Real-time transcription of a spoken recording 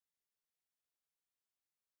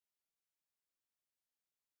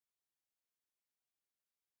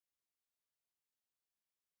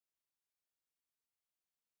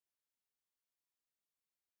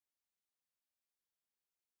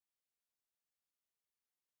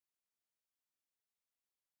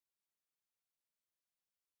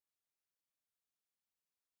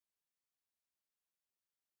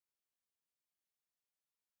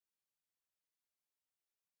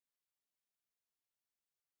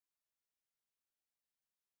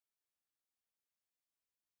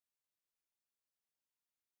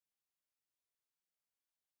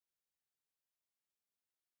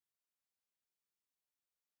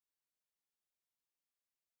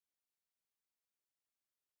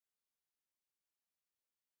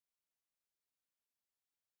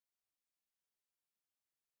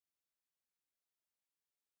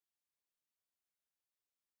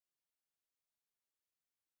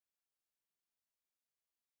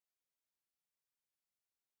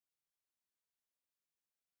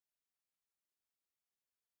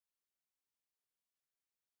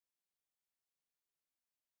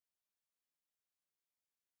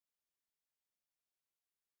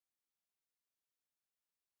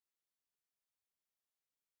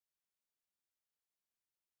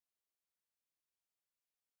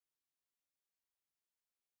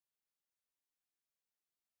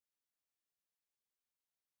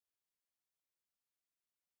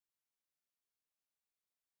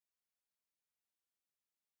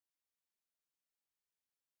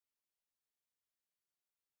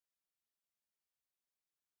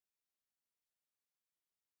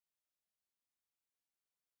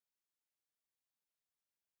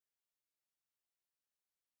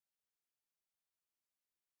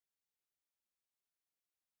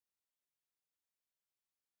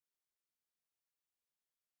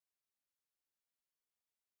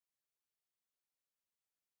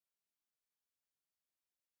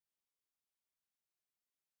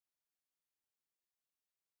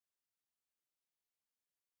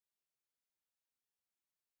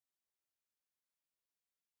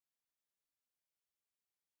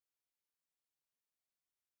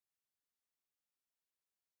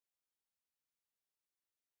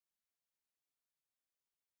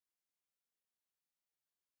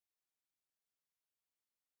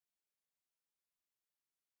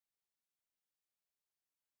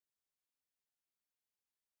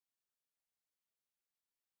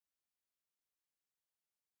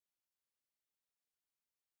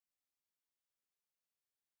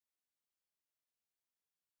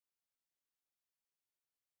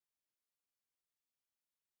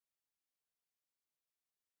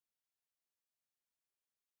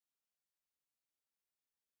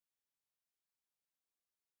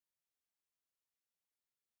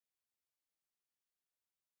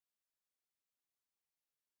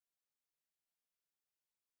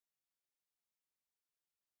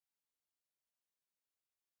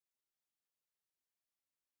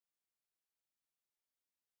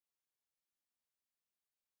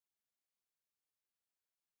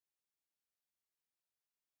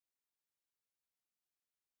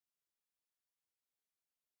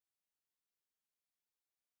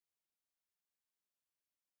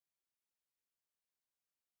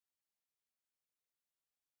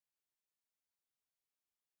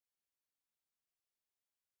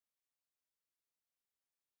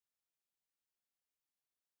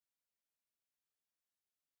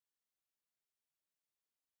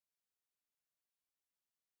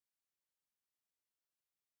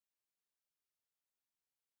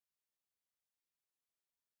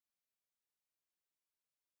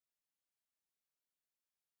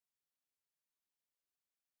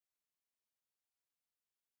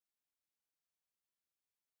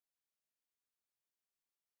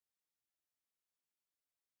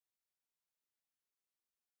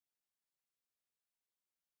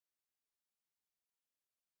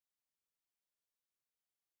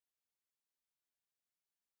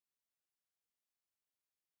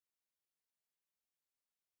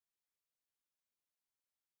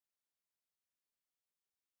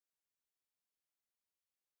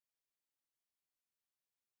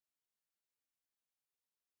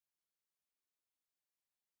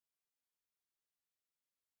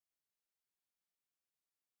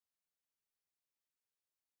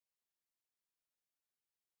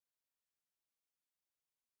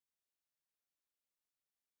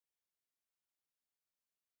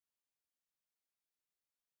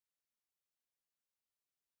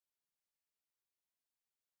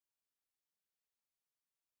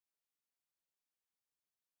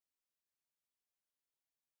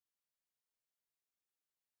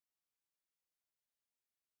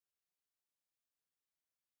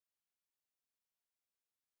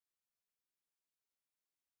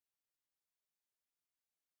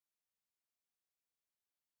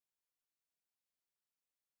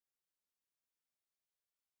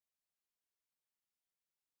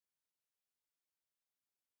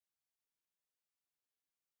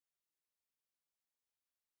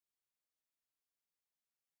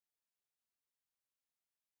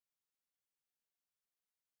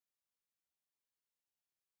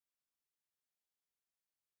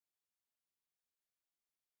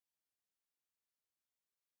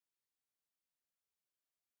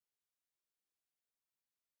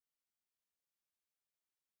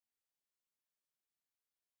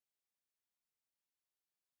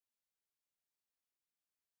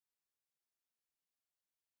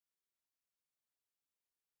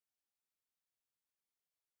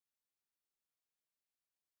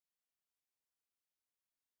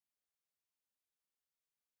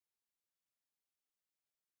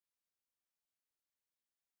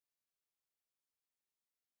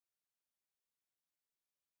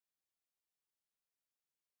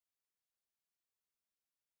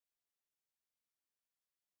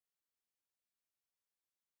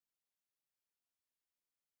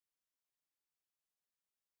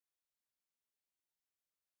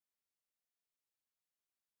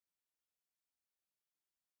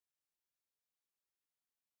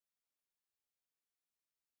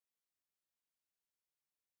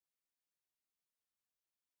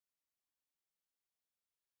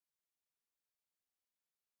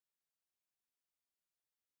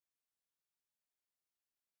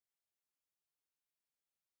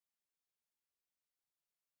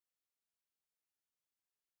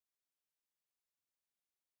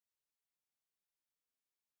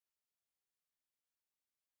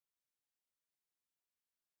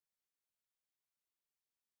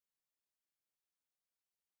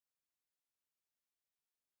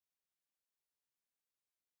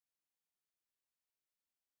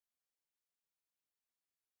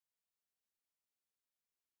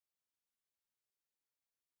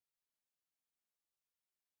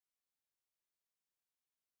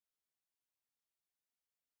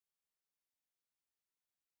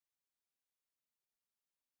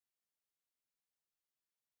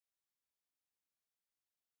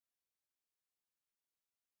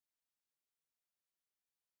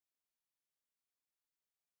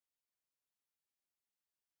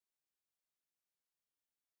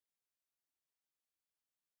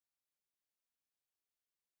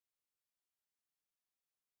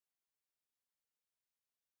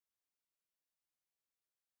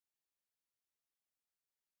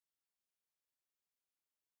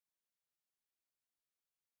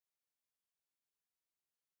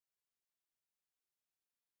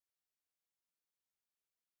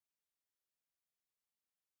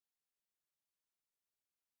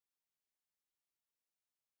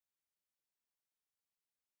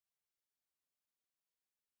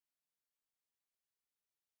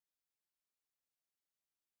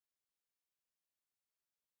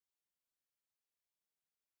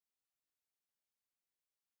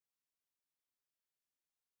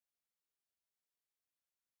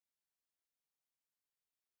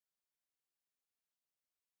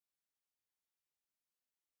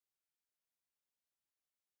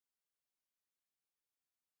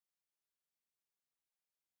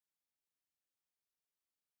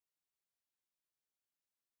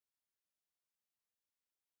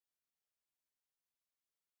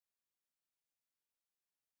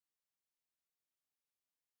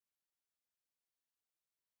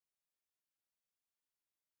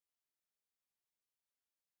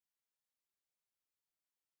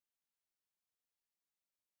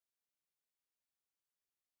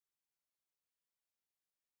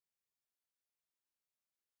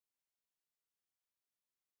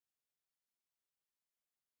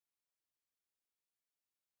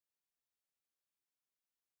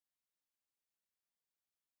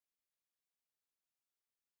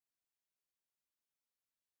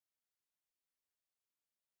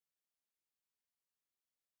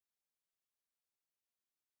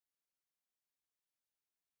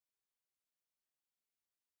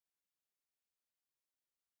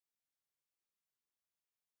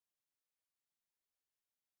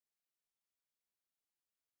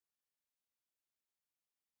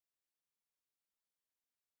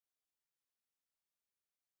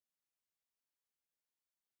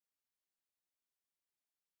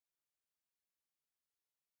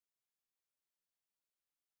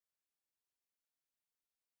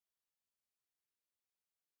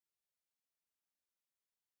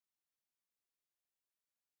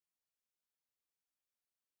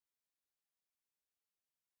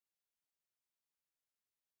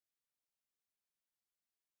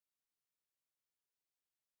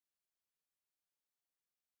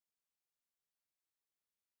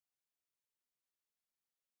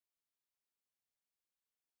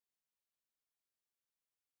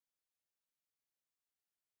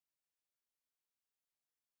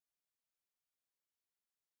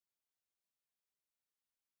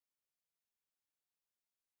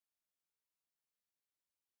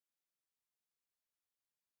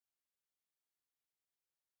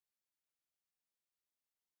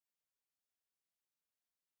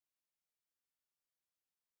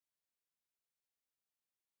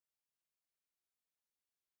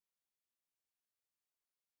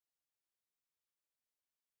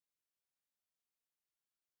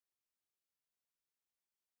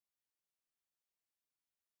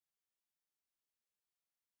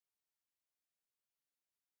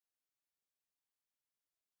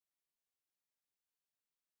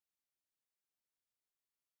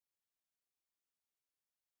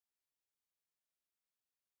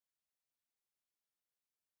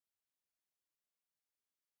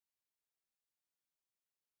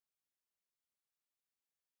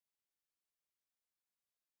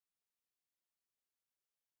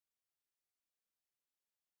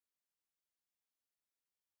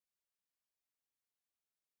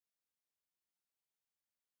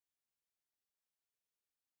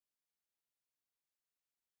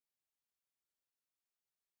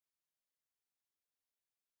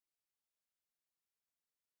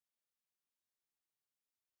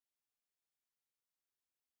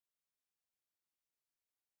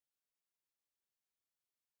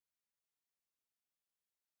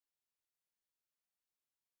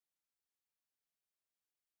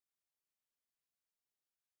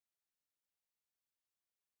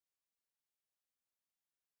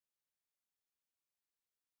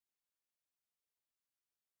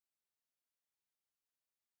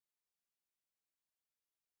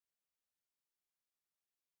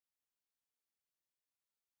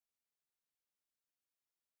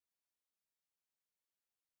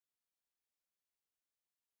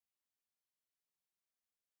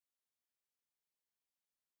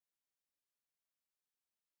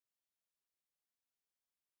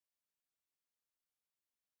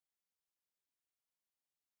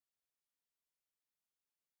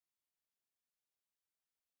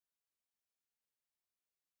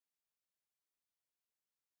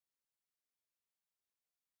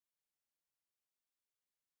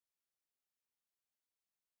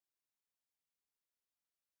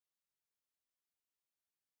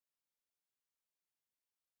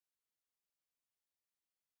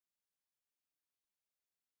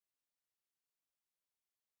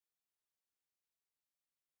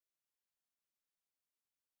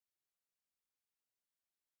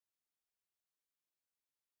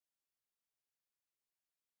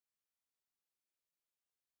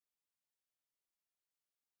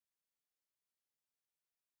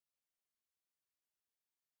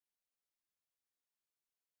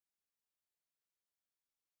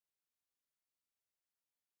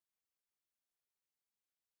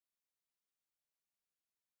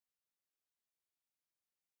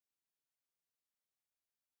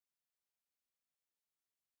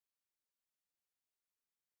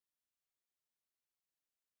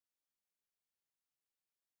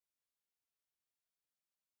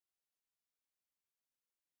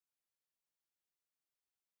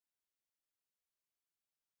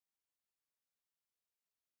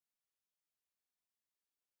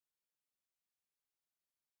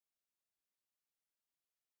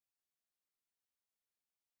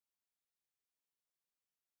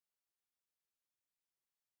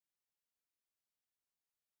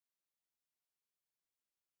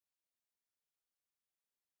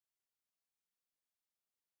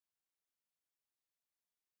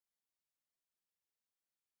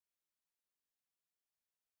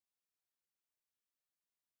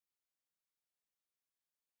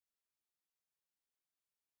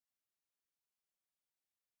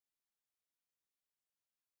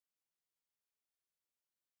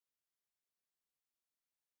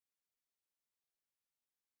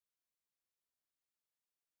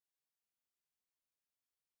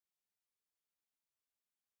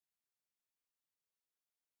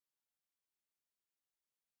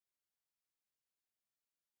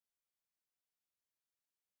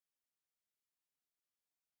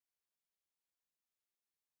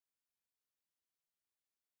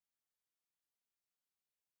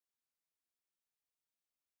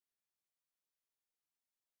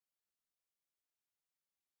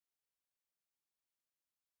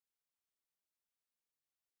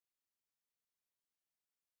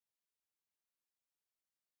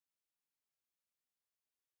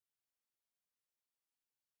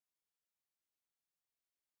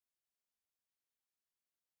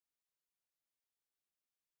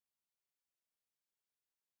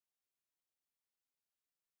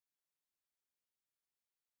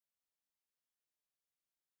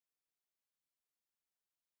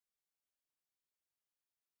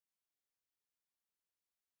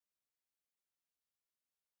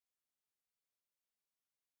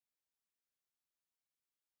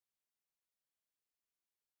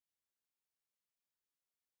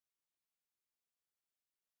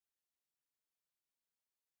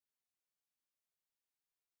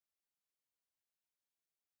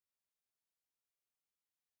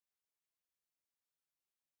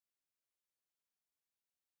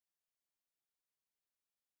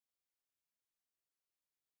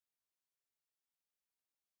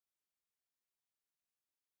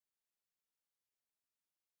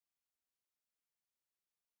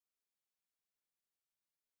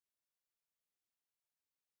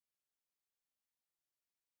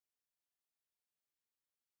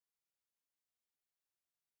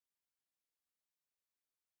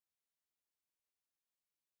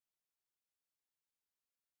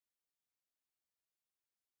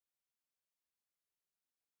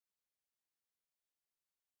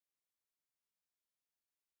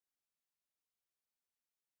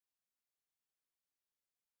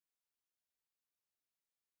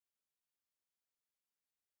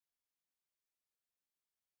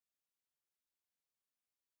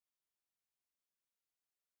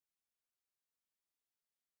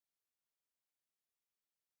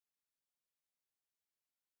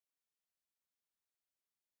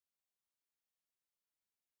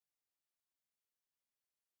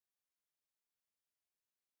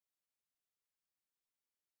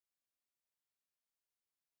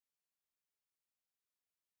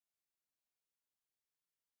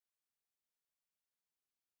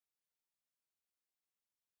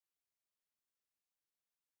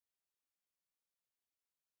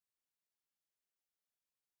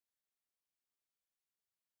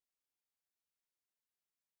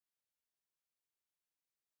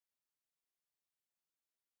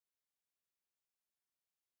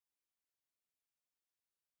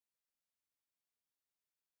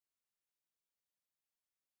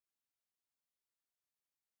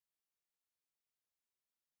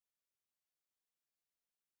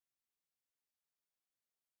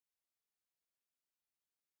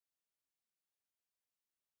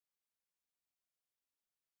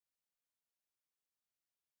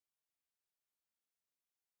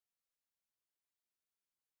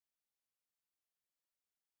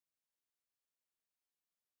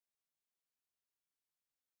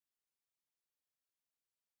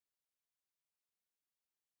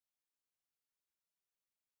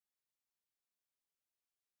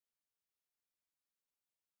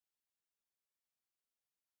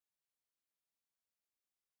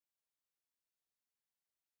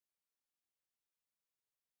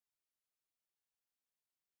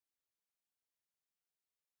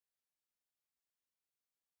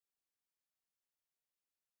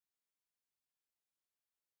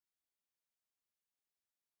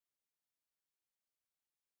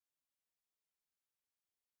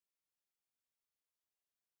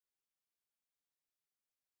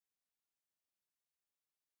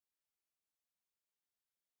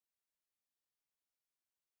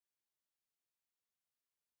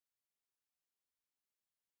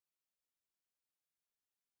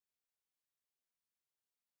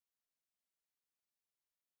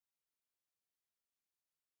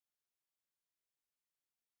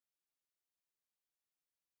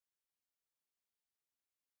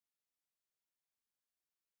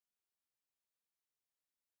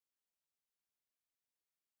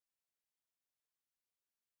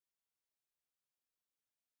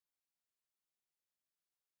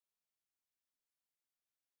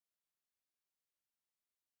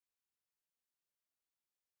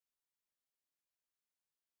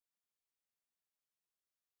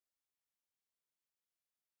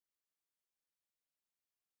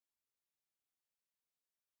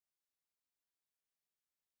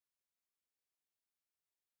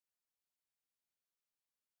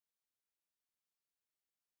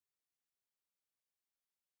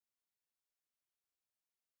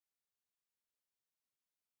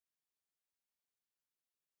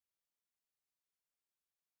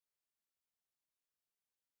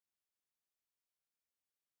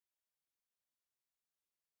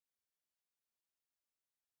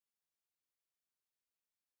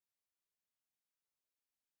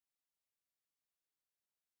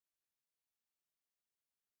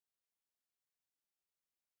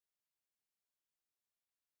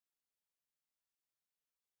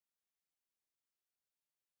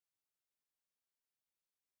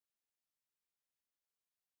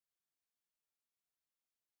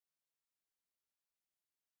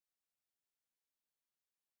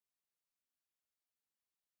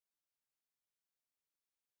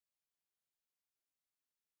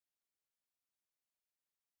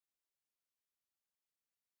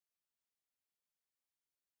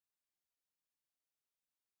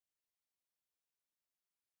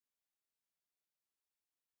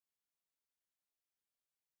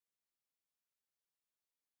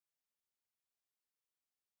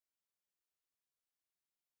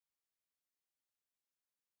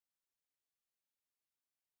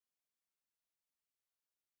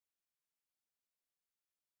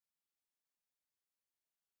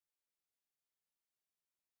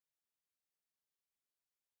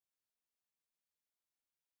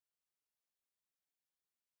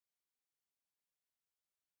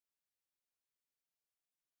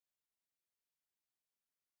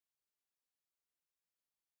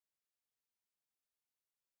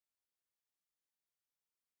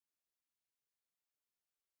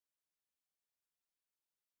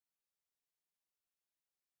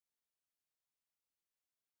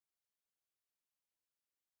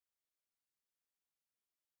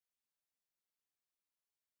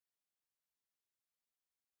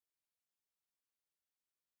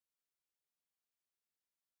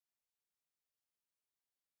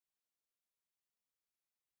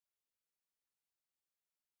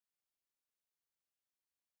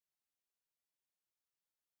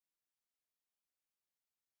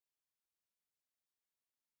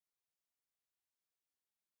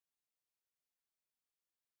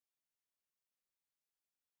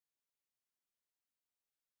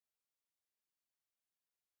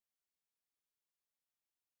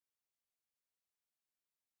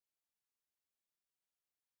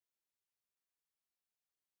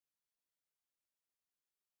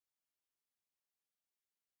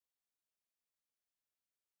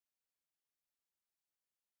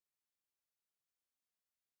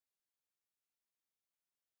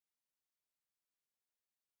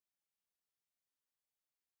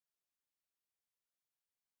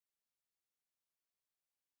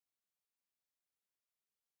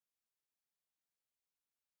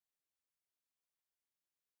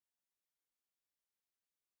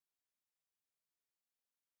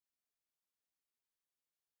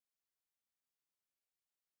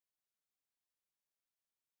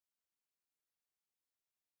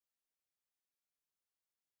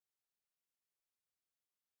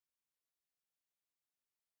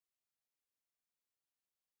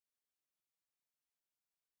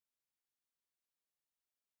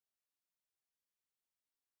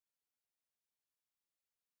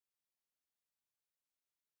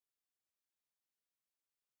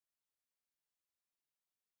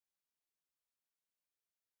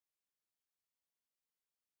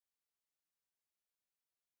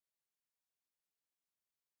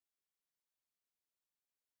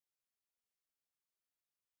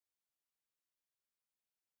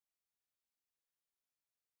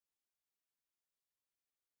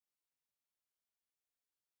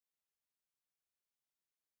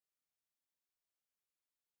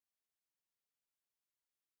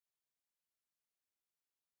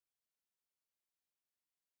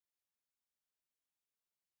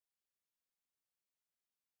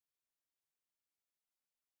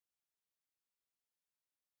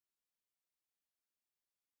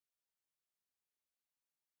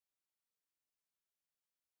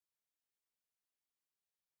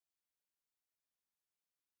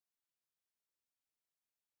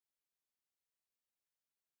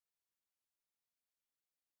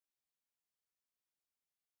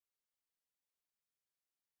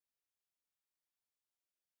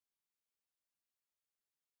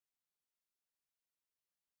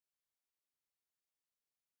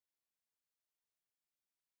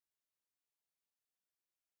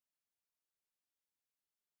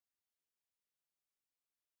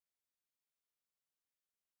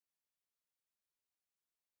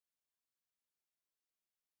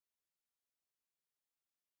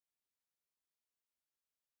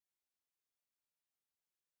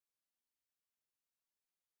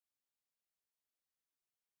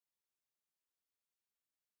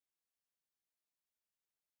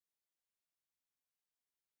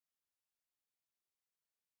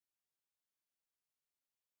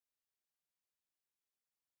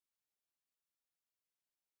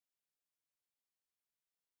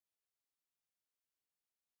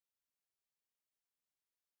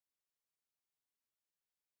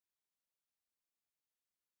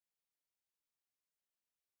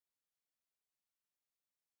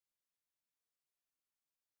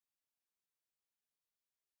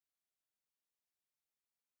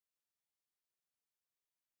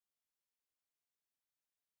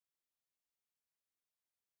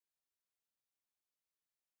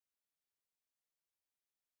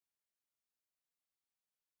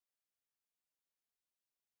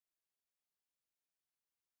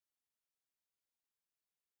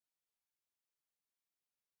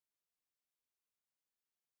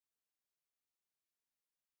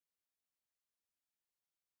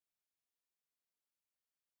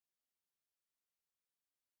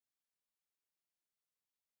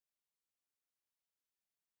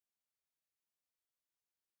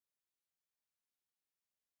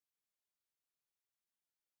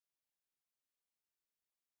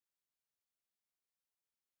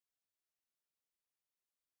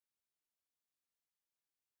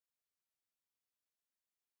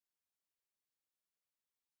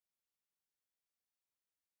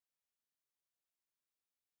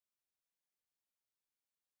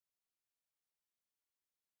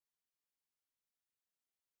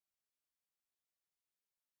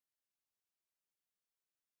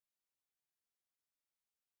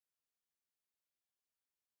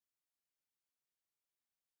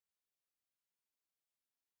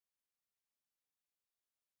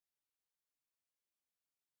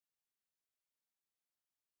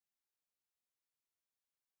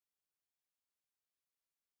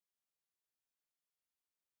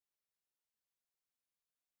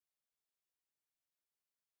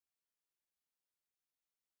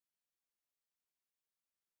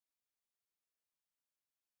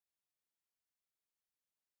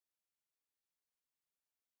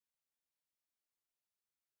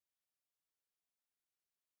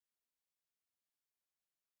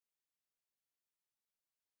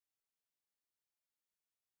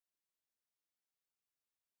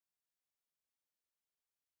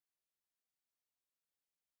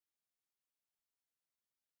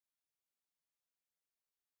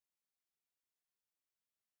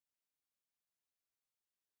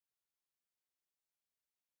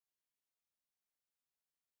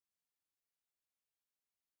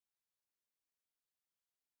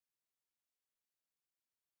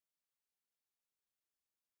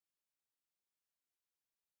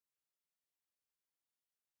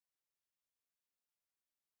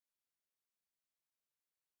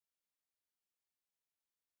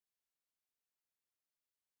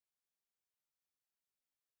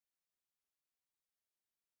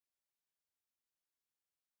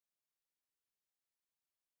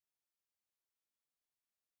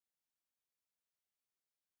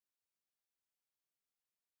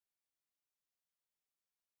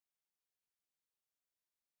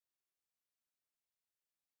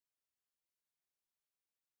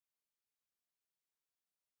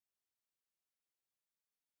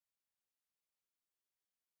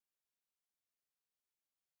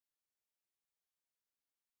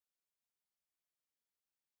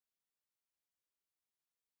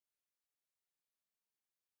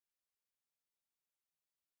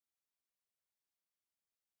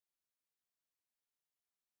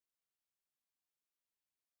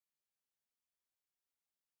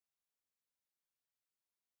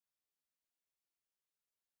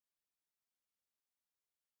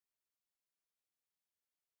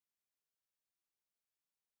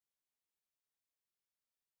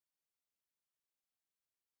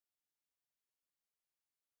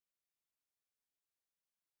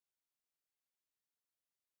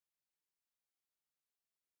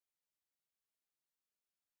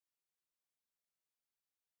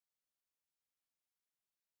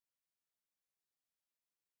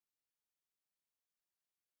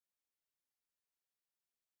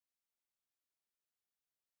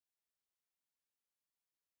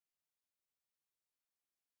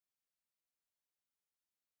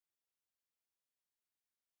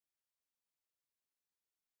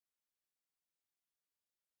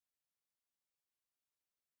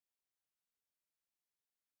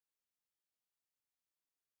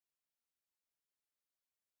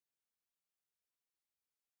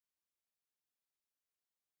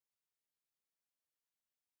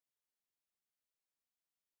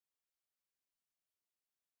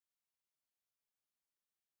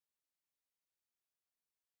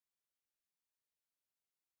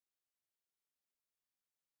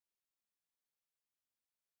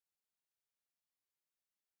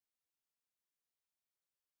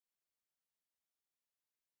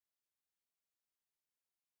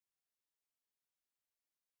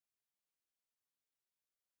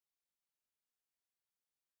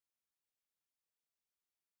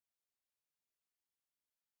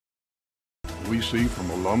we see from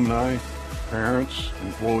alumni, parents,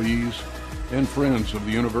 employees, and friends of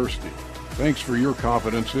the university. Thanks for your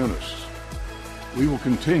confidence in us. We will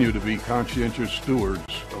continue to be conscientious stewards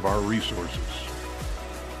of our resources.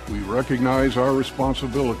 We recognize our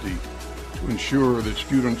responsibility to ensure that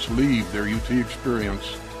students leave their UT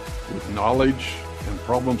experience with knowledge and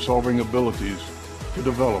problem-solving abilities to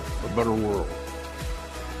develop a better world.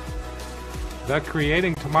 The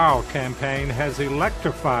Creating Tomorrow campaign has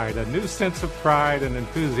electrified a new sense of pride and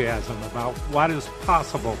enthusiasm about what is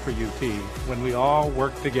possible for UT when we all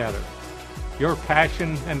work together. Your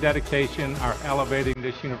passion and dedication are elevating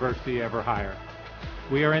this university ever higher.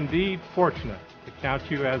 We are indeed fortunate to count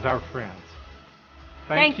you as our friends.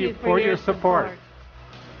 Thank you for your support.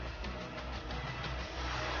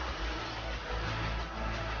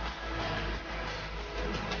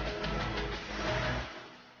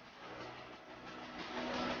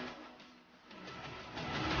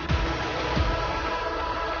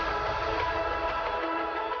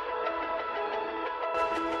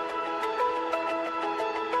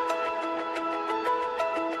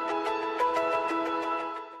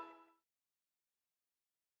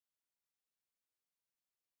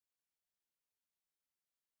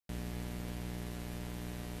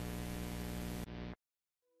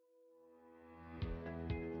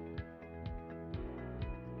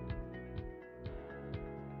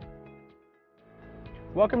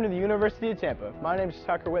 Welcome to the University of Tampa. My name is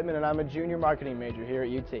Tucker Whitman and I'm a junior marketing major here at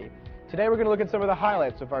UT. Today we're going to look at some of the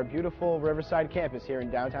highlights of our beautiful Riverside campus here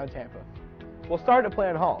in downtown Tampa. We'll start at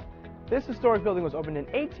Plan Hall. This historic building was opened in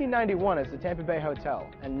 1891 as the Tampa Bay Hotel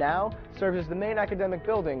and now serves as the main academic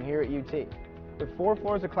building here at UT, with 4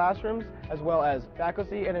 floors of classrooms as well as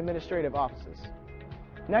faculty and administrative offices.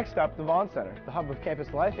 Next up, the Vaughn Center, the hub of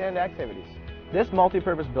campus life and activities. This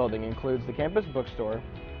multi-purpose building includes the campus bookstore,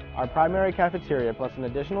 our primary cafeteria plus an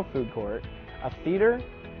additional food court, a theater,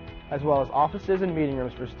 as well as offices and meeting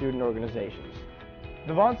rooms for student organizations.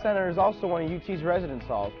 The Vaughn Center is also one of UT's residence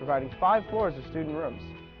halls, providing 5 floors of student rooms.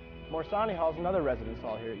 Morsani Hall is another residence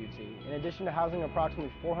hall here at UT. In addition to housing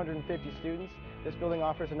approximately 450 students, this building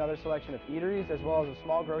offers another selection of eateries as well as a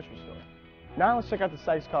small grocery store. Now let's check out the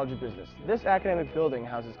Sykes College of Business. This academic building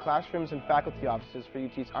houses classrooms and faculty offices for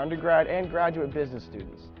UT's undergrad and graduate business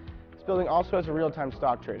students. This building also has a real-time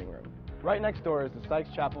stock trading room. Right next door is the Sykes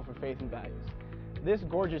Chapel for Faith and Values. This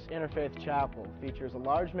gorgeous interfaith chapel features a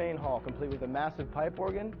large main hall complete with a massive pipe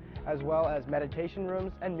organ, as well as meditation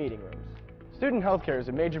rooms and meeting rooms. Student healthcare is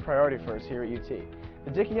a major priority for us here at UT.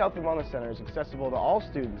 The Dickey Health and Wellness Center is accessible to all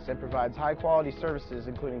students and provides high-quality services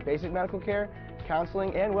including basic medical care,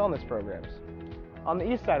 counseling, and wellness programs. On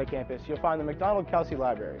the east side of campus, you'll find the McDonald-Kelsey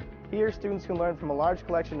Library. Here, students can learn from a large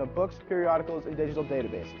collection of books, periodicals, and digital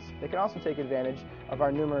databases. They can also take advantage of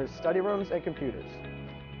our numerous study rooms and computers.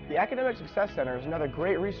 The Academic Success Center is another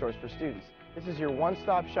great resource for students. This is your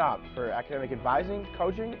one-stop shop for academic advising,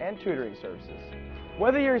 coaching, and tutoring services.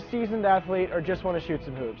 Whether you're a seasoned athlete or just want to shoot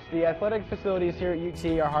some hoops, the athletic facilities here at UT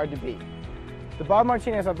are hard to beat. The Bob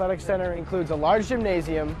Martinez Athletic Center includes a large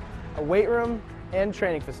gymnasium, a weight room, and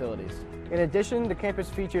training facilities. In addition, the campus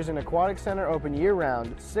features an aquatic center open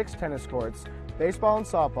year-round, 6 tennis courts, baseball and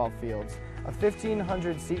softball fields, a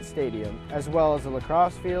 1,500-seat stadium, as well as a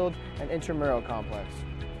lacrosse field and intramural complex.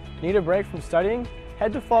 Need a break from studying?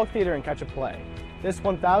 Head to Falk Theater and catch a play. This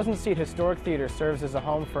 1,000-seat historic theater serves as a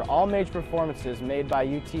home for all major performances made by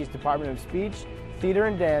UT's Department of Speech, Theater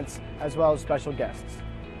and Dance, as well as special guests.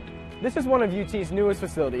 This is one of UT's newest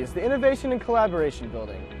facilities, the Innovation and Collaboration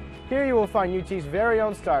Building. Here you will find UT's very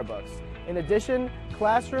own Starbucks. In addition,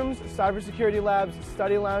 classrooms, cybersecurity labs,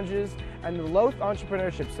 study lounges, and the Loth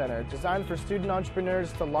Entrepreneurship Center designed for student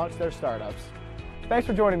entrepreneurs to launch their startups. Thanks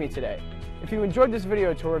for joining me today. If you enjoyed this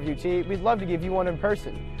video tour of UT, we'd love to give you one in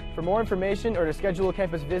person. For more information or to schedule a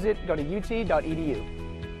campus visit, go to ut.edu.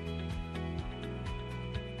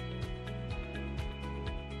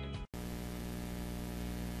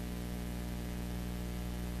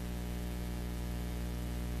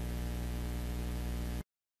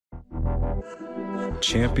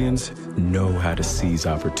 Champions know how to seize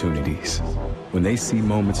opportunities. When they see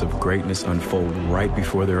moments of greatness unfold right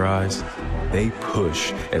before their eyes, they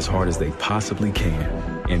push as hard as they possibly can,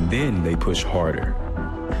 and then they push harder.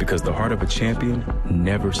 Because the heart of a champion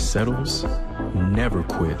never settles, never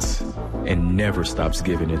quits, and never stops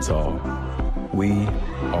giving its all. We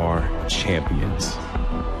are champions.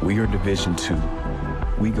 We are Division II.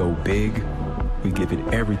 We go big, we give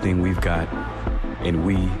it everything we've got, and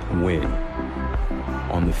we win.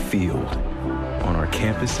 On the field, on our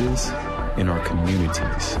campuses, in our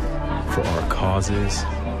communities, for our causes,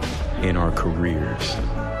 in our careers.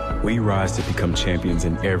 We rise to become champions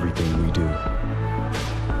in everything we do.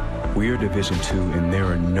 We are Division II, and there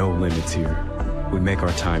are no limits here. We make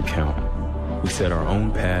our time count. We set our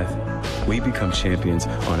own path. We become champions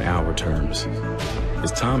on our terms.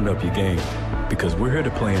 It's time to up your game, because we're here to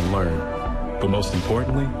play and learn. But most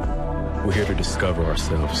importantly, we're here to discover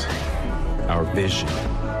ourselves, our vision,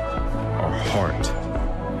 our heart,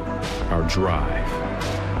 our drive,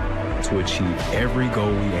 to achieve every goal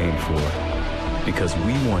we aim for, because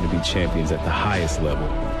we want to be champions at the highest level,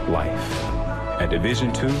 life. At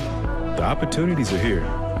Division II, the opportunities are here.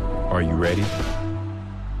 Are you ready?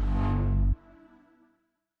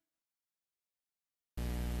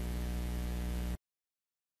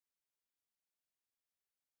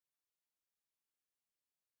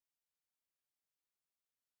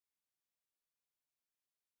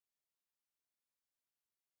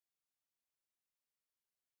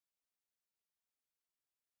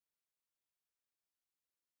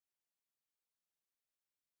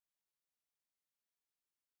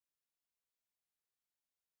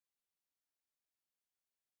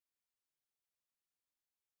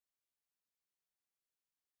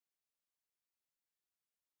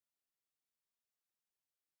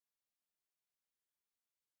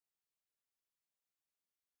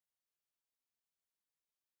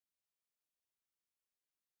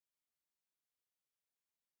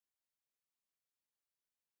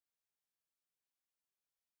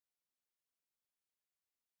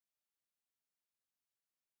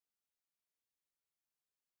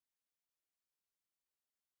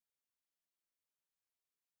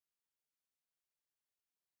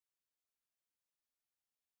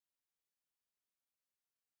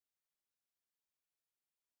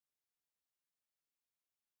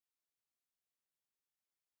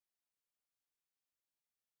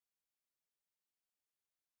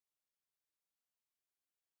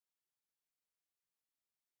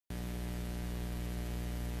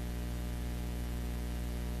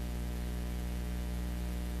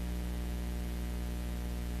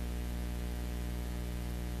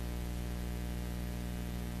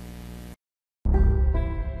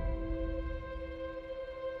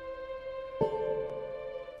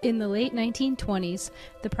 In the late 1920s,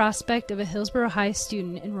 the prospect of a Hillsborough High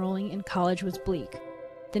student enrolling in college was bleak.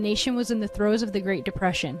 The nation was in the throes of the Great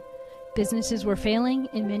Depression. Businesses were failing,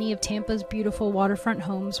 and many of Tampa's beautiful waterfront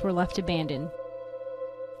homes were left abandoned.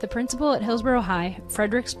 The principal at Hillsborough High,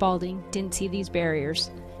 Frederick Spalding, didn't see these barriers.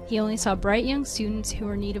 He only saw bright young students who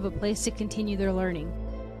were in need of a place to continue their learning.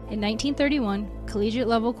 In 1931,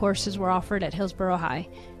 collegiate-level courses were offered at Hillsborough High.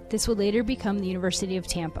 This would later become the University of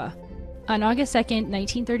Tampa. On August 2,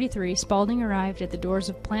 1933, Spalding arrived at the doors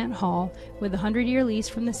of Plant Hall with a 100-year lease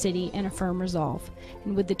from the city and a firm resolve,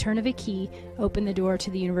 and with the turn of a key, opened the door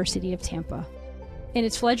to the University of Tampa. In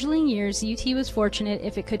its fledgling years, UT was fortunate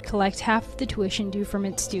if it could collect half of the tuition due from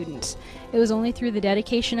its students. It was only through the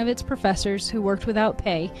dedication of its professors, who worked without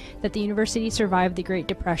pay, that the university survived the Great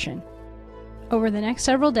Depression. Over the next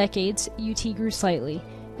several decades, UT grew slightly,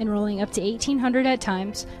 enrolling up to 1,800 at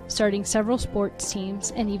times, starting several sports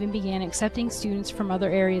teams, and even began accepting students from other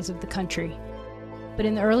areas of the country. But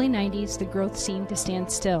in the early 90s, the growth seemed to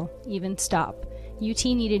stand still, even stop. UT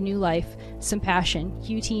needed new life, some passion.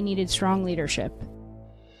 UT needed strong leadership.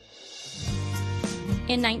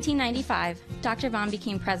 In 1995, Dr. Vaughn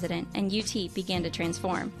became president, and UT began to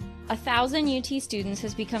transform. 1,000 UT students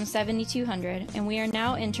has become 7,200, and we are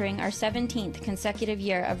now entering our 17th consecutive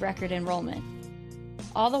year of record enrollment.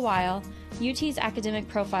 All the while, UT's academic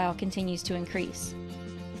profile continues to increase.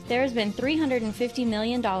 There has been $350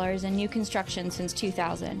 million in new construction since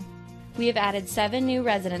 2000. We have added 7 new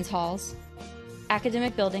residence halls,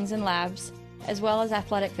 academic buildings and labs, as well as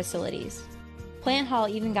athletic facilities. Plant Hall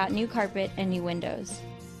even got new carpet and new windows.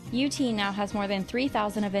 UT now has more than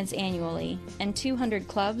 3,000 events annually and 200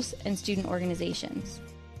 clubs and student organizations.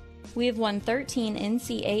 We have won 13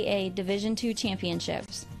 NCAA Division II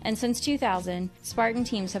championships, and since 2000, Spartan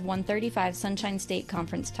teams have won 35 Sunshine State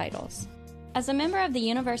Conference titles. As a member of the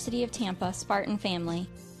University of Tampa Spartan family,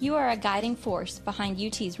 you are a guiding force behind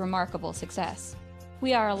UT's remarkable success.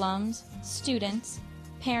 We are alums, students,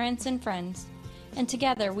 parents, and friends, and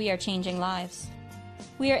together we are changing lives.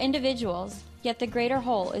 We are individuals, yet the greater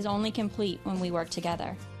whole is only complete when we work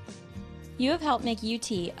together. You have helped make UT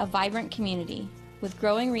a vibrant community with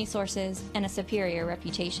growing resources and a superior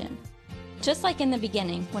reputation. Just like in the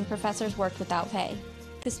beginning when professors worked without pay,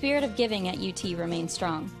 the spirit of giving at UT remains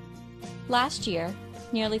strong. Last year,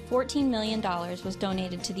 nearly $14 million was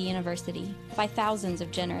donated to the university by thousands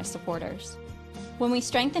of generous supporters. When we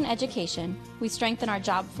strengthen education, we strengthen our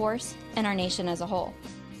job force and our nation as a whole.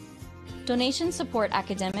 Donations support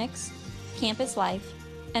academics, campus life,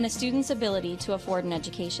 and a student's ability to afford an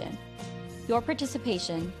education. Your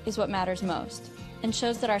participation is what matters most and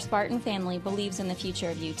shows that our Spartan family believes in the future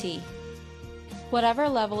of UT. Whatever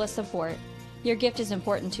level of support, your gift is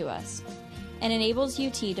important to us and enables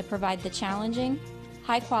UT to provide the challenging,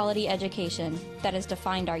 high-quality education that has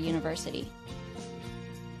defined our university.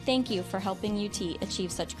 Thank you for helping UT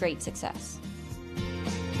achieve such great success.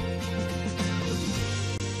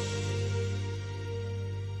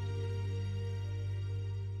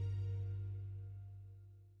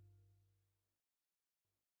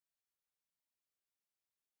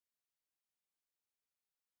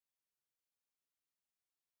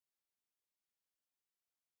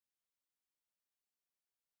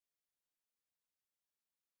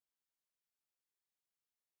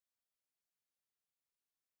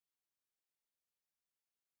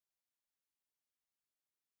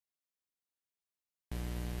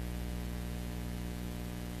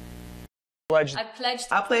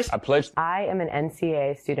 I am an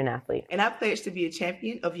NCAA student athlete. And I pledge to be a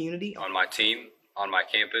champion of unity on my team, on my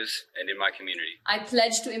campus, and in my community. I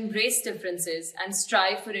pledge to embrace differences and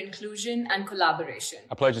strive for inclusion and collaboration.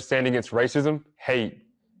 I pledge to stand against racism, hate,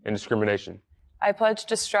 and discrimination. I pledge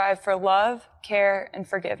to strive for love, care, and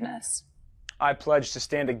forgiveness. I pledge to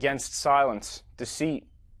stand against silence, deceit,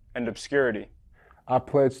 and obscurity. I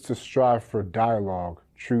pledge to strive for dialogue,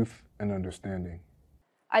 truth, and understanding.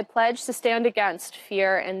 I pledge to stand against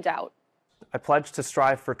fear and doubt. I pledge to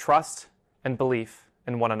strive for trust and belief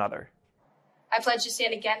in one another. I pledge to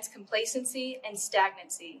stand against complacency and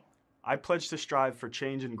stagnancy. I pledge to strive for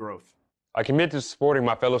change and growth. I commit to supporting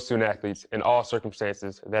my fellow student athletes in all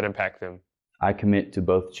circumstances that impact them. I commit to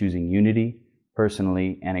both choosing unity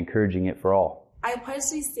personally and encouraging it for all. I pledge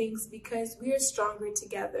these things because we are stronger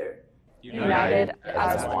together. United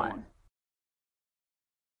as one.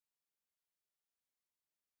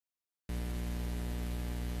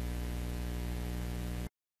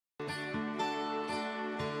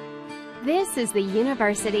 This is the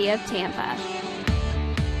University of Tampa.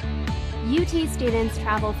 UT students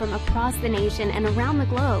travel from across the nation and around the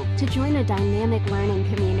globe to join a dynamic learning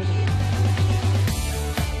community.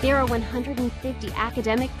 There are 150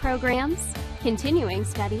 academic programs, continuing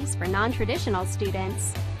studies for non-traditional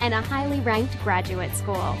students, and a highly ranked graduate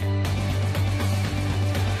school.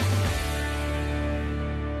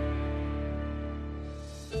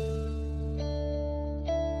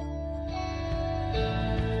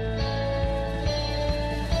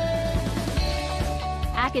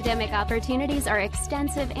 Academic opportunities are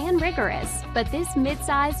extensive and rigorous, but this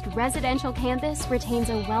mid-sized residential campus retains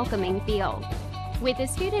a welcoming feel. With a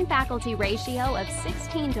student-faculty ratio of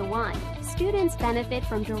 16:1, students benefit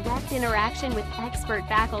from direct interaction with expert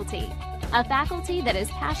faculty, a faculty that is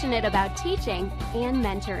passionate about teaching and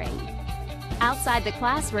mentoring. Outside the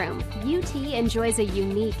classroom, UT enjoys a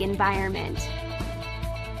unique environment.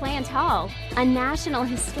 Plant Hall, a National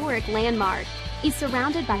Historic Landmark, is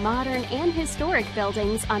surrounded by modern and historic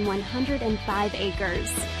buildings on 105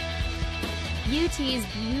 acres. UT's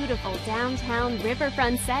beautiful downtown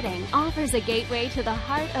riverfront setting offers a gateway to the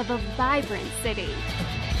heart of a vibrant city.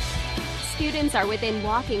 Students are within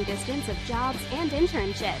walking distance of jobs and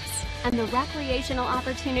internships, and the recreational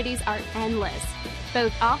opportunities are endless,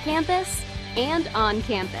 both off-campus and on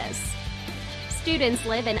campus. Students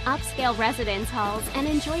live in upscale residence halls and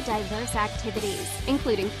enjoy diverse activities,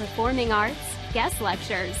 including performing arts, guest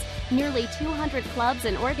lectures, nearly 200 clubs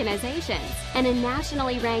and organizations, and a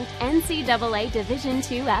nationally ranked NCAA Division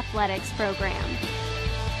II athletics program.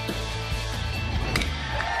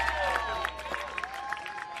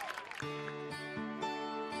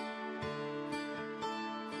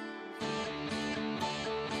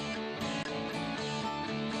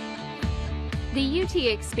 The UT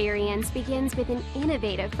experience begins with an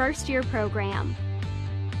innovative first-year program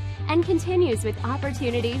and continues with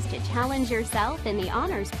opportunities to challenge yourself in the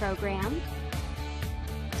honors program,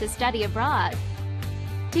 to study abroad,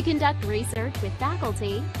 to conduct research with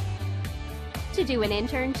faculty, to do an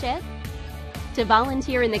internship, to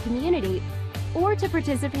volunteer in the community, or to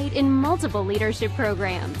participate in multiple leadership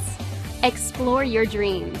programs. Explore your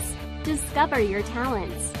dreams, discover your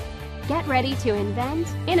talents, get ready to invent,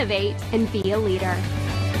 innovate, and be a leader.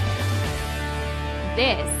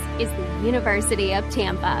 This is the University of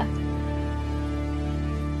Tampa.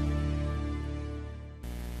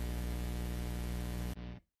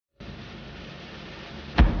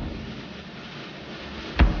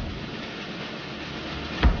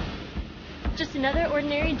 Just another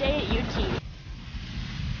ordinary day at UT.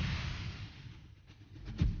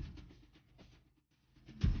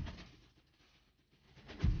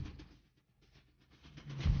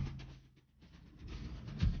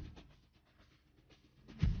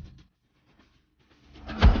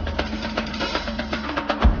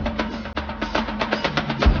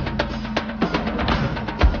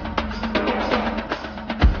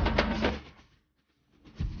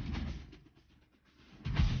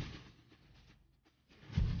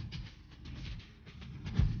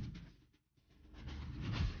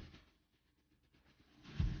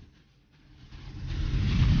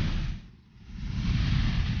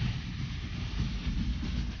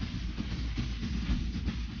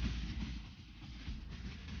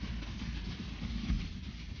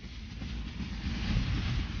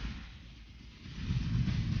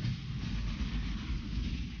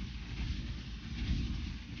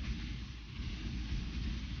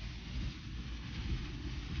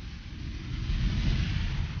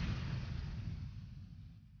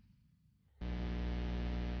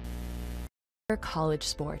 College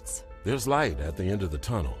sports. There's light at the end of the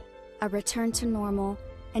tunnel. A return to normal,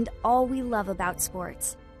 and all we love about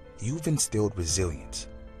sports. You've instilled resilience,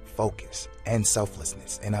 focus, and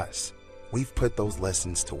selflessness in us. We've put those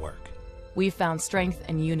lessons to work. We've found strength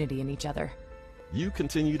and unity in each other. You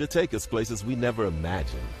continue to take us places we never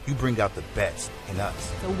imagined. You bring out the best in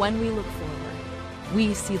us. So when we look forward,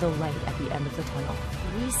 we see the light at the end of the tunnel.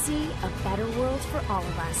 We see a better world for all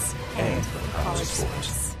of us and for college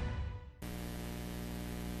sports.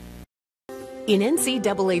 In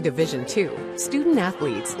NCAA Division II, student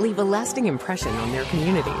athletes leave a lasting impression on their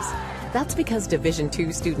communities. That's because Division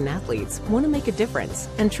II student athletes want to make a difference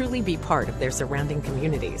and truly be part of their surrounding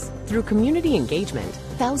communities. Through community engagement,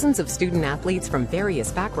 thousands of student athletes from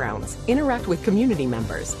various backgrounds interact with community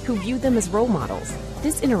members who view them as role models.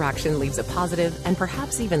 This interaction leaves a positive and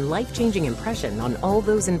perhaps even life-changing impression on all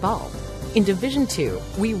those involved. In Division II,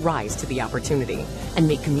 we rise to the opportunity and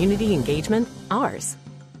make community engagement ours.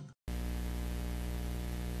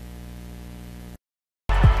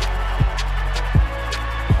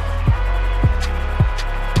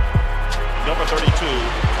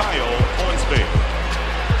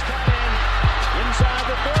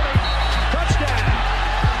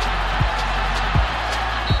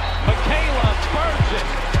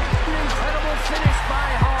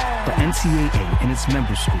 NCAA and its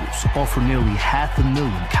member schools offer nearly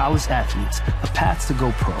 500,000 college athletes a path to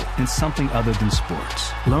go pro in something other than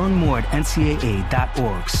sports. Learn more at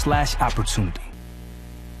ncaa.org/opportunity.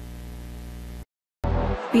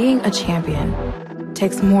 Being a champion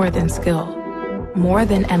takes more than skill, more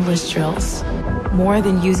than endless drills, more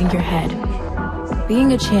than using your head.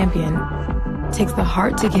 Being a champion takes the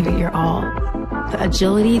heart to give it your all, the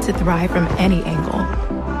agility to thrive from any angle,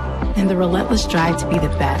 and the relentless drive to be the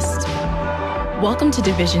best. Welcome to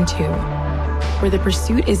Division II, where the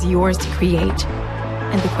pursuit is yours to create,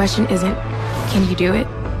 and the question isn't, can you do it?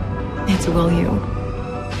 It's, will you?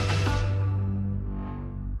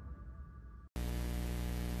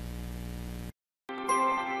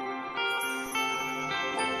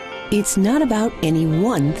 It's not about any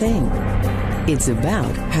one thing. It's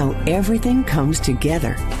about how everything comes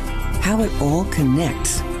together, how it all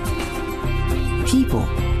connects. People,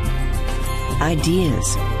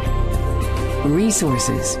 ideas,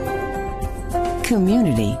 resources,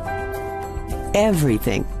 community,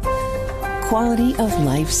 everything. Quality of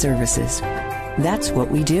life services. That's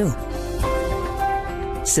what we do.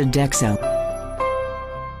 Sodexo.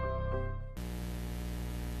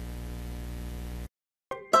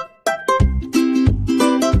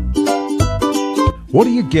 What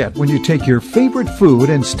do you get when you take your favorite food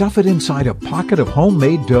and stuff it inside a pocket of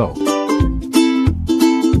homemade dough?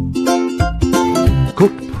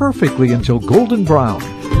 Cooked perfectly until golden brown.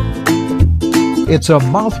 It's a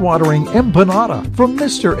mouth-watering empanada from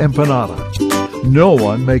Mr. Empanada. No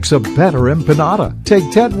one makes a better empanada. Take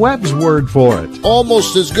Ted Webb's word for it.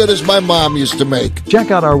 Almost as good as my mom used to make.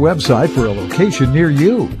 Check out our website for a location near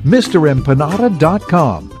you,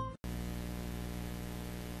 MrEmpanada.com.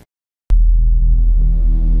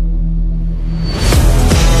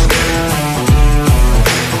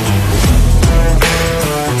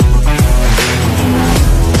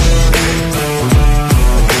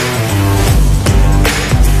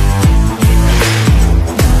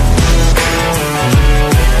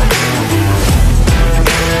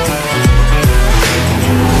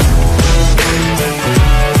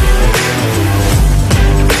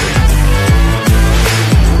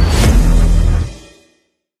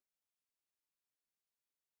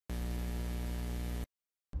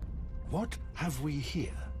 What have we here?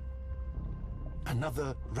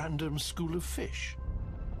 Another random school of fish.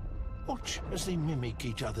 Watch as they mimic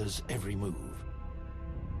each other's every move.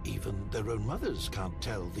 Even their own mothers can't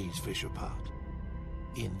tell these fish apart.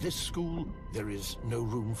 In this school, there is no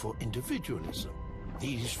room for individualism.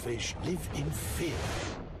 These fish live in fear.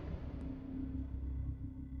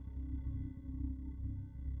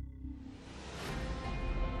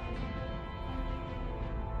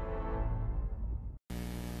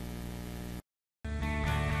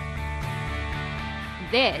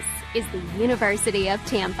 This is the University of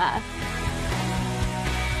Tampa.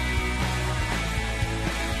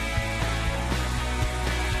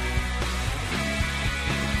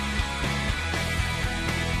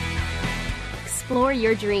 Explore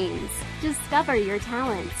your dreams, discover your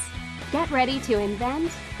talents. Get ready to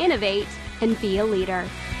invent, innovate, and be a leader.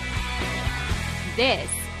 This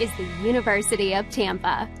is the University of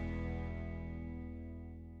Tampa.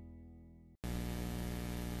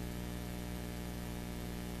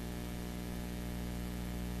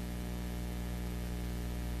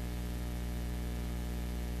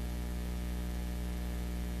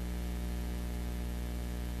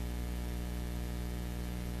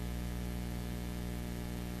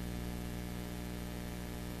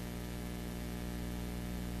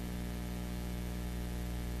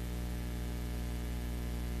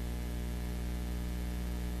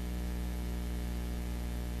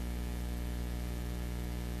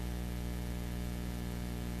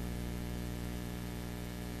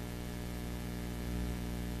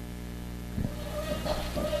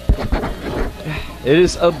 It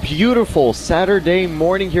is a beautiful Saturday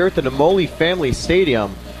morning here at the Namoli Family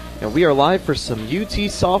Stadium, and we are live for some UT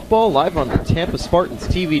softball live on the Tampa Spartans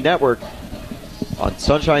TV network on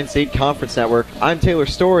Sunshine State Conference Network. I'm Taylor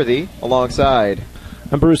Storthy, alongside.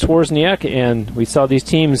 I'm Bruce Wozniak, and we saw these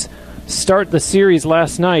teams start the series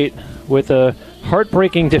last night with a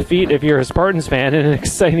heartbreaking defeat if you're a Spartans fan and an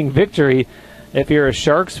exciting victory if you're a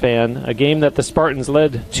Sharks fan. A game that the Spartans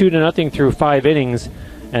led 2-0 through 5 innings,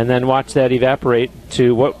 and then watch that evaporate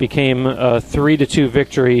to what became a 3-2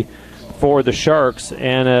 victory for the Sharks.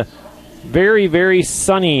 And a very, very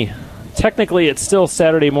sunny, technically it's still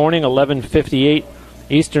Saturday morning, 11:58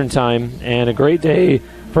 Eastern Time, and a great day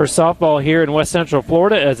for softball here in West Central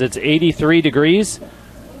Florida as it's 83 degrees,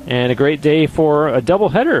 and a great day for a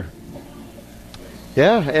doubleheader.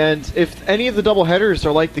 Yeah, and if any of the doubleheaders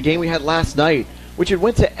are like the game we had last night, which it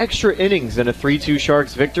went to extra innings in a 3-2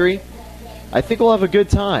 Sharks victory, I think we'll have a good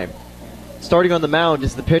time. Starting on the mound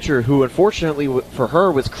is the pitcher who, unfortunately for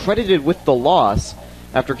her, was credited with the loss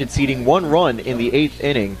after conceding 1 run in the 8th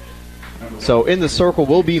inning. So in the circle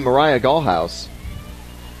will be Mariah Gallhouse.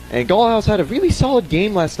 And Gallhouse had a really solid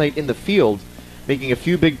game last night in the field, making a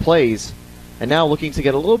few big plays, and now looking to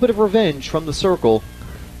get a little bit of revenge from the circle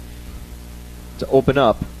to open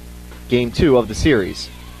up Game 2 of the series.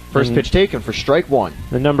 First pitch taken for strike 1.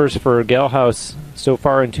 The numbers for Gallhouse so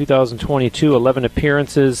far in 2022, 11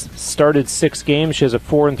 appearances, started 6 games. She has a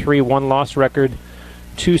 4-3 1-loss record,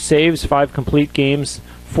 2 saves, 5 complete games,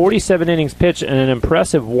 47 innings pitched, and an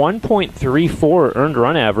impressive 1.34 earned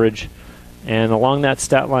run average. And along that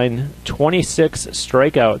stat line, 26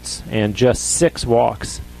 strikeouts and just 6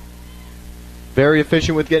 walks. Very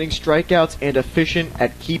efficient with getting strikeouts and efficient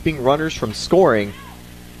at keeping runners from scoring.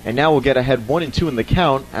 And now we'll get ahead 1-2 in the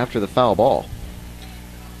count after the foul ball.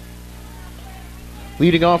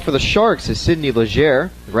 Leading off for the Sharks is Sydney Legere,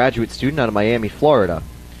 a graduate student out of Miami, Florida.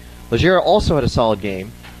 Legere also had a solid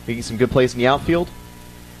game, making some good plays in the outfield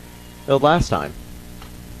last time.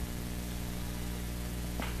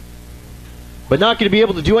 But not going to be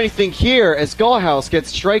able to do anything here as Gallhouse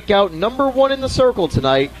gets strikeout number 1 in the circle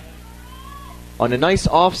tonight on a nice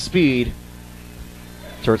off-speed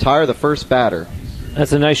to retire the first batter.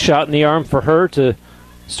 That's a nice shot in the arm for her to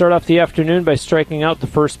start off the afternoon by striking out the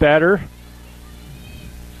first batter.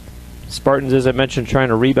 Spartans, as I mentioned, trying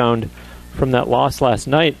to rebound from that loss last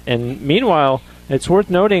night. And meanwhile, it's worth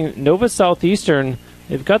noting, Nova Southeastern,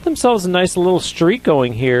 they've got themselves a nice little streak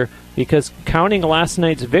going here because counting last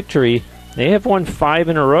night's victory, they have won 5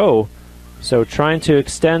 in a row. So trying to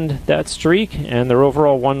extend that streak and their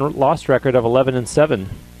overall 1-loss record of 11-7.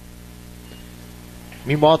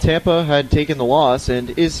 Meanwhile, Tampa had taken the loss and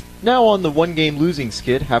is now on the 1-game losing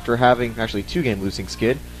skid after having actually 2-game losing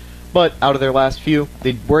skid. But out of their last few,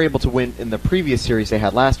 they were able to win in the previous series they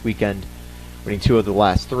had last weekend, winning 2 of the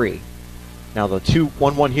last 3. Now the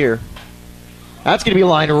 2-1-1 here. That's going to be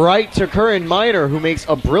lined right to Curran Minor, who makes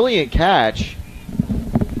a brilliant catch.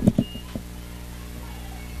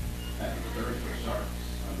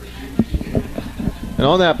 And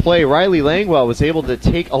on that play, Riley Langwell was able to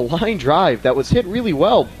take a line drive that was hit really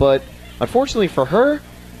well, but unfortunately for her,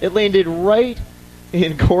 it landed right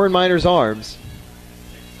in Curran Minor's arms.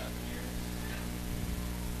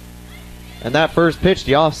 And that first pitch,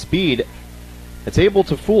 the off-speed, it's able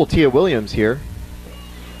to fool Tia Williams here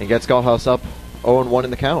and gets Gallhouse up 0-1 in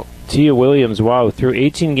the count. Tia Williams, wow, through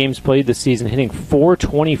 18 games played this season, hitting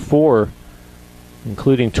 .424,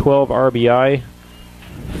 including 12 RBI.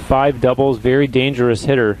 5 doubles, very dangerous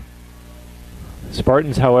hitter.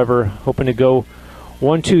 Spartans, however, hoping to go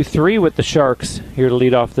 1-2-3 with the Sharks here to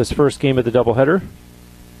lead off this first game of the doubleheader.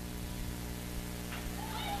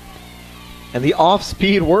 And the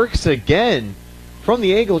off-speed works again. From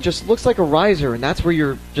the angle, just looks like a riser, and that's where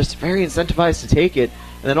you're just very incentivized to take it.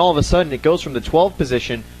 And then all of a sudden, it goes from the 12th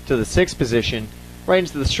position to the 6th position, right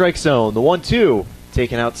into the strike zone. The 1-2,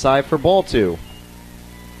 taken outside for ball 2.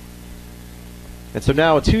 And so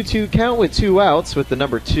now a 2-2 count with 2 outs with the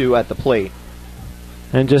number 2 at the plate.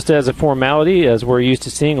 And just as a formality, as we're used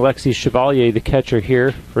to seeing, Lexi Chevalier, the catcher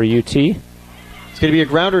here for UT. It's going to be a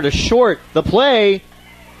grounder to short. The play,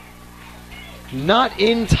 not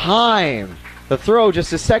in time. The throw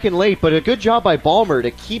just a second late, but a good job by Balmer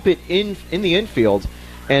to keep it in the infield.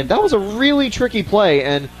 And that was a really tricky play,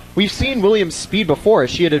 and we've seen Williams' speed before as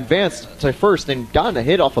she had advanced to first and gotten a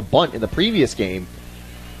hit off a bunt in the previous game.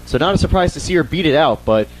 So not a surprise to see her beat it out,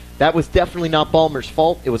 but that was definitely not Balmer's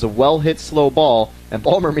fault. It was a well-hit slow ball, and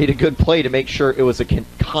Balmer made a good play to make sure it was a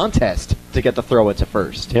contest to get the throw into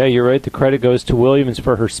first. Yeah, you're right. The credit goes to Williams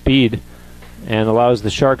for her speed and allows the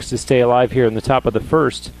Sharks to stay alive here in the top of the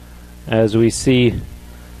first as we see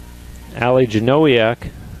Ali Janowiak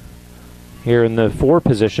here in the 4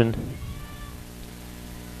 position.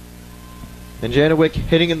 And Janowiak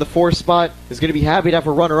hitting in the 4 spot is going to be happy to have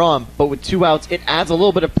a runner on, but with 2 outs, it adds a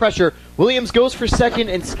little bit of pressure. Williams goes for second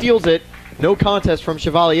and steals it. No contest from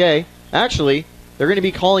Chevalier. Actually, they're going to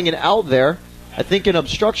be calling an out there. I think an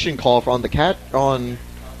obstruction call on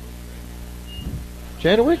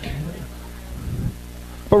Janowiak.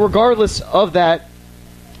 But regardless of that,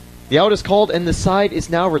 the out is called and the side is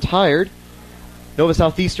now retired. Nova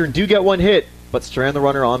Southeastern do get 1 hit, but strand the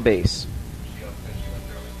runner on base.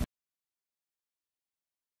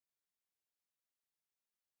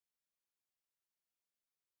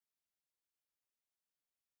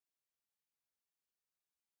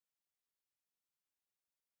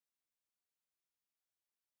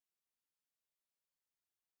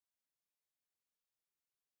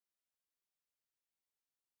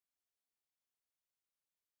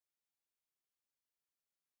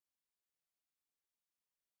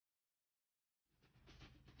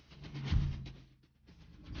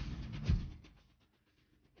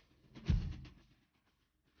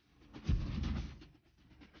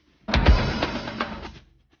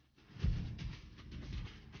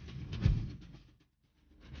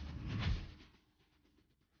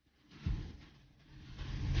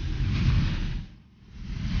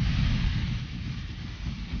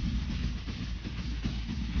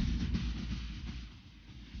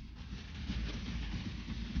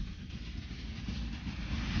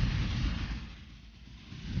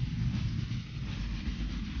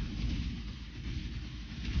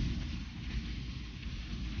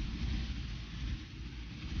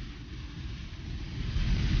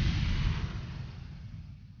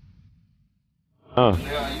 Oh.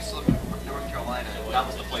 Yeah, I used to live in North Carolina. That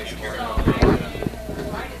was the place.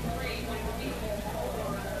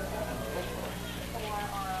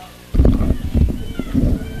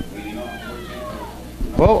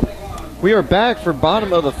 Well, we are back for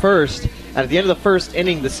bottom of the first. And at the end of the first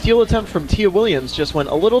inning, the steal attempt from Tia Williams just went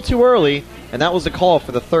a little too early, and that was the call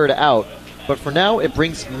for the 3rd out. But for now, it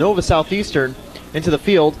brings Nova Southeastern into the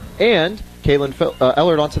field and Caitlin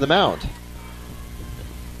Ellard onto the mound.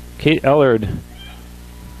 Kate Ellard,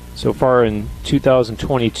 so far in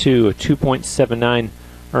 2022, a 2.79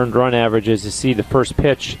 earned run average as you see the first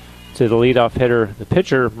pitch to the leadoff hitter, the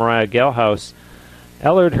pitcher, Mariah Galhouse.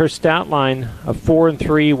 Ellard, her stat line, a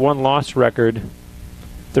 4-3, 1-loss record,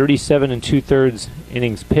 37 2/3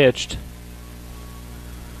 innings pitched.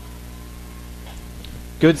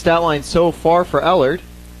 Good stat line so far for Ellard,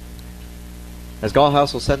 as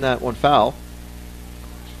Galhouse will send that one foul.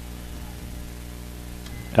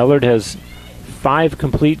 Ellard has 5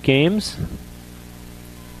 complete games.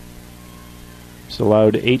 She's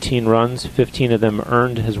allowed 18 runs, 15 of them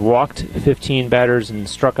earned, has walked 15 batters and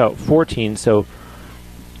struck out 14, so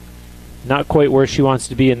not quite where she wants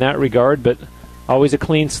to be in that regard, but always a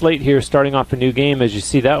clean slate here starting off a new game as you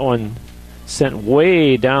see that one sent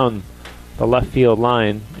way down the left field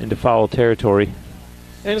line into foul territory.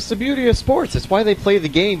 And it's the beauty of sports. It's why they play the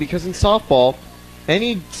game, because in softball,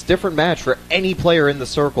 any different match for any player in the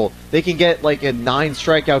circle, they can get like a 9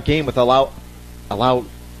 strikeout game without allowing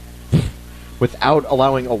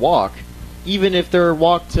a walk, even if their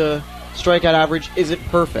walk to strikeout average isn't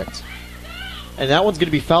perfect. And that one's going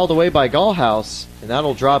to be fouled away by Galhouse, and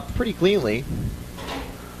that'll drop pretty cleanly.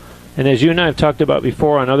 And as you and I have talked about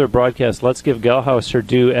before on other broadcasts, let's give Galhouse her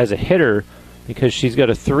due as a hitter, because she's got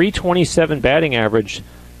a .327 batting average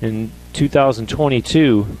in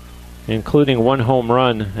 2022, including 1 home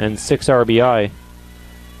run and 6 RBI,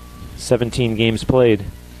 17 games played.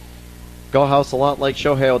 Galhouse, a lot like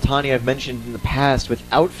Shohei Ohtani I've mentioned in the past, with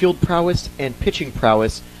outfield prowess and pitching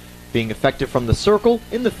prowess, being effective from the circle,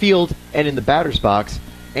 in the field, and in the batter's box,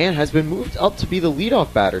 and has been moved up to be the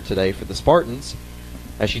leadoff batter today for the Spartans,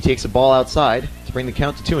 as she takes a ball outside to bring the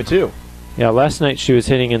count to 2-2. Yeah, last night she was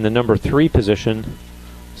hitting in the number 3 position,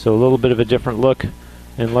 so a little bit of a different look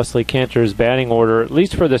in Leslie Cantor's batting order, at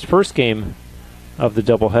least for this first game of the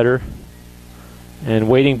doubleheader. And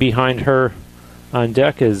waiting behind her on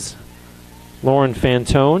deck is Lauren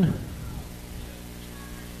Fantone.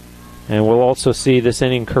 And we'll also see this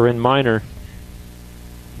inning Corinne Miner,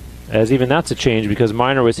 as even that's a change because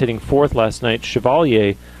Miner was hitting 4th last night.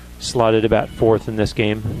 Chevalier slotted about 4th in this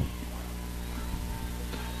game.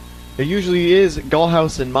 It usually is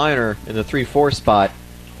Galhouse and Miner in the 3-4 spot,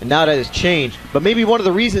 and now that has changed. But maybe one of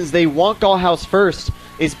the reasons they want Galhouse first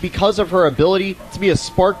is because of her ability to be a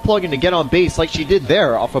spark plug and to get on base like she did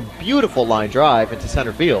there off a beautiful line drive into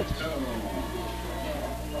center field.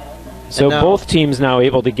 So both teams now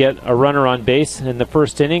able to get a runner on base in the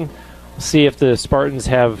first inning. We'll see if the Spartans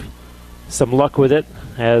have some luck with it.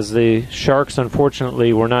 as the Sharks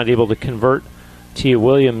unfortunately were not able to convert. Tia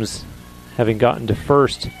Williams having gotten to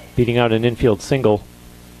first, beating out an infield single.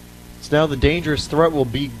 So now the dangerous threat will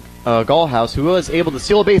be Gallhouse, who was able to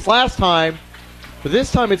steal a base last time. But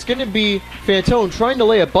this time it's going to be Fantone trying to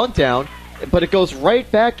lay a bunt down, but it goes right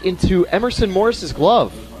back into Emerson Morris's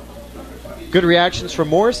glove. Good reactions from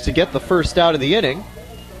Morris to get the first out of the inning.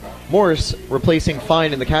 Morris replacing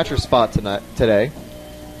Fine in the catcher spot today.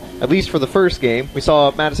 At least for the first game. We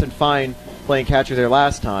saw Madison Fine playing catcher there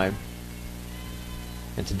last time.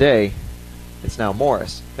 And today, it's now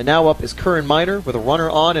Morris. And now up is Curran Minor with a runner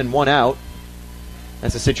on and one out.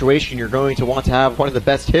 That's a situation you're going to want to have one of the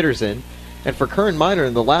best hitters in. And for Curran Minor,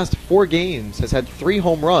 in the last 4 games, has had 3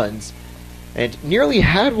 home runs. And nearly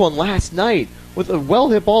had one last night with a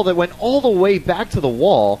well-hit ball that went all the way back to the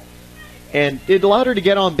wall. And it allowed her to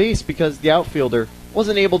get on base because the outfielder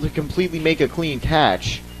wasn't able to completely make a clean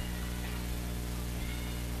catch.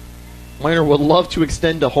 Minor would love to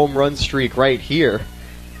extend a home run streak right here.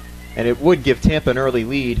 And it would give Tampa an early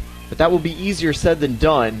lead. But that will be easier said than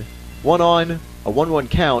done. 1 on, a 1-1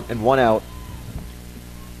 count, and 1 out.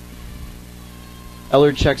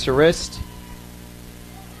 Ellard checks her wrist.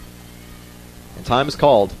 And time is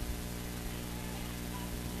called.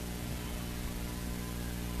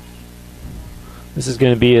 This is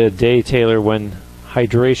going to be a day, Taylor, when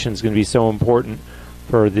hydration is going to be so important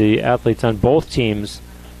for the athletes on both teams,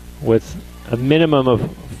 with a minimum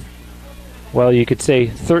of, well, you could say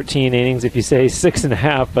 13 innings if you say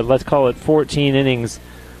 6.5, but let's call it 14 innings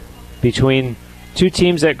between 2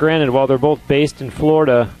 teams that, granted, while they're both based in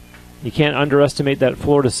Florida, you can't underestimate that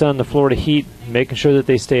Florida sun, the Florida heat, making sure that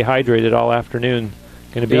they stay hydrated all afternoon.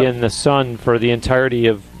 Going to be in the sun for the entirety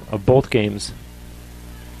of both games.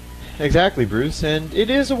 Exactly, Bruce, and it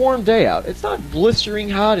is a warm day out. It's not blistering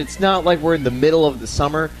hot, it's not like we're in the middle of the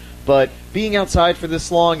summer, but being outside for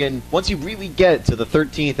this long, and once you really get to the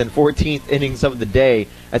 13th and 14th innings of the day,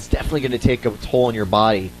 that's definitely going to take a toll on your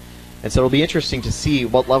body. And so it'll be interesting to see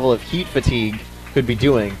what level of heat fatigue could be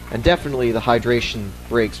doing, and definitely the hydration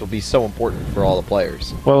breaks will be so important for all the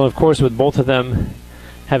players. Well, of course, with both of them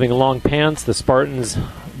having long pants, the Spartans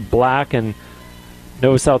black and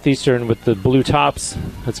no Southeastern with the blue tops,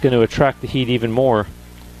 that's going to attract the heat even more.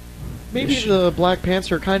 Maybe the Black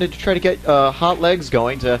Pants are kind of to try to get hot legs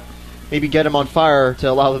going, to maybe get them on fire to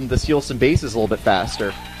allow them to steal some bases a little bit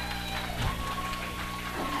faster.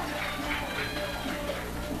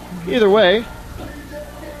 Either way,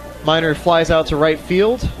 Minor flies out to right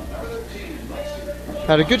field.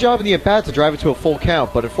 Had a good job in the at-bat to drive it to a full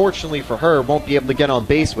count, but unfortunately for her, won't be able to get on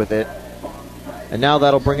base with it. And now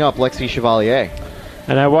that'll bring up Lexi Chevalier.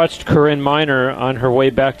 And I watched Corinne Minor on her way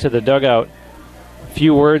back to the dugout. A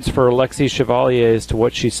few words for Lexi Chevalier as to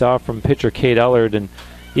what she saw from pitcher Kate Ellard, and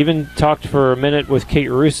even talked for a minute with Kate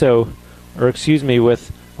Russo,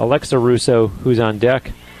 with Alexa Russo, who's on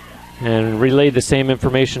deck, and relayed the same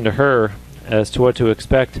information to her as to what to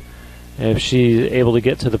expect if she's able to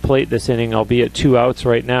get to the plate this inning, albeit 2 outs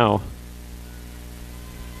right now.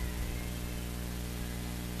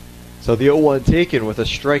 So the 0-1 taken with a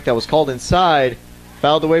strike that was called inside,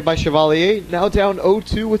 fouled away by Chevalier, now down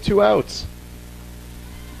 0-2 with 2 outs.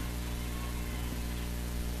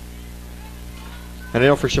 And I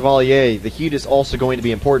know for Chevalier, the heat is also going to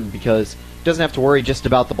be important because he doesn't have to worry just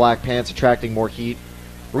about the black pants attracting more heat,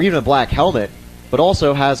 or even a black helmet, but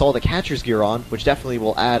also has all the catcher's gear on, which definitely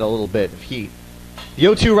will add a little bit of heat. The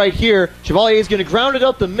 0-2 right here, Chevalier is going to ground it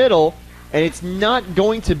up the middle, and it's not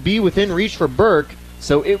going to be within reach for Burke,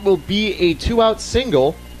 so it will be a 2-out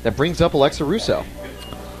single that brings up Alexa Russo.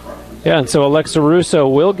 Yeah, and so Alexa Russo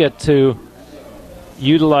will get to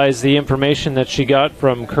utilize the information that she got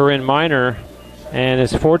from Corinne Minor, and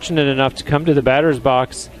is fortunate enough to come to the batter's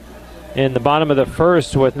box in the bottom of the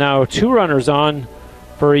first with now 2 runners on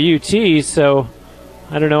for a UT, so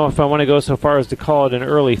I don't know if I want to go so far as to call it an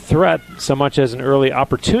early threat so much as an early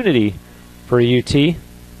opportunity for a UT.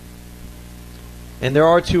 And there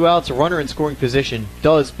are 2 outs. A runner in scoring position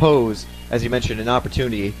does pose, as you mentioned, an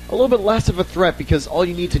opportunity. A little bit less of a threat because all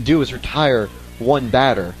you need to do is retire 1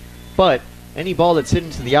 batter. But any ball that's hit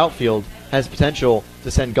into the outfield has potential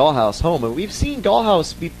to send Gallhouse home. And we've seen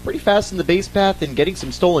Gallhouse be pretty fast in the base path and getting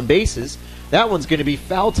some stolen bases. That one's going to be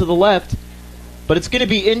fouled to the left, but it's going to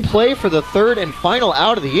be in play for the 3rd and final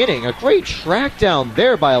out of the inning. A great track down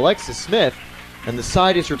there by Alexis Smith, and the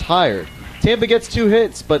side is retired. Tampa gets 2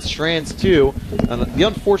 hits, but strands 2. And the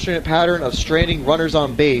unfortunate pattern of stranding runners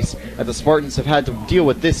on base that the Spartans have had to deal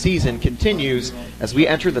with this season continues as we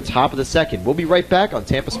enter the top of the 2nd. We'll be right back on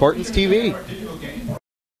Tampa Spartans TV.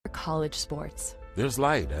 College sports. There's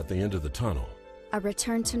light at the end of the tunnel. A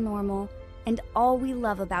return to normal and all we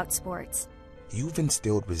love about sports. You've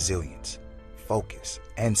instilled resilience, focus,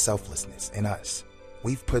 and selflessness in us.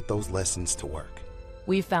 We've put those lessons to work.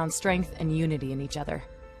 We've found strength and unity in each other.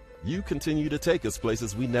 You continue to take us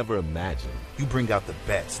places we never imagined. You bring out the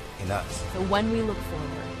best in us. So when we look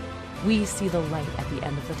forward, we see the light at the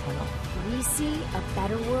end of the tunnel. We see a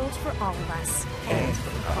better world for all of us and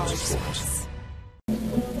for college sports.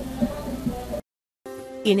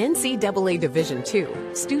 In NCAA Division II,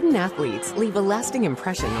 student athletes leave a lasting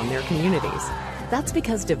impression on their communities. That's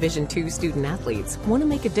because Division II student athletes want to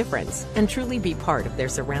make a difference and truly be part of their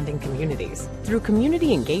surrounding communities. Through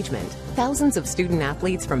community engagement, thousands of student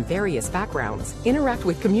athletes from various backgrounds interact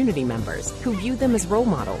with community members who view them as role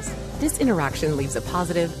models. This interaction leaves a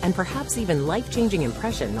positive and perhaps even life-changing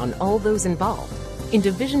impression on all those involved. In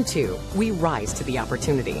Division II, we rise to the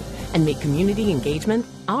opportunity and make community engagement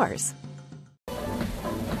ours.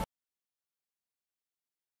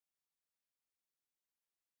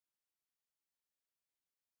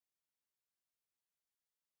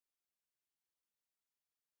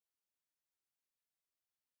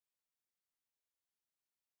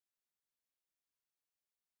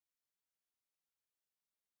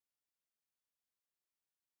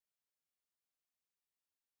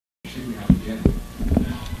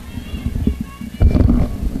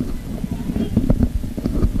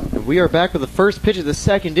 We are back with the first pitch of the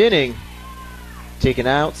second inning, taken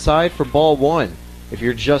outside for ball one. If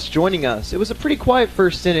you're just joining us, it was a pretty quiet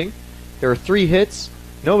first inning. There were 3 hits.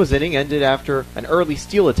 Nova's inning ended after an early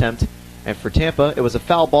steal attempt, and for Tampa, it was a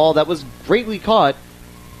foul ball that was greatly caught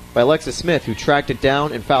by Alexis Smith, who tracked it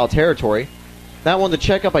down in foul territory. That one, the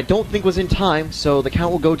checkup, I don't think was in time, so the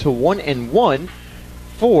count will go to 1-1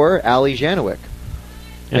 for Ali Janowick.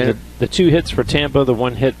 And the 2 hits for Tampa, the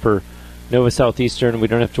 1 hit for Nova Southeastern. We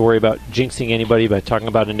don't have to worry about jinxing anybody by talking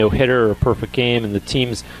about a no-hitter or a perfect game, and the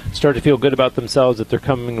teams start to feel good about themselves that they're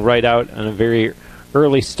coming right out on a very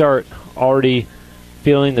early start, already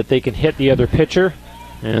feeling that they can hit the other pitcher,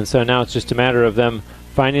 and so now it's just a matter of them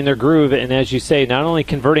finding their groove, and as you say, not only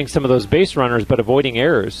converting some of those base runners, but avoiding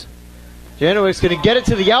errors. Janowick's going to get it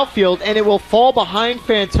to the outfield, and it will fall behind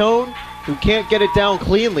Fantone, who can't get it down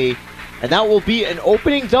cleanly, and that will be an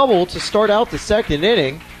opening double to start out the second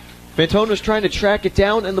inning. Fantone was trying to track it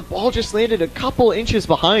down, and the ball just landed a couple inches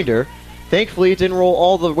behind her. Thankfully, it didn't roll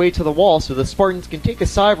all the way to the wall, so the Spartans can take a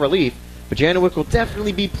sigh of relief, but Janowick will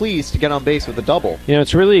definitely be pleased to get on base with a double. You know,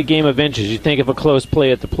 it's really a game of inches. You think of a close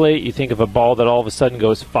play at the plate, you think of a ball that all of a sudden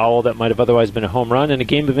goes foul that might have otherwise been a home run, and a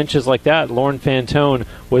game of inches like that, Lauren Fantone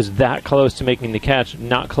was that close to making the catch,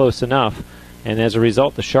 not close enough, and as a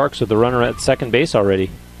result, the Sharks are the runner at second base already.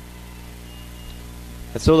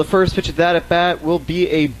 And so the first pitch of that at-bat will be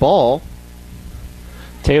a ball.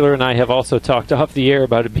 Taylor and I have also talked off the air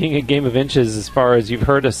about it being a game of inches as far as you've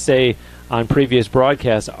heard us say on previous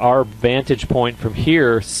broadcasts. Our vantage point from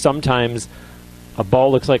here, sometimes a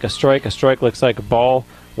ball looks like a strike looks like a ball.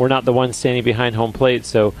 We're not the ones standing behind home plate,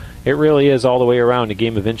 so it really is all the way around a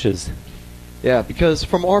game of inches. Yeah, because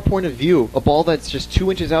from our point of view, a ball that's just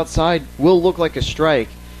 2 inches outside will look like a strike.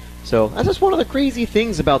 So that's just one of the crazy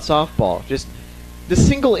things about softball. Just the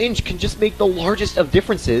single inch can just make the largest of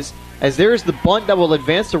differences, as there's the bunt that will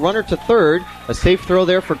advance the runner to third. A safe throw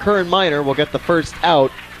there for Curran Minor will get the first out,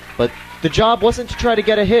 but the job wasn't to try to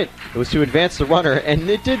get a hit. It was to advance the runner, and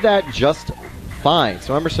it did that just fine.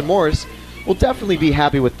 So Emerson Morris will definitely be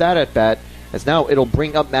happy with that at-bat, as now it'll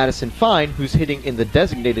bring up Madison Fine, who's hitting in the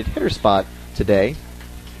designated hitter spot today,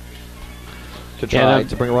 to try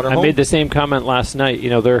to bring a runner home. I made the same comment last night. You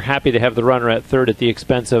know, they're happy to have the runner at third at the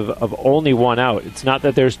expense of only 1 out. It's not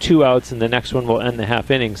that there's 2 outs and the next one will end the half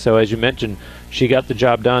inning. So as you mentioned, she got the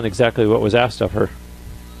job done, exactly what was asked of her.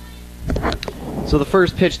 So the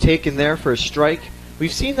first pitch taken there for a strike.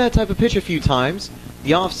 We've seen that type of pitch a few times.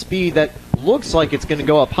 The off speed that looks like it's going to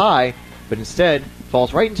go up high, but instead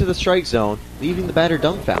falls right into the strike zone, leaving the batter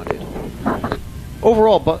dumbfounded.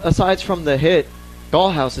 Overall, but aside from the hit,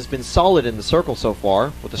 Gallhouse has been solid in the circle so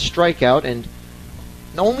far, with a strikeout and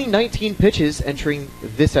only 19 pitches entering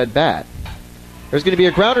this at-bat. There's going to be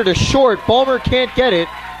a grounder to short. Ballmer can't get it,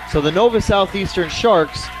 so the Nova Southeastern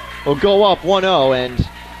Sharks will go up 1-0, and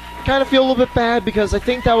I kind of feel a little bit bad because I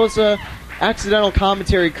think that was a accidental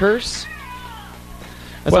commentary curse.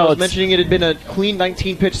 As I was mentioning, it had been a clean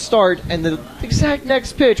 19-pitch start, and the exact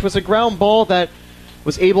next pitch was a ground ball that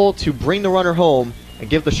was able to bring the runner home and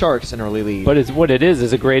give the Sharks an early lead. But what it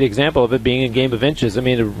is a great example of it being a game of inches. I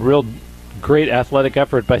mean, a real great athletic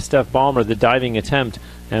effort by Steph Ballmer, the diving attempt,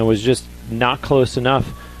 and was just not close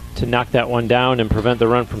enough to knock that one down and prevent the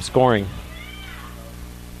run from scoring.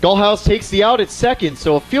 Gallhouse takes the out at second,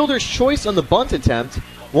 so a fielder's choice on the bunt attempt.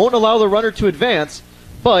 Won't allow the runner to advance,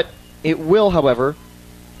 but it will, however,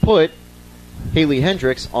 put Haley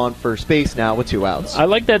Hendricks on first base now with 2 outs. I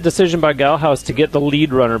like that decision by Galhouse to get the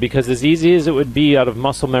lead runner, because as easy as it would be out of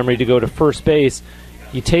muscle memory to go to first base,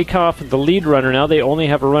 you take off the lead runner, now they only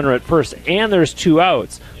have a runner at first, and there's 2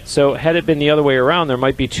 outs. So had it been the other way around, there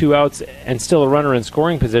might be 2 outs and still a runner in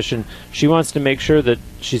scoring position. She wants to make sure that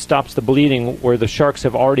she stops the bleeding where the Sharks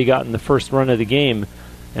have already gotten the first run of the game.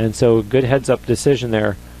 And so good heads-up decision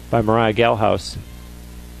there by Mariah Galhouse.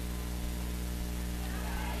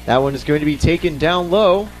 That one is going to be taken down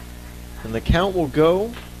low, and the count will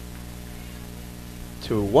go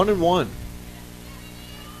to 1-1.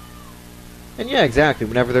 And yeah, exactly.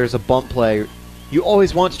 Whenever there's a bunt play, you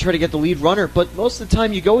always want to try to get the lead runner, but most of the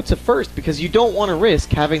time you go to first because you don't want to risk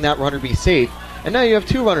having that runner be safe. And now you have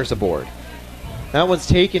 2 runners aboard. That one's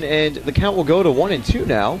taken, and the count will go to 1-2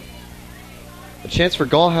 now. A chance for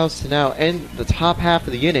Galhouse to now end the top half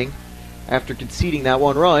of the inning after conceding that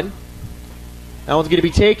 1 run. That one's going to be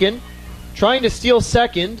taken. Trying to steal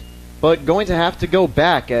second, but going to have to go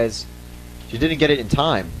back as she didn't get it in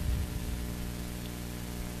time.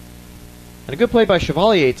 And a good play by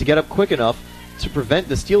Chevalier to get up quick enough to prevent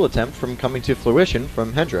the steal attempt from coming to fruition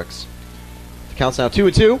from Hendricks. The count's now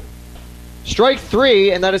 2-2. Strike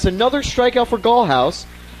 3, and that is another strikeout for Galhouse,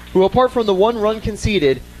 who apart from the 1 run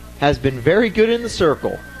conceded, has been very good in the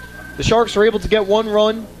circle. The Sharks are able to get 1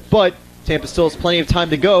 run, but Tampa still has plenty of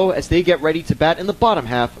time to go as they get ready to bat in the bottom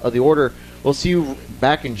half of the order. We'll see you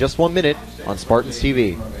back in just 1 minute on Spartans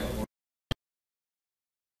TV.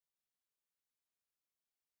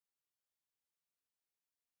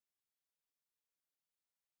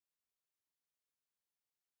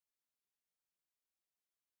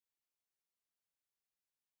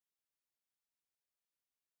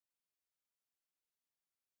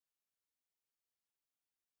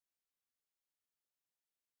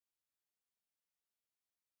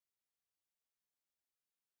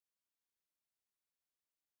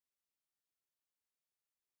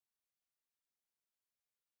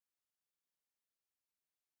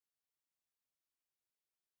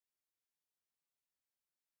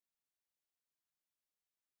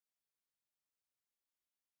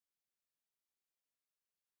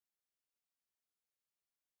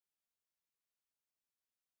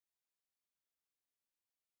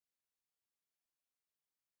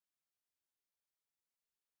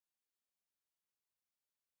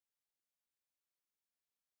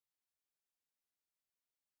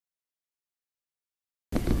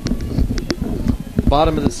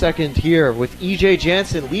 Bottom of the second here with E.J.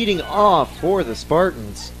 Jansen leading off for the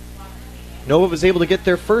Spartans. Nova was able to get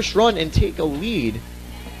their first run and take a lead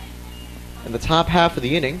in the top half of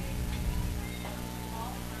the inning.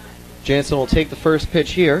 Jansen will take the first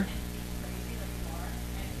pitch here.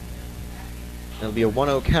 It'll be a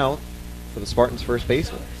 1-0 count for the Spartans' first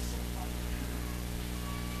baseman.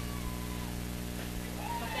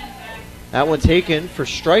 That one taken for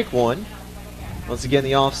strike 1. Once again,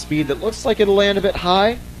 the off speed that looks like it'll land a bit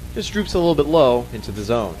high, just droops a little bit low into the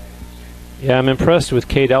zone. Yeah, I'm impressed with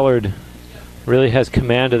Kate Ellard. Really has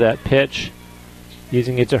command of that pitch,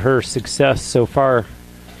 using it to her success so far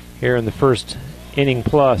here in the first inning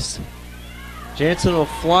plus. Jansen will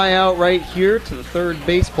fly out right here to the third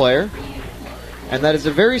base player. And that is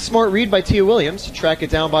a very smart read by Tia Williams to track it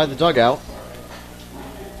down by the dugout.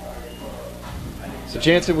 So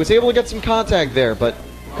Jansen was able to get some contact there, but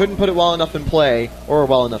couldn't put it well enough in play or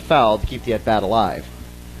well enough foul to keep the at-bat alive.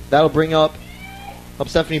 That'll bring up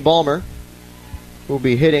Stephanie Ballmer, who will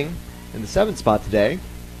be hitting in the 7th spot today.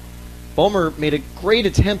 Ballmer made a great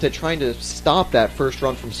attempt at trying to stop that first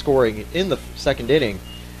run from scoring in the second inning.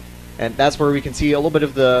 And that's where we can see a little bit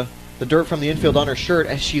of the dirt from the infield on her shirt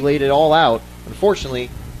as she laid it all out. Unfortunately,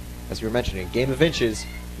 as we were mentioning, game of inches,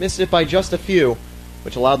 missed it by just a few,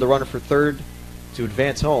 which allowed the runner for third to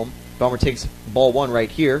advance home. Ballmer takes ball 1 right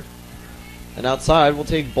here. And outside, we'll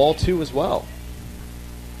take ball 2 as well.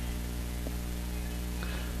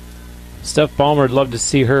 Steph Ballmer, would love to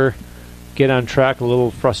see her get on track. A little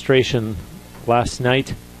frustration last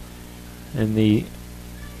night in the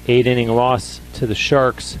 8-inning loss to the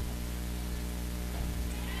Sharks.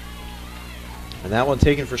 And that one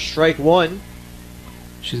taken for strike 1.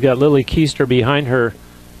 She's got Lily Keister behind her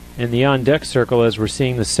in the on-deck circle as we're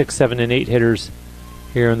seeing the 6, 7, and 8 hitters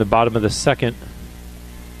here in the bottom of the second.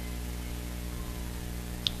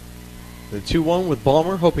 The 2-1 with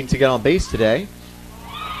Ballmer, hoping to get on base today.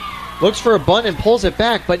 Looks for a bunt and pulls it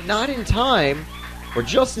back, but not in time, or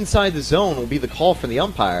just inside the zone will be the call from the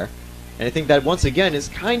umpire. And I think that once again is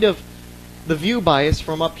kind of the view bias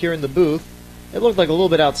from up here in the booth. It looked like a little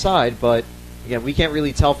bit outside, but again, we can't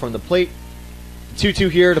really tell from the plate. 2-2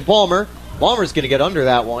 here to Ballmer. Ballmer's going to get under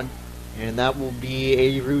that one. And that will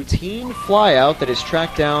be a routine flyout that is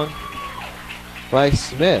tracked down by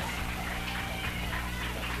Smith.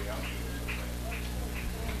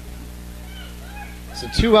 So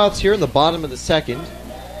 2 outs here in the bottom of the second.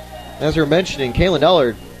 As we were mentioning, Kalen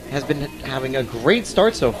Ellard has been having a great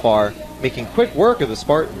start so far, making quick work of the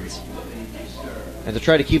Spartans. And to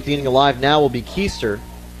try to keep the inning alive now will be Keister.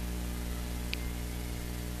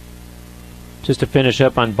 Just to finish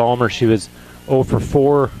up on Ballmer, she was 0 for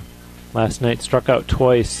 4 last night, struck out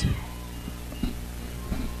twice.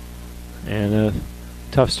 And a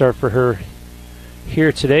tough start for her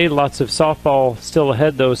here today. Lots of softball still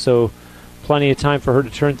ahead, though, so plenty of time for her to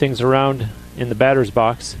turn things around in the batter's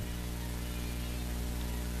box.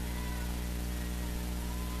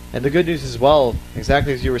 And the good news as well,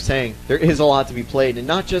 exactly as you were saying, there is a lot to be played, and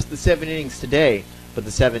not just the 7 innings today, but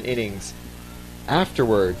the 7 innings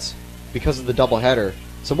afterwards because of the doubleheader.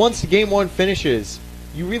 So once the Game 1 finishes,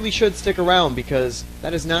 you really should stick around because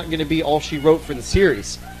that is not going to be all she wrote for the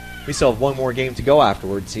series. We still have one more game to go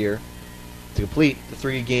afterwards here to complete the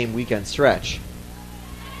 3-game weekend stretch.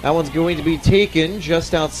 That one's going to be taken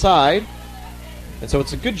just outside, and so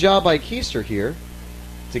it's a good job by Keister here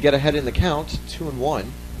to get ahead in the count, 2-1.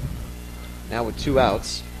 Now with 2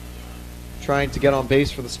 outs. Trying to get on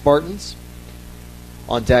base for the Spartans.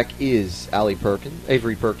 On deck is Avery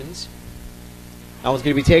Perkins. That one's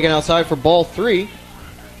going to be taken outside for ball 3.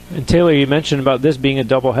 And Taylor, you mentioned about this being a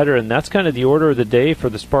doubleheader, and that's kind of the order of the day for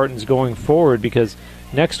the Spartans going forward, because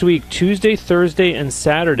next week, Tuesday, Thursday, and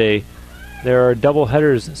Saturday, there are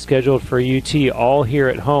doubleheaders scheduled for UT all here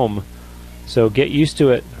at home. So get used to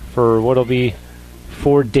it for what'll be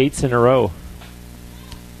 4 dates in a row.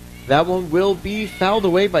 That one will be fouled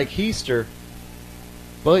away by Keister.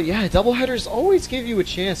 But yeah, doubleheaders always give you a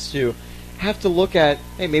chance to have to look at,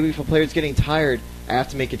 hey, maybe if a player's getting tired, I have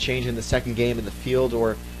to make a change in the second game in the field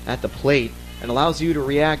or at the plate, and allows you to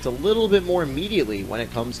react a little bit more immediately when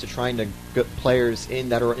it comes to trying to get players in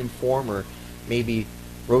that are in form, or maybe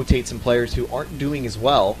rotate some players who aren't doing as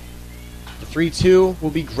well. The 3-2 will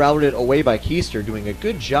be grounded away by Keister, doing a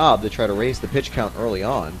good job to try to raise the pitch count early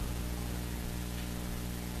on.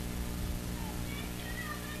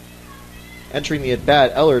 Entering the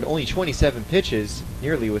at-bat, Ellard only 27 pitches,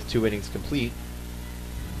 nearly with 2 innings complete.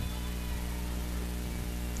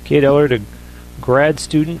 Kate Ellard, a grad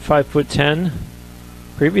student, 5'10",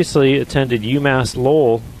 previously attended UMass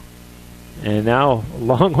Lowell, and now a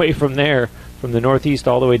long way from there, from the Northeast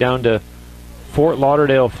all the way down to Fort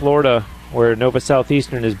Lauderdale, Florida, where Nova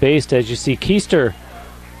Southeastern is based. As you see, Keister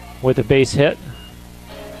with a base hit.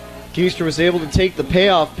 Keister was able to take the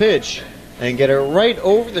payoff pitch and get it right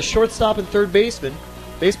over the shortstop and third base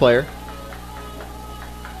player,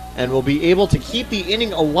 and will be able to keep the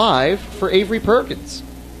inning alive for Avery Perkins.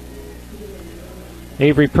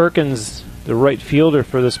 Avery Perkins, the right fielder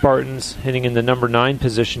for the Spartans, hitting in the number 9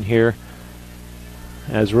 position here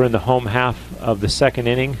as we're in the home half of the second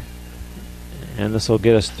inning. And this will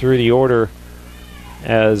get us through the order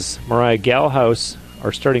as Mariah Galhouse,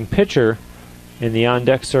 our starting pitcher, in the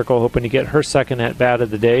on-deck circle, hoping to get her second at-bat of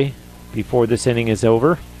the day before this inning is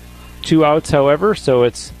over. 2 outs, however, so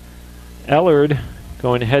it's Ellard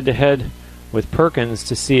going head-to-head with Perkins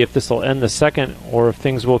to see if this will end the second or if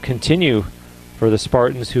things will continue for the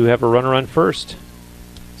Spartans, who have a runner on first.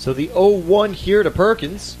 So the 0-1 here to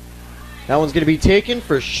Perkins. That one's going to be taken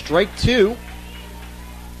for strike 2.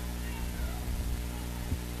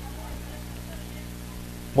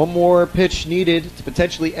 One more pitch needed to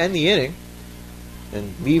potentially end the inning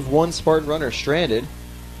and leave one Spartan runner stranded.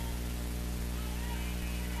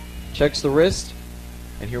 Checks the wrist,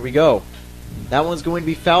 and here we go. That one's going to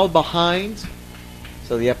be fouled behind,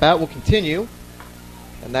 so the at-bat will continue,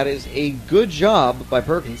 and that is a good job by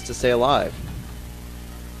Perkins to stay alive.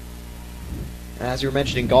 And as you were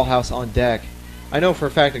mentioning, Galhouse on deck, I know for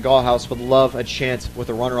a fact that Galhouse would love a chance with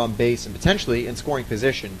a runner on base and potentially in scoring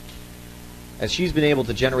position, as she's been able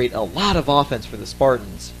to generate a lot of offense for the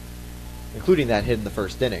Spartans, including that hit in the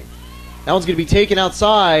first inning. That one's going to be taken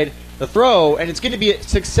outside the throw, and it's going to be a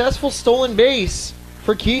successful stolen base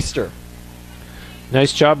for Keister.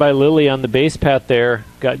 Nice job by Lily on the base path there.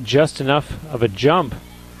 Got just enough of a jump,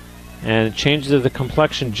 and it changes the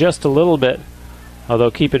complexion just a little bit.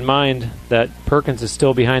 Although keep in mind that Perkins is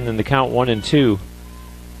still behind in the count, 1-2.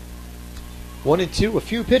 1-2, a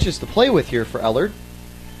few pitches to play with here for Ellard.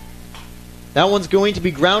 That one's going to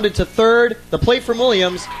be grounded to third. The play from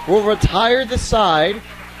Williams will retire the side.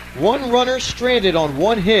 One runner stranded on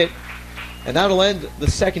 1 hit, and that'll end the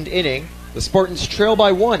second inning. The Spartans trail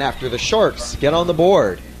by 1 after the Sharks get on the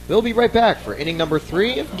board. We'll be right back for inning number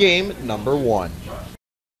 3 of game number 1.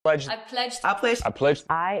 I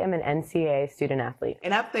am an NCAA student athlete.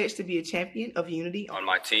 And I pledge to be a champion of unity on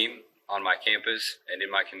my team, on my campus, and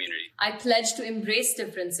in my community. I pledge to embrace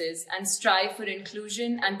differences and strive for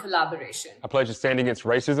inclusion and collaboration. I pledge to stand against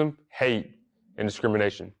racism, hate, and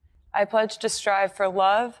discrimination. I pledge to strive for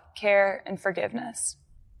love, care, and forgiveness.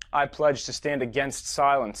 I pledge to stand against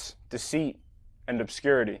silence, deceit, and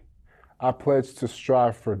obscurity. I pledge to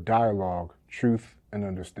strive for dialogue, truth, and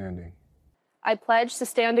understanding. I pledge to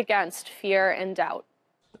stand against fear and doubt.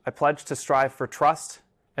 I pledge to strive for trust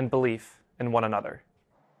and belief in one another.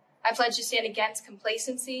 I pledge to stand against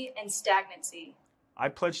complacency and stagnancy. I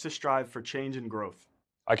pledge to strive for change and growth.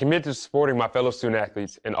 I commit to supporting my fellow student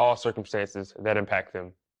athletes in all circumstances that impact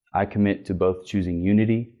them. I commit to both choosing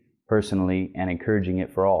unity personally and encouraging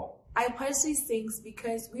it for all. I pledge these things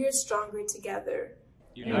because we are stronger together.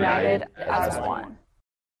 United as one.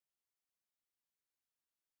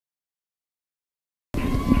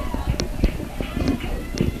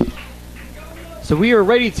 So we are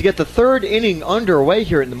ready to get the 3rd inning underway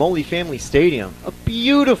here in the Moley Family Stadium. A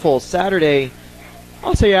beautiful Saturday,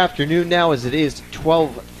 I'll say afternoon now, as it is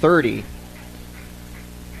 12:30.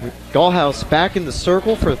 Gallhouse back in the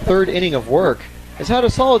circle for the 3rd inning of work. Has had a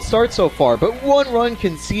solid start so far, but 1 run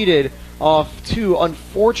conceded off 2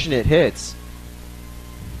 unfortunate hits.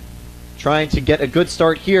 Trying to get a good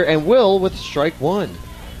start here, and will with strike 1.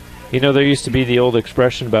 You know, there used to be the old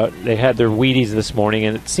expression about they had their Wheaties this morning,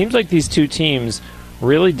 and it seems like these two teams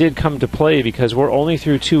really did come to play because we're only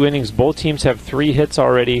through 2 innings. Both teams have 3 hits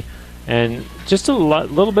already, and just a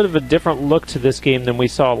little bit of a different look to this game than we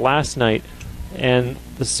saw last night. And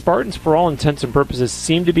the Spartans, for all intents and purposes,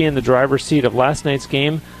 seem to be in the driver's seat of last night's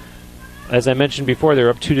game. As I mentioned before,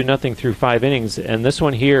 they're up 2-0 through 5 innings, and this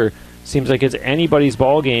one here seems like it's anybody's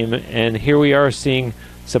ball game, and here we are seeing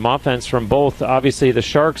some offense from both. Obviously, the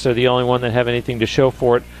Sharks are the only one that have anything to show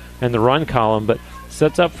for it in the run column, but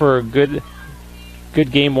sets up for a good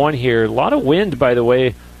game 1 here. A lot of wind, by the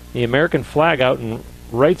way. The American flag out in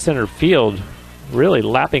right center field, really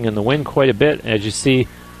lapping in the wind quite a bit, as you see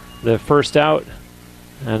the first out,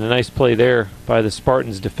 and a nice play there by the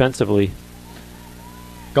Spartans defensively.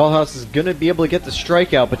 Gallhouse is going to be able to get the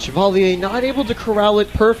strikeout, but Chevalier not able to corral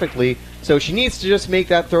it perfectly, so she needs to just make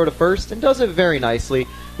that throw to first, and does it very nicely.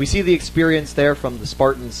 We see the experience there from the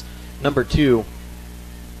Spartans, number 2.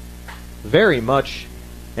 Very much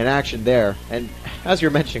in action there, and as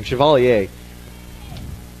you're mentioning, Chevalier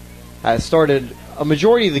has started a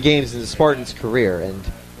majority of the games in the Spartans' career, and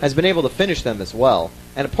has been able to finish them as well.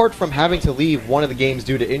 And apart from having to leave one of the games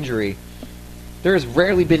due to injury, there has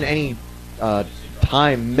rarely been any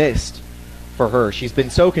time missed for her. She's been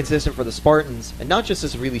so consistent for the Spartans, and not just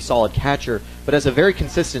as a really solid catcher, but as a very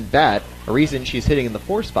consistent bat, a reason she's hitting in the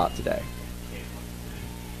 4 spot today.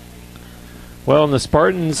 Well, and the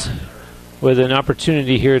Spartans with an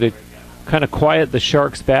opportunity here to kind of quiet the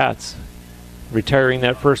Sharks' bats, retiring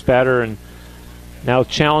that first batter, and now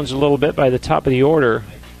challenged a little bit by the top of the order.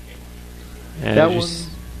 And that one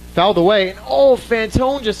fouled away, and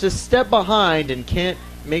Fantone just a step behind and can't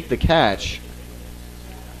make the catch.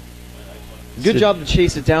 Good job to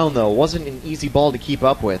chase it down, though. Wasn't an easy ball to keep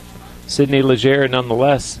up with. Sydney Legere,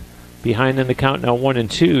 nonetheless, behind in the count now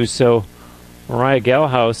 1-2. So Mariah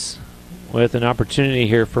Gallhouse with an opportunity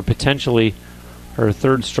here for potentially her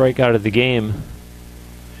 3rd strikeout of the game.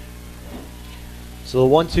 So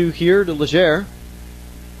the 1-2 here to Legere.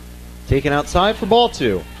 Taken outside for ball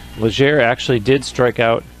 2. Legere actually did strike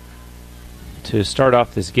out to start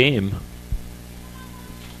off this game.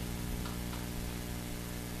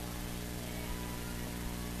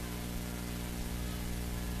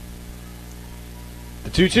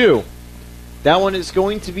 The 2-2. That one is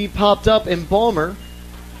going to be popped up, and Balmer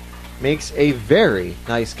makes a very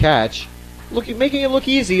nice catch, making it look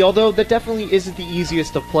easy, although that definitely isn't the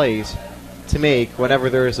easiest of plays to make whenever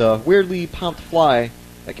there's a weirdly popped fly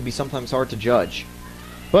that can be sometimes hard to judge.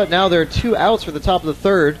 But now there are 2 outs for the top of the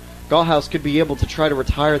 3rd. Gallhouse could be able to try to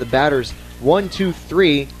retire the batters 1, 2,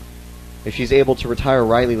 3 if she's able to retire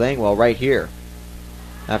Riley Langwell right here.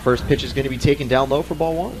 That first pitch is going to be taken down low for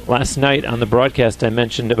ball 1. Last night on the broadcast I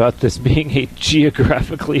mentioned about this being a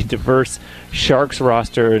geographically diverse Sharks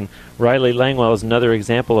roster, and Riley Langwell is another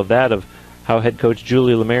example of that, of how head coach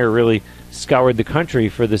Julie Lemaire really scoured the country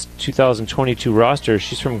for this 2022 roster.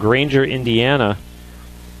 She's from Granger, Indiana,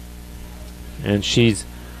 and she's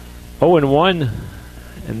 0-1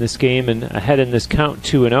 in this game and ahead in this count,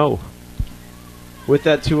 2-0. With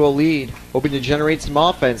that 2-0 lead, hoping to generate some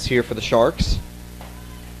offense here for the Sharks.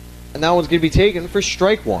 And that one's going to be taken for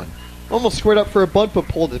strike 1. Almost squared up for a bunt, but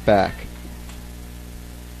pulled it back.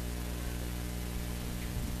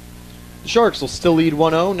 Sharks will still lead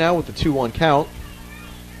 1-0 now with the 2-1 count.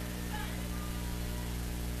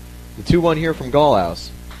 The 2-1 here from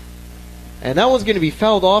Gallhouse. And that one's going to be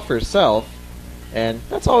fouled off herself. And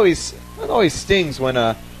that always stings when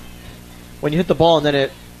you hit the ball and then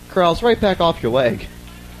it curls right back off your leg.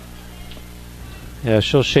 Yeah,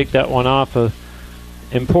 she'll shake that one off.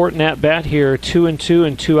 Important at bat here, 2-2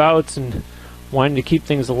 and 2 outs, and wanting to keep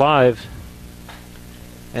things alive.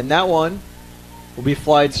 And that one will be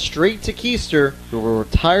flied straight to Keister, who will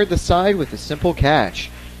retire the side with a simple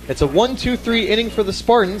catch. It's a 1-2-3 inning for the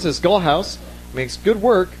Spartans as Gallhouse makes good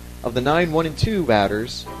work of the 9-1-2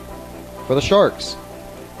 batters for the Sharks.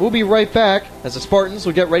 We'll be right back as the Spartans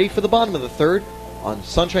will get ready for the bottom of the third on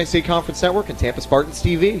Sunshine State Conference Network and Tampa Spartans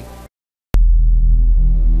TV.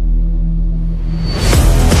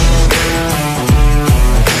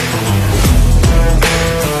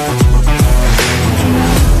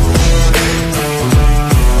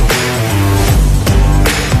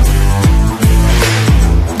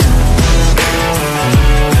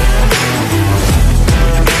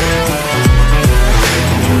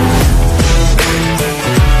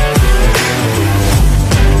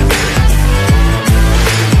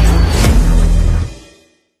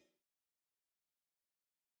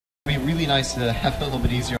 Nice to have it a little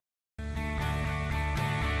bit easier.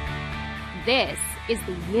 This is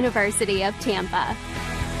the University of Tampa.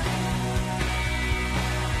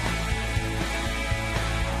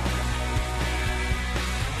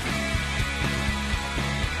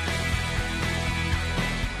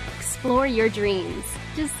 Explore your dreams.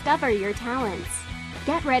 Discover your talents.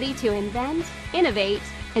 Get ready to invent, innovate,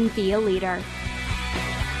 and be a leader.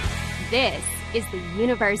 This is the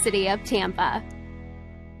University of Tampa.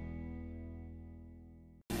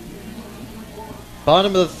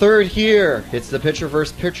 Bottom of the third here. It's the pitcher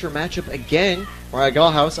versus pitcher matchup again. Mariah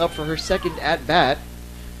Gallhouse up for her second at-bat.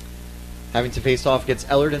 Having to face off against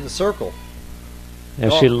Ellard in the circle.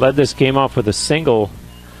 Yeah, she led this game off with a single.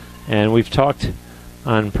 And we've talked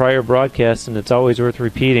on prior broadcasts, and it's always worth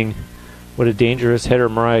repeating what a dangerous hitter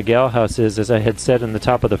Mariah Gallhouse is. As I had said in the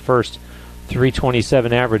top of the first,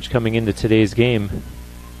 327 average coming into today's game.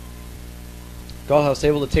 Gallhouse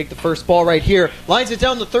able to take the first ball right here. Lines it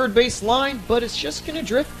down the third base line, but it's just going to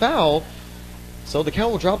drift foul. So the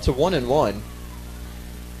count will drop to 1-1.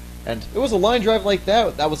 And it was a line drive like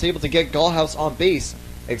that was able to get Gallhouse on base,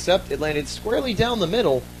 except it landed squarely down the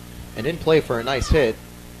middle and in play for a nice hit.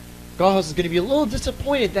 Gallhouse is going to be a little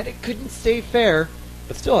disappointed that it couldn't stay fair,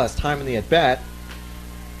 but still has time in the at-bat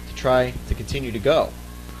to try to continue to go.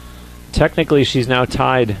 Technically, she's now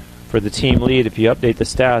tied for the team lead if you update the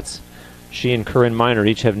stats. She and Corinne Miner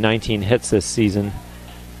each have 19 hits this season.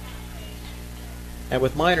 And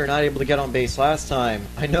with Miner not able to get on base last time,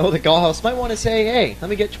 I know that Gallhouse might want to say, hey, let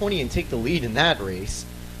me get 20 and take the lead in that race.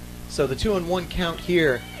 So the 2-1 count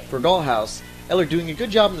here for Gallhouse. Eller doing a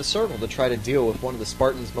good job in the circle to try to deal with one of the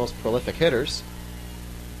Spartans' most prolific hitters.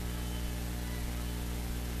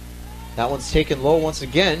 That one's taken low once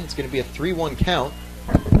again. It's going to be a 3-1 count.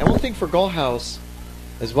 And one thing for Gallhouse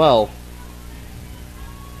as well,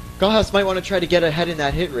 Gallhouse might want to try to get ahead in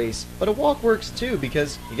that hit race, but a walk works too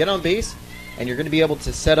because you get on base and you're going to be able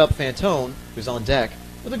to set up Fantone, who's on deck,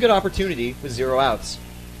 with a good opportunity with 0 outs.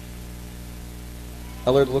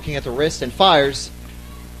 Ellard looking at the wrist and fires.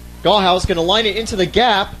 Gallhouse going to line it into the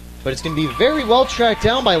gap, but it's going to be very well tracked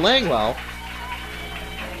down by Langwell.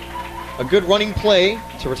 A good running play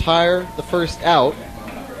to retire the first out.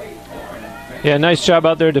 Yeah, nice job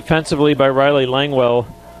out there defensively by Riley Langwell.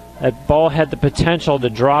 That ball had the potential to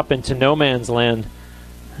drop into no man's land,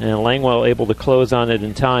 and Langwell able to close on it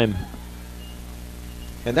in time.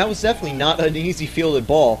 And that was definitely not an easy fielded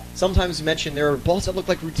ball. Sometimes you mentioned there are balls that look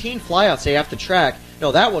like routine flyouts they have to track.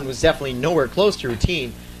 No, that one was definitely nowhere close to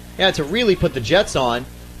routine. He had to really put the jets on.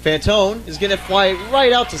 Fantone is going to fly it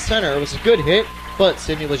right out to center. It was a good hit, but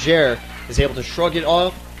Sidney Legere is able to shrug it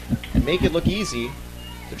off and make it look easy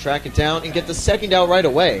to track it down and get the second out right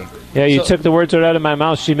away. Yeah, you took the words right out of my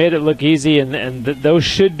mouth. She made it look easy, and those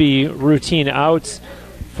should be routine outs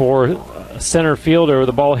for a center fielder with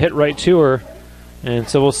the ball hit right to her. And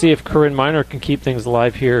so we'll see if Corinne Miner can keep things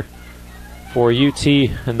alive here for UT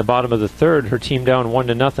in the bottom of the third. Her team down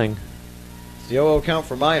 1-0. It's the 0-0 count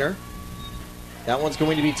for Miner. That one's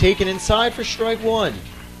going to be taken inside for strike one.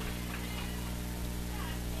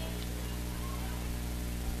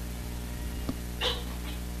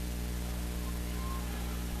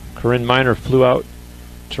 Corinne Miner flew out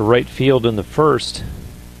to right field in the first.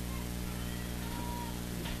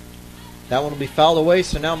 That one will be fouled away,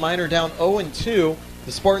 so now Miner down 0-2.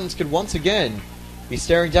 The Spartans could once again be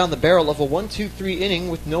staring down the barrel of a 1-2-3 inning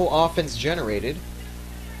with no offense generated.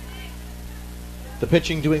 The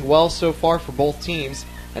pitching doing well so far for both teams,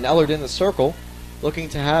 and Ellard in the circle, looking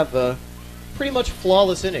to have a pretty much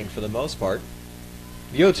flawless inning for the most part.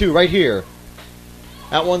 The 0-2 right here.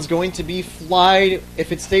 That one's going to be flied.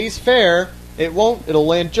 If it stays fair, it won't. It'll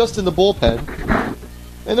land just in the bullpen.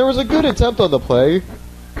 And there was a good attempt on the play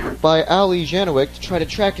by Ali Janowick to try to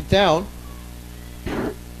track it down.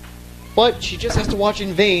 But she just has to watch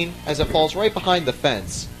in vain as it falls right behind the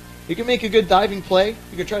fence. You can make a good diving play.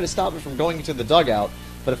 You can try to stop it from going into the dugout.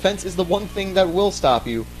 But a fence is the one thing that will stop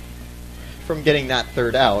you from getting that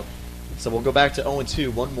third out. So we'll go back to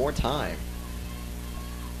 0-2 one more time.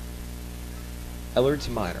 Ellard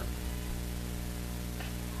to Minor.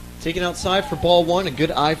 Taken outside for ball one. A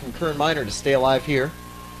good eye from Kern Minor to stay alive here.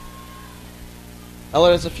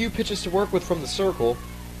 Ellard has a few pitches to work with from the circle,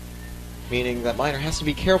 meaning that Minor has to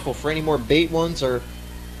be careful for any more bait ones or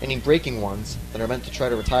any breaking ones that are meant to try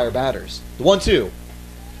to retire batters. The 1-2.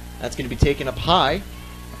 That's going to be taken up high.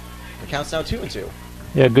 The count's now 2-2.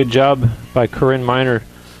 Yeah, good job by Corinne Minor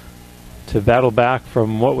to battle back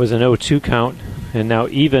from what was an 0-2 count and now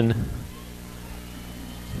even.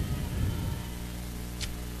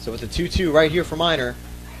 So with the 2-2 right here for Minor,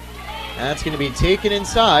 that's going to be taken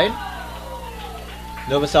inside.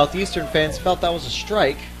 Nova Southeastern fans felt that was a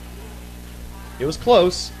strike. It was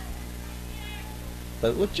close, but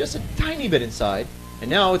it looked just a tiny bit inside. And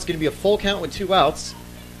now it's going to be a full count with 2 outs.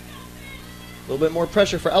 A little bit more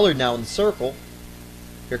pressure for Ellard now in the circle.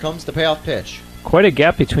 Here comes the payoff pitch. Quite a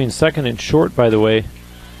gap between second and short, by the way,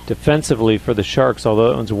 defensively for the Sharks, although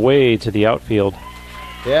that one's way to the outfield.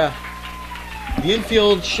 Yeah. The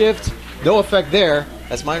infield shift, no effect there,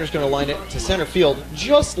 as Minor's going to line it to center field,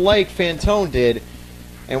 just like Fantone did.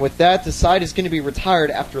 And with that, the side is going to be retired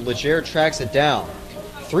after Leger tracks it down.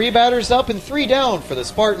 3 batters up and 3 down for the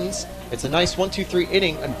Spartans. It's a nice 1-2-3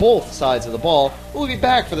 inning on both sides of the ball. We'll be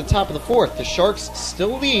back for the top of the 4th. The Sharks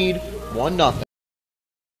still lead 1-0.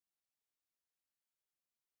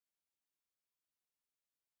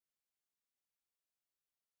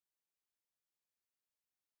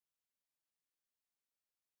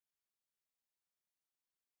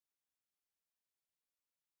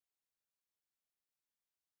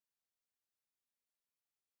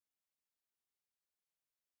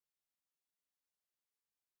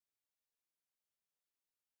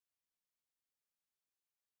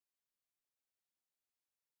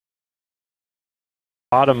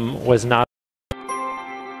 Bottom was not.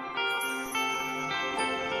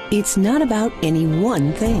 It's not about any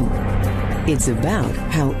one thing. It's about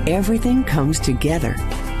how everything comes together,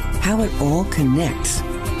 how it all connects.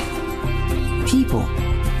 People,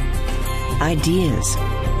 ideas,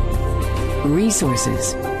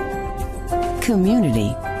 resources,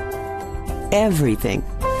 community, everything.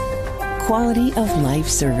 Quality of life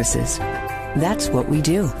services. That's what we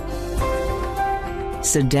do.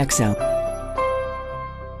 Sodexo.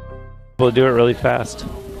 We'll do it really fast.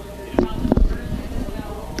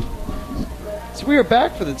 So we are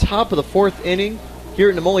back for the top of the 4th inning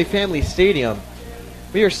here at Namoli Family Stadium.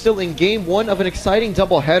 We are still in Game 1 of an exciting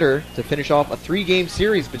doubleheader to finish off a 3-game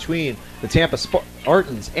series between the Tampa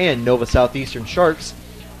Spartans and Nova Southeastern Sharks.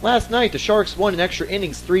 Last night, the Sharks won in extra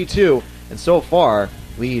innings 3-2, and so far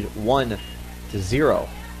lead 1-0.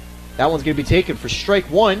 That one's going to be taken for strike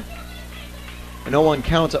 1. An 0-1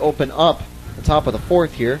 count to open up the top of the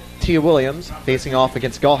 4th here. Tia Williams facing off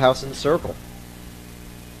against Gallhouse in the circle.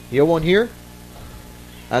 The 0-1 here.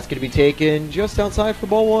 That's going to be taken just outside for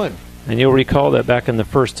ball 1. And you'll recall that back in the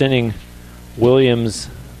first inning, Williams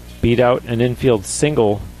beat out an infield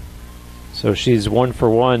single. So she's 1 for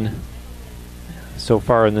 1 so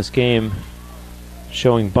far in this game.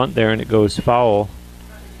 Showing bunt there, and it goes foul.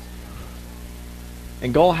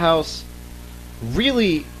 And Gallhouse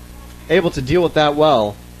really able to deal with that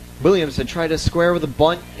well. Williams had tried to square with a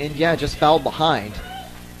bunt and, yeah, just fouled behind.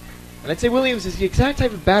 And I'd say Williams is the exact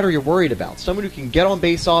type of batter you're worried about. Someone who can get on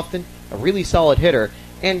base often, a really solid hitter,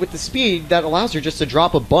 and with the speed that allows her just to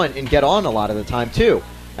drop a bunt and get on a lot of the time, too.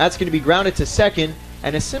 That's going to be grounded to second,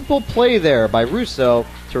 and a simple play there by Russo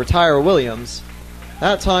to retire Williams.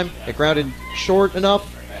 That time, it grounded short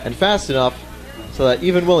enough and fast enough so that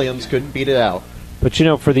even Williams couldn't beat it out. But, you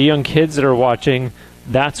know, for the young kids that are watching,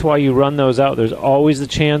 that's why you run those out. There's always the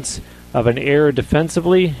chance of an error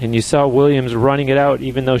defensively, and you saw Williams running it out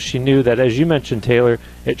even though she knew that, as you mentioned, Taylor,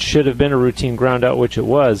 it should have been a routine ground out, which it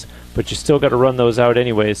was, but you still got to run those out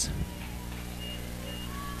anyways.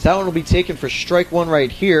 So that one will be taken for strike 1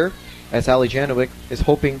 right here, as Ali Janowick is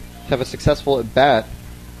hoping to have a successful at-bat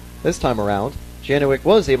this time around. Janowick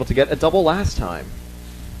was able to get a double last time.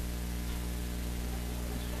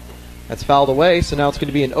 That's fouled away, so now it's going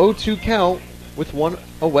to be an 0-2 count with 1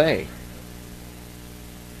 away.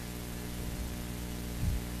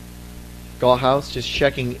 Gallhouse just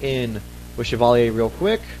checking in with Chevalier real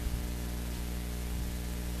quick.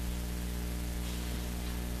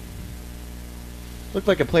 Looked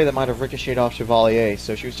like a play that might have ricocheted off Chevalier,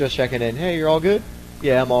 so she was just checking in. Hey, you're all good?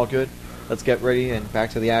 Yeah, I'm all good. Let's get ready and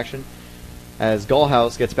back to the action. As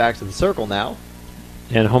Gallhouse gets back to the circle now.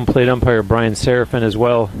 And home plate umpire Brian Serafin as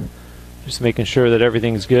well. Just making sure that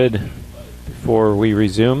everything's good before we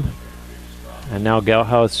resume. And now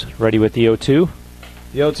Gallhouse ready with the 0-2.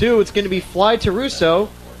 The 0-2, it's going to be fly to Russo,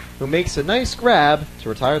 who makes a nice grab to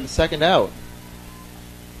retire the second out.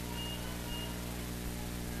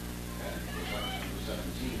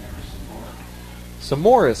 So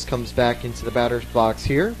Morris comes back into the batter's box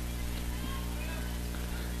here.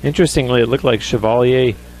 Interestingly, it looked like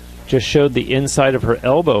Chevalier just showed the inside of her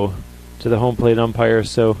elbow to the home plate umpire,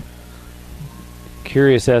 so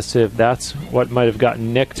curious as to if that's what might have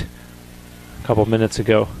gotten nicked a couple minutes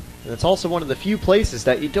ago. And it's also one of the few places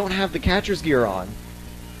that you don't have the catcher's gear on.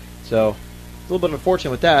 So, a little bit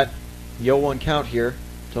unfortunate with that. The 0-1 count here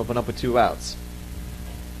to open up with 2 outs.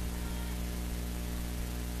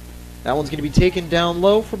 That one's going to be taken down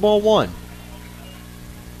low for ball 1.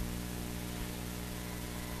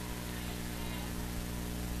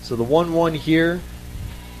 So the 1-1 here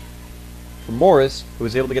for Morris, who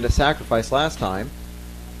was able to get a sacrifice last time.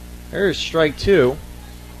 There's strike 2.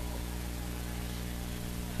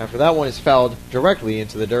 After that one is fouled directly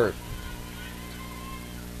into the dirt.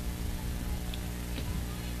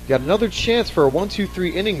 Got another chance for a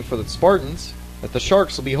 1-2-3 inning for the Spartans, that the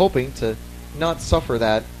Sharks will be hoping to not suffer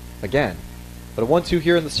that again. But a 1-2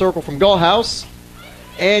 here in the circle from Gallhouse,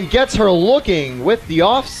 and gets her looking with the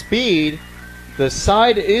off speed. The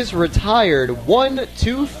side is retired.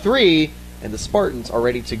 1-2-3, and the Spartans are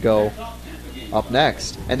ready to go up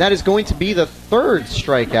next. And that is going to be the 3rd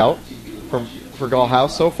strikeout for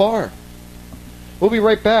Gallhouse so far. We'll be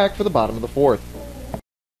right back for the bottom of the 4th.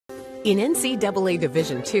 In NCAA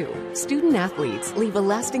Division II, student athletes leave a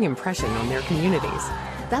lasting impression on their communities.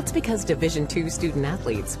 That's because Division II student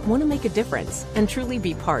athletes want to make a difference and truly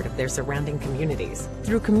be part of their surrounding communities.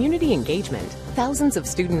 Through community engagement, thousands of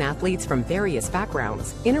student athletes from various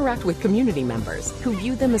backgrounds interact with community members who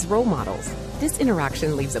view them as role models. This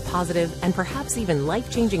interaction leaves a positive and perhaps even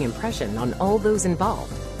life-changing impression on all those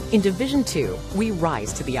involved. In Division II, we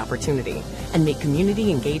rise to the opportunity and make community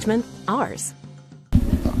engagement ours.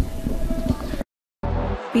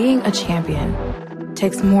 Being a champion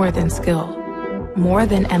takes more than skill, more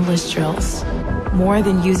than endless drills, more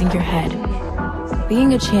than using your head.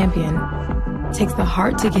 Being a champion takes the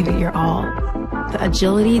heart to give it your all, the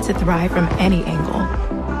agility to thrive from any angle,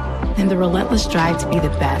 and the relentless drive to be the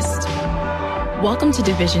best. Welcome to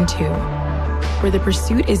Division II, where the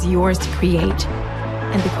pursuit is yours to create,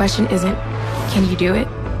 and the question isn't, can you do it?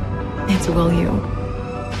 It's, will you?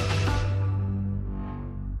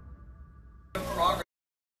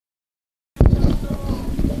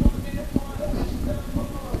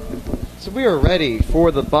 So we are ready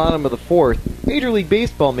for the bottom of the 4th. Major League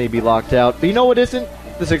Baseball may be locked out, but you know what isn't?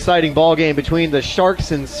 This exciting ball game between the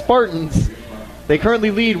Sharks and Spartans. They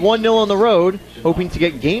currently lead 1-0 on the road, hoping to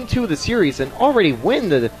get Game 2 of the series and already win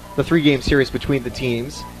the 3-game series between the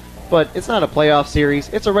teams. But it's not a playoff series,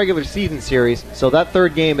 it's a regular season series, so that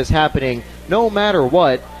 3rd game is happening no matter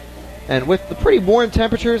what. And with the pretty warm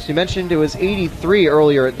temperatures, you mentioned it was 83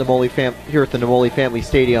 earlier at here at the Namoli Family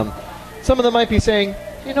Stadium. Some of them might be saying,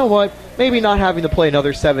 you know what, maybe not having to play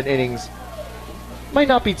another 7 innings might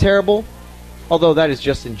not be terrible, although that is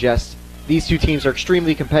just in jest. These two teams are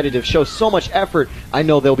extremely competitive, show so much effort. I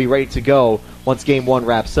know they'll be ready to go once Game 1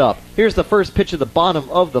 wraps up. Here's the first pitch of the bottom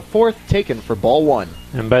of the 4th, taken for ball 1.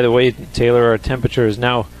 And by the way, Taylor, our temperature is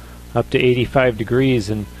now up to 85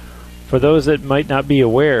 degrees, and for those that might not be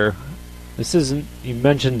aware, this isn't, you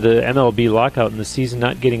mentioned the MLB lockout and the season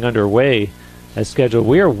not getting underway as scheduled.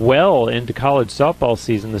 We are well into college softball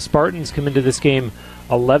season. The Spartans come into this game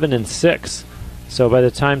 11-6. So by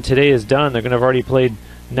the time today is done, they're going to have already played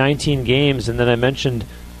 19 games. And then I mentioned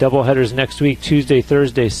doubleheaders next week, Tuesday,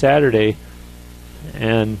 Thursday, Saturday.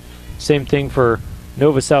 And same thing for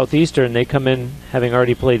Nova Southeastern. They come in having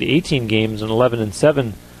already played 18 games, an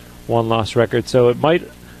 11-7 one-loss record. So it might,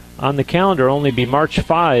 on the calendar, only be March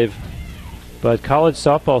 5. But college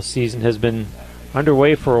softball season has been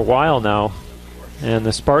underway for a while now. And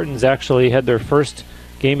the Spartans actually had their first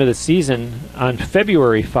game of the season on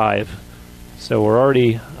February 5. So we're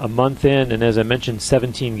already a month in, and as I mentioned,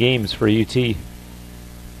 17 games for UT.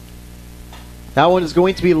 That one is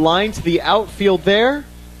going to be lined to the outfield there,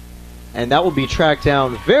 and that will be tracked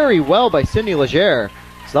down very well by Sidney Legere.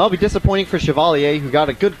 So that'll be disappointing for Chevalier, who got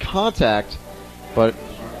a good contact, but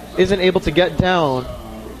isn't able to get down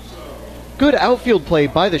good outfield play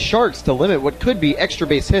by the Sharks to limit what could be extra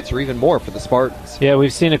base hits or even more for the Spartans. Yeah,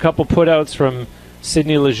 we've seen a couple putouts from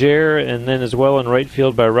Sidney Legere and then as well in right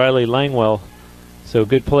field by Riley Langwell. So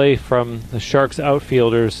good play from the Sharks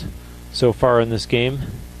outfielders so far in this game.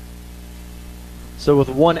 So with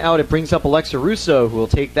one out, it brings up Alexa Russo, who will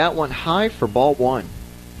take that one high for ball one.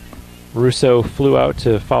 Russo flew out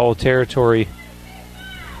to foul territory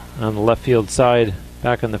on the left field side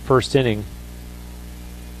back in the first inning.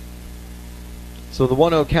 So the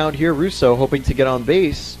 1-0 count here, Russo hoping to get on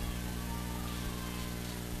base.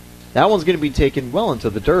 That one's going to be taken well into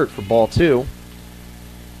the dirt for ball two.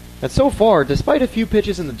 And so far, despite a few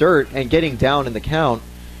pitches in the dirt and getting down in the count,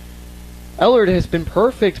 Ellard has been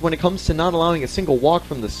perfect when it comes to not allowing a single walk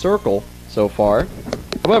from the circle so far.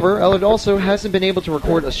 However, Ellard also hasn't been able to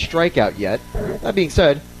record a strikeout yet. That being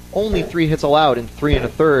said, only 3 hits allowed in 3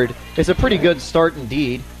 1/3 is a pretty good start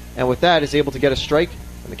indeed, and with that is able to get a strike,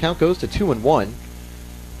 and the count goes to 2-1.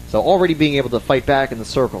 So already being able to fight back in the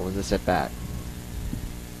circle in this at-bat.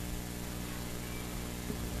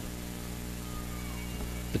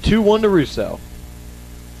 The 2-1 to Russo.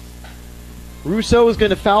 Russo is going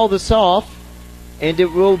to foul this off, and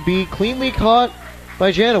it will be cleanly caught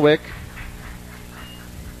by Janowick.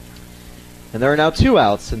 And there are now 2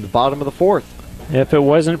 outs in the bottom of the 4th. If it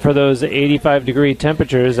wasn't for those 85-degree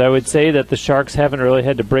temperatures, I would say that the Sharks haven't really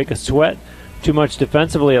had to break a sweat too much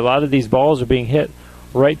defensively. A lot of these balls are being hit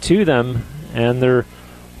right to them, and they're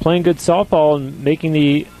playing good softball and making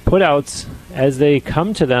the putouts as they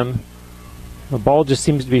come to them. The ball just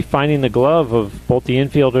seems to be finding the glove of both the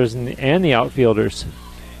infielders and the outfielders.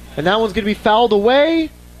 And that one's going to be fouled away.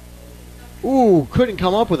 Ooh, couldn't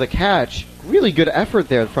come up with a catch. Really good effort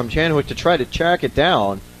there from Janowick to try to track it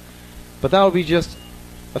down. But that would be just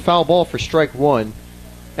a foul ball for strike one.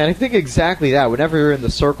 And I think exactly that, whenever you're in the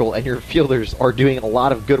circle and your fielders are doing a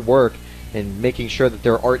lot of good work and making sure that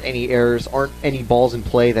there aren't any errors, aren't any balls in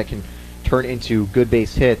play that can turn into good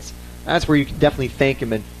base hits, that's where you can definitely thank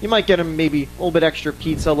him. And you might get him maybe a little bit extra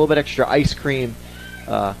pizza, a little bit extra ice cream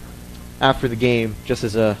after the game, just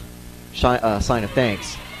as a sign of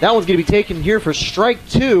thanks. That one's going to be taken here for strike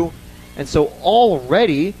two. And so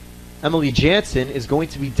already, Emily Jansen is going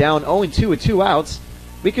to be down 0-2 with 2 outs.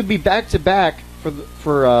 We could be back-to-back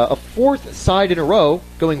for a 4th side in a row,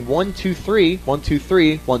 going 1-2-3,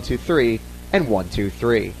 1-2-3, 1-2-3, and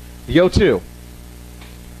 1-2-3. The 0-2. Going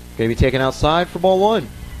to be taken outside for ball one.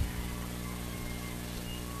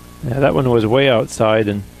 Yeah, that one was way outside,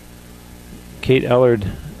 and Kate Ellard,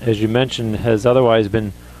 as you mentioned, has otherwise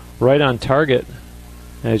been right on target.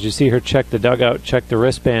 As you see her check the dugout, check the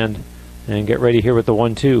wristband, and get ready here with the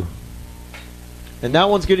 1-2. And that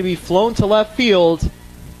one's going to be flown to left field.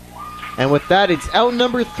 And with that, it's out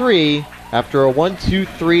number 3 after a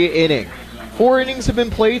 1-2-3 inning. 4 innings have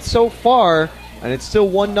been played so far, and it's still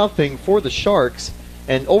 1-0 for the Sharks.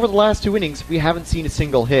 And over the last 2 innings, we haven't seen a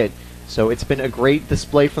single hit. So it's been a great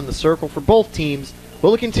display from the circle for both teams.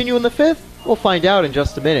 Will it continue in the 5th? We'll find out in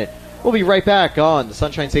just a minute. We'll be right back on the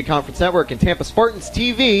Sunshine State Conference Network and Tampa Spartans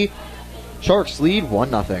TV. Sharks lead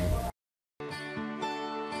 1-0.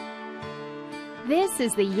 This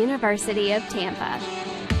is the University of Tampa.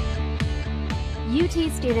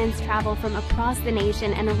 UT students travel from across the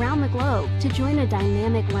nation and around the globe to join a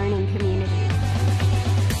dynamic learning community.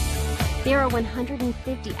 There are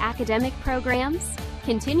 150 academic programs,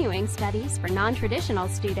 continuing studies for non-traditional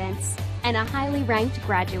students, and a highly ranked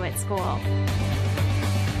graduate school.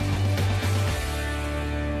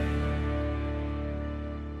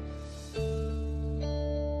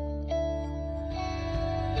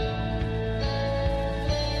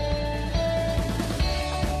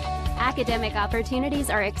 Academic opportunities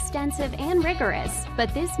are extensive and rigorous,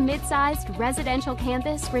 but this mid-sized residential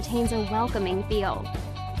campus retains a welcoming feel.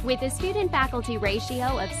 With a student-faculty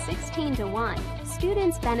ratio of 16-1,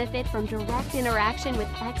 students benefit from direct interaction with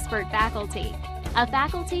expert faculty, a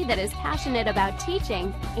faculty that is passionate about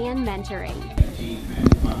teaching and mentoring.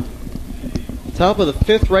 Top of the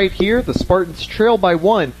 5th right here, the Spartans trail by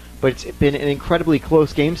 1, but it's been an incredibly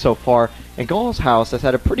close game so far, and Gall's House has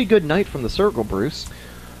had a pretty good night from the circle, Bruce.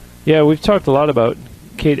 Yeah, we've talked a lot about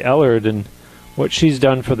Kate Ellard and what she's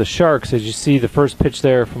done for the Sharks. As you see the first pitch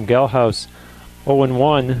there from Galhouse,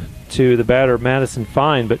 0-1 to the batter Madison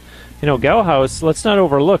Fine. But, you know, Galhouse, let's not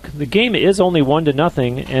overlook, the game is only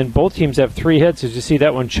 1-0, and both teams have 3 hits. As you see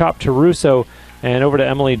that one chopped to Russo and over to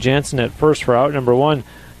Emily Jansen at first for out number 1.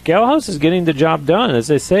 Galhouse is getting the job done.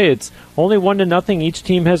 As I say, it's only 1-0. Each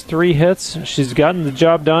team has 3 hits. She's gotten the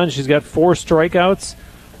job done. She's got 4 strikeouts.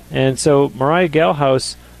 And so Mariah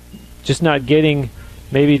Galhouse just not getting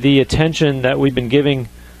maybe the attention that we've been giving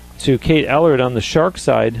to Kate Ellard on the Shark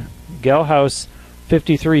side. Gelhaus,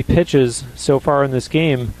 53 pitches so far in this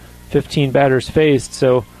game, 15 batters faced,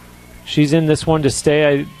 so she's in this one to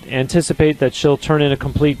stay. I anticipate that she'll turn in a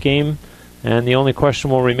complete game, and the only question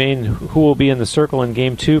will remain who will be in the circle in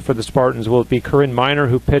Game 2 for the Spartans. Will it be Corinne Miner,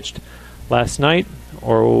 who pitched last night,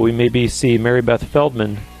 or will we maybe see Mary Beth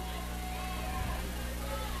Feldman?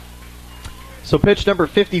 So pitch number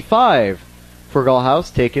 55 for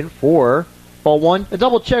Gelhaus, taken for ball 1. A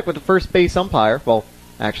double check with the first base umpire. Well,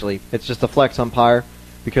 actually, it's just a flex umpire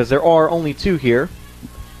because there are only 2 here.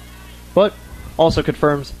 But also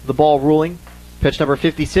confirms the ball ruling. Pitch number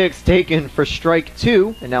 56 taken for strike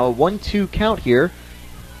 2, and now a 1-2 count here.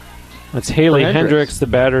 That's Haley Hendricks, the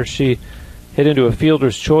batter. She hit into a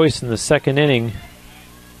fielder's choice in the second inning.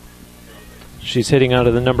 She's hitting out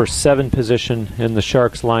of the number 7 position in the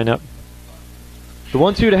Sharks lineup. The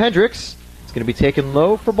 1-2 to Hendricks. It's going to be taken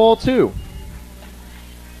low for ball 2.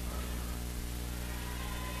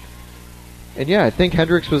 And yeah, I think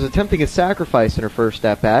Hendricks was attempting a sacrifice in her first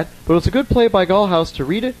at-bat, but it was a good play by Gelhaus to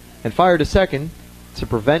read it and fire to second to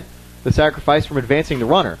prevent the sacrifice from advancing the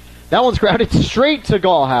runner. That one's grounded straight to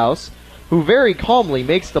Gelhaus, who very calmly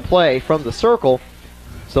makes the play from the circle.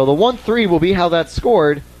 So the 1-3 will be how that's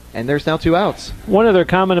scored, and there's now 2 outs. One other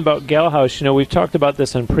comment about Gelhaus, we've talked about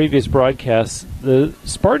this on previous broadcasts. The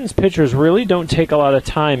Spartans pitchers really don't take a lot of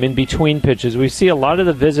time in between pitches. We see a lot of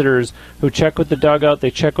the visitors who check with the dugout,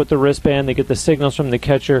 they check with the wristband, they get the signals from the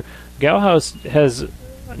catcher. Gelhaus has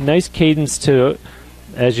a nice cadence to,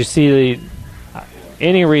 as you see the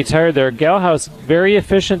inning retired there, Gelhaus very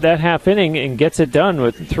efficient that half inning and gets it done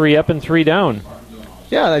with 3 up and 3 down.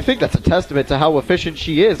 Yeah, and I think that's a testament to how efficient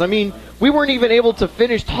she is. I mean, we weren't even able to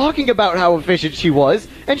finish talking about how efficient she was,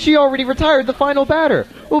 and she already retired the final batter.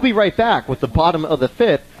 We'll be right back with the bottom of the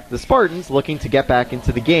 5th. The Spartans looking to get back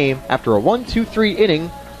into the game after a 1-2-3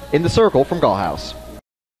 inning in the circle from Gelhaus.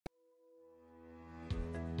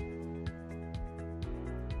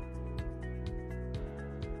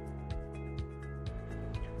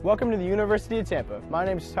 Welcome to the University of Tampa. My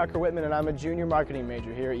name is Tucker Whitman, and I'm a junior marketing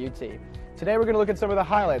major here at UT. Today we're going to look at some of the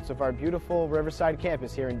highlights of our beautiful Riverside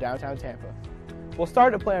campus here in downtown Tampa. We'll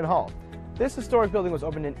start at Plan Hall. This historic building was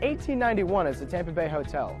opened in 1891 as the Tampa Bay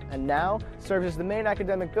Hotel, and now serves as the main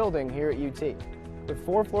academic building here at UT, with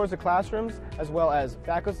 4 floors of classrooms as well as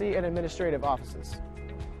faculty and administrative offices.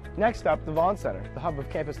 Next up, the Vaughn Center, the hub of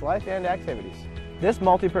campus life and activities. This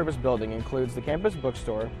multi-purpose building includes the campus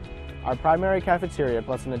bookstore, our primary cafeteria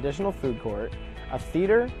plus an additional food court, a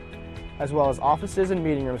theater, as well as offices and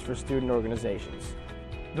meeting rooms for student organizations.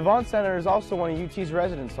 The Vaughn Center is also one of UT's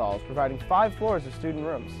residence halls, providing 5 floors of student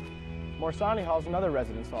rooms. Morsani Hall is another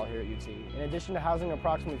residence hall here at UT. In addition to housing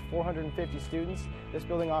approximately 450 students, this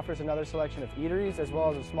building offers another selection of eateries as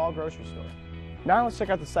well as a small grocery store. Now let's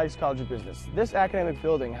check out the Sykes College of Business. This academic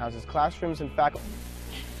building houses classrooms and faculty.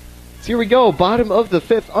 So here we go, bottom of the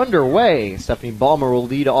 5th underway. Stephanie Ballmer will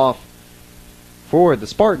lead off for the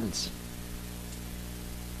Spartans.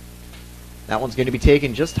 That one's going to be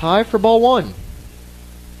taken just high for ball 1.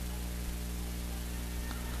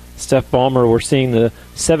 Steph Ballmer, we're seeing the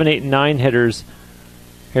 7, 8, and 9 hitters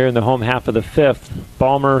here in the home half of the 5th.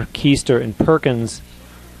 Ballmer, Keister, and Perkins.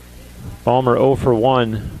 Ballmer 0 for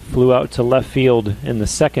 1, flew out to left field in the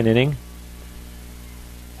second inning.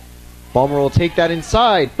 Ballmer will take that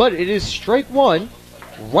inside, but it is strike 1,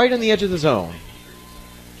 right on the edge of the zone.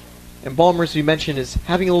 And Ballmer, as we mentioned, is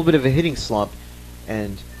having a little bit of a hitting slump.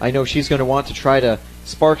 And I know she's going to want to try to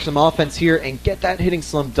spark some offense here and get that hitting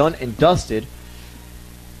slump done and dusted.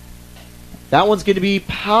 That one's going to be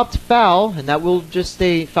popped foul, and that will just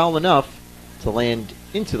stay foul enough to land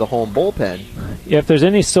into the home bullpen. Yeah, if there's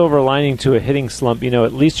any silver lining to a hitting slump,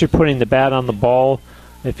 at least you're putting the bat on the ball.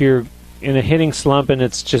 If you're in a hitting slump and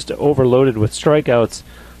it's just overloaded with strikeouts,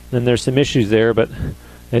 then there's some issues there, but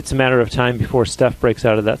it's a matter of time before Steph breaks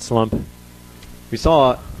out of that slump. We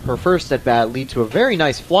saw her first at-bat lead to a very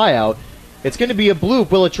nice flyout. It's going to be a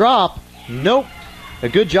bloop. Will it drop? Nope. A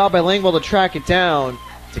good job by Langwell to track it down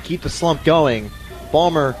to keep the slump going.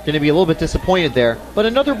 Ballmer going to be a little bit disappointed there, but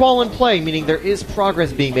another ball in play, meaning there is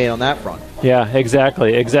progress being made on that front. Yeah,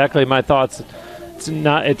 exactly my thoughts.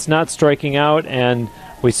 It's not striking out, and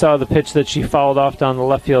we saw the pitch that she fouled off down the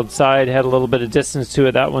left field side, had a little bit of distance to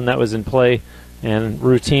it. That one that was in play and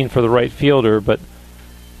routine for the right fielder, but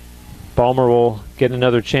Ballmer will get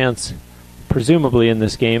another chance, presumably in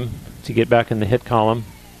this game, to get back in the hit column.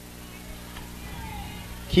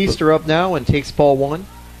 Keister up now and takes ball 1.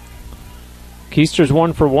 Keister's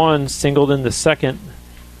 1 for 1, singled in the second,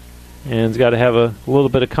 and has got to have a little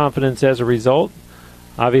bit of confidence as a result.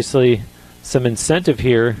 Obviously, some incentive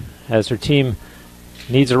here as her team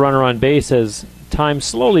needs a runner on base, as time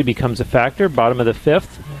slowly becomes a factor, bottom of the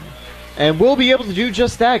 5th. And we'll be able to do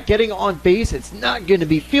just that, getting on base. It's not going to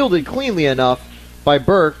be fielded cleanly enough by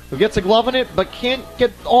Burke, who gets a glove on it, but can't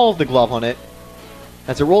get all of the glove on it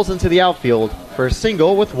as it rolls into the outfield for a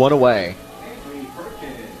single with one away.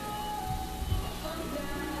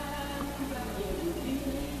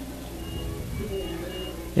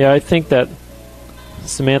 Yeah, I think that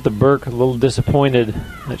Samantha Burke a little disappointed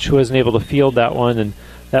that she wasn't able to field that one, and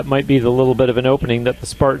that might be the little bit of an opening that the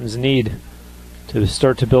Spartans need to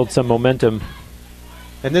start to build some momentum.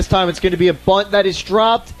 And this time it's going to be a bunt that is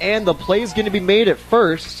dropped, and the play is going to be made at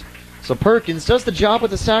first. So Perkins does the job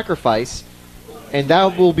with the sacrifice, and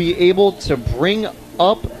that will be able to bring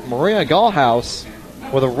up Maria Gallhouse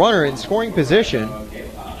with a runner in scoring position.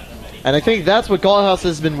 And I think that's what Gallhouse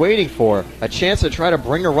has been waiting for, a chance to try to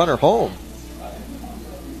bring a runner home.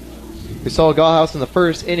 We saw Gallhouse in the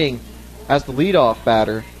first inning as the leadoff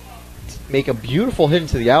batter make a beautiful hit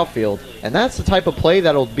into the outfield, and that's the type of play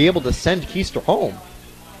that'll be able to send Keister home.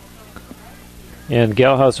 And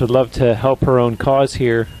Gallhouse would love to help her own cause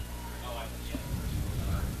here.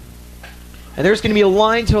 And there's going to be a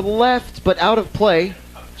line to the left, but out of play.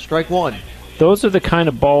 Strike one. Those are the kind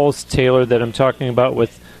of balls, Taylor, that I'm talking about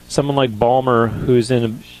with someone like Balmer, who's in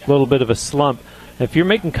a little bit of a slump. If you're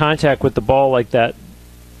making contact with the ball like that,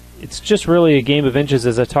 it's just really a game of inches,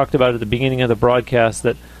 as I talked about at the beginning of the broadcast,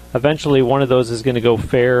 that eventually one of those is going to go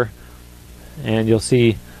fair, and you'll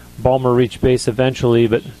see Balmer reach base eventually.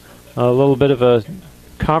 But a little bit of a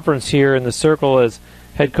conference here in the circle as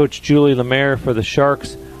head coach Julie Lemaire for the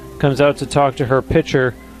Sharks comes out to talk to her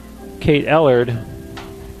pitcher, Kate Ellard.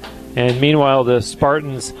 And meanwhile, the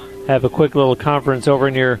Spartans have a quick little conference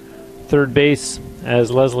over near third base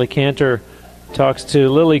as Leslie Cantor talks to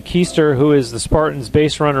Lily Keister, who is the Spartans'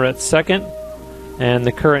 base runner at second, and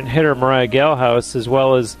the current hitter, Mariah Gallhouse, as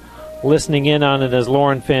well as listening in on it as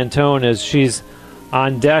Lauren Fantone as she's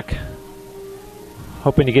on deck,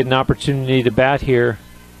 hoping to get an opportunity to bat here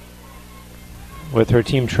with her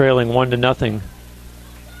team trailing 1-0.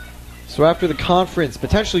 So after the conference,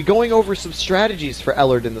 potentially going over some strategies for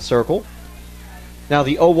Ellard in the circle. Now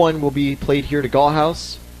the 0-1 will be played here to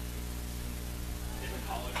Gallhouse.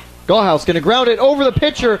 Gallhouse going to ground it over the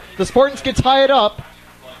pitcher. The Spartans can tie it up,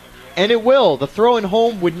 and it will. The throw in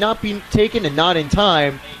home would not be taken and not in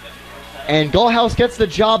time. And Gallhouse gets the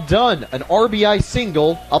job done. An RBI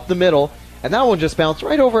single up the middle, and that one just bounced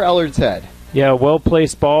right over Ellard's head. Yeah,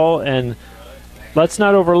 well-placed ball, and let's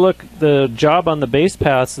not overlook the job on the base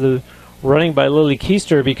paths, the running by Lily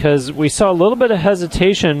Keister, because we saw a little bit of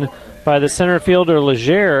hesitation by the center fielder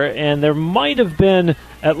Legere, and there might have been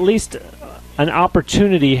at least an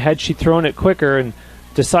opportunity had she thrown it quicker and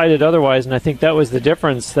decided otherwise, and I think that was the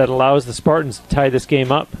difference that allows the Spartans to tie this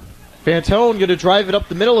game up. Fantone going to drive it up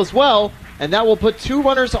the middle as well, and that will put two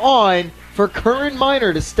runners on for Curran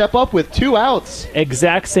Minor to step up with 2 outs.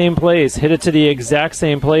 Exact same place. Hit it to the exact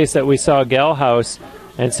same place that we saw Gallhouse.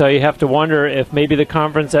 And so you have to wonder if maybe the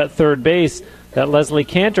conference at third base that Leslie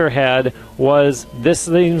Cantor had was, this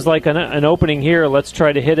seems like an opening here. Let's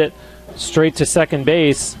try to hit it straight to second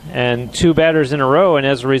base, and 2 batters in a row. And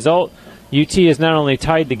as a result, UT has not only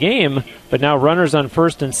tied the game, but now runners on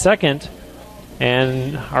first and second.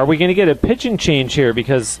 And are we going to get a pitching change here?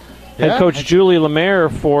 Because head coach Julie Lemaire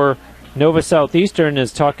for Nova Southeastern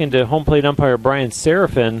is talking to home plate umpire Brian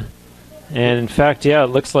Serafin. And in fact, it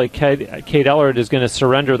looks like Kate Ellard is going to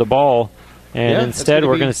surrender the ball. And instead,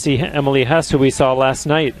 we're going to see Emily Hess, who we saw last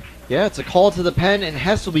night. Yeah, it's a call to the pen, and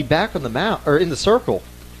Hess will be back on the mound, or in the circle.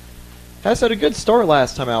 Hess had a good start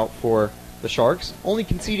last time out for the Sharks, only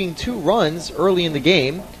conceding 2 runs early in the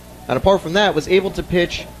game. And apart from that, was able to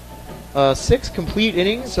pitch 6 complete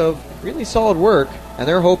innings of really solid work. And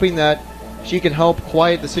they're hoping that she can help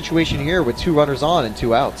quiet the situation here with 2 runners on and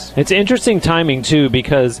 2 outs. It's interesting timing, too,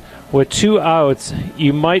 because with 2 outs,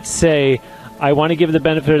 you might say, I want to give the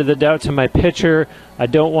benefit of the doubt to my pitcher. I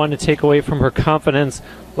don't want to take away from her confidence.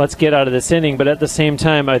 Let's get out of this inning. But at the same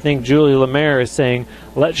time, I think Julie Lemaire is saying,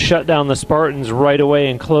 let's shut down the Spartans right away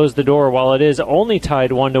and close the door while it is only tied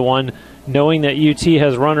 1-1, knowing that UT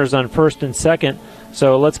has runners on first and second.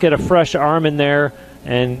 So let's get a fresh arm in there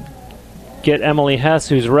and get Emily Hess,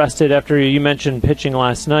 who's rested after you mentioned pitching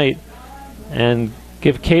last night, and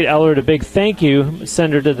give Kate Ellard a big thank you,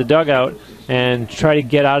 send her to the dugout, and try to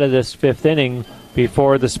get out of this 5th inning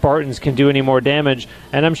before the Spartans can do any more damage.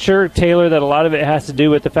 And I'm sure, Taylor, that a lot of it has to do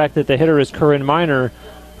with the fact that the hitter is Curran Minor,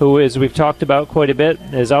 who, as we've talked about quite a bit,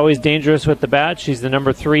 is always dangerous with the bat. She's the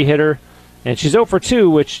number 3 hitter, and she's 0 for 2,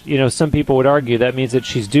 which, some people would argue that means that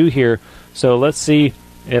she's due here. So let's see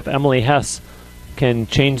if Emily Hess can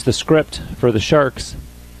change the script for the Sharks.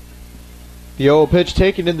 The 0 pitch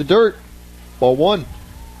taken in the dirt. Ball 1.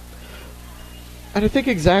 And I think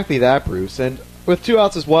exactly that, Bruce. And with 2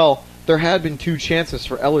 outs as well, there had been 2 chances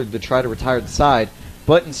for Ellard to try to retire the side,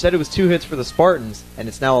 but instead it was 2 hits for the Spartans, and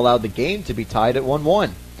it's now allowed the game to be tied at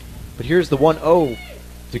 1-1. But here's the 1-0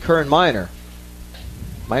 to Curran Minor.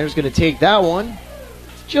 Minor's going to take that one.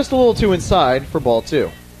 Just a little too inside for ball 2.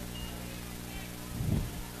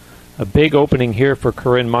 A big opening here for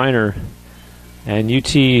Curran Minor, and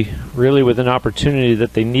UT really with an opportunity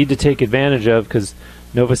that they need to take advantage of because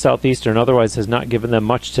Nova Southeastern otherwise has not given them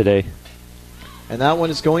much today. And that one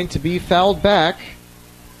is going to be fouled back.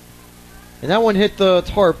 And that one hit the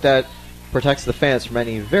tarp that protects the fans from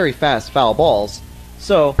any very fast foul balls.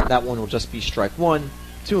 So that one will just be strike 1.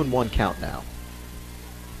 2-1 count now.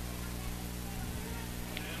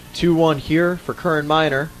 2-1 here for Curran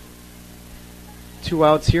Minor. 2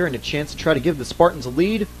 outs here and a chance to try to give the Spartans a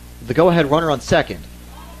lead. The go-ahead runner on second.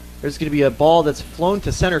 There's going to be a ball that's flown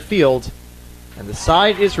to center field. And the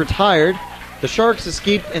side is retired. The Sharks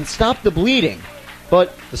escaped and stopped the bleeding.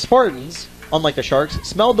 But the Spartans, unlike the Sharks,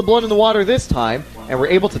 smelled the blood in the water this time and were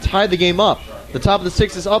able to tie the game up. The top of the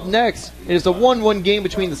 6 is up next. It is a 1-1 game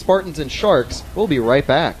between the Spartans and Sharks. We'll be right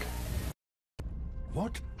back.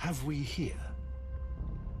 What have we here?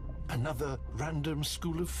 Another random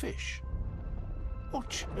school of fish.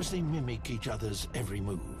 Watch as they mimic each other's every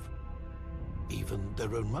move. Even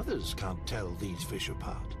their own mothers can't tell these fish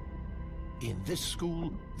apart. In this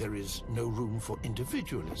school, there is no room for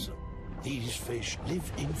individualism. These fish live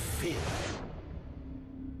in fear.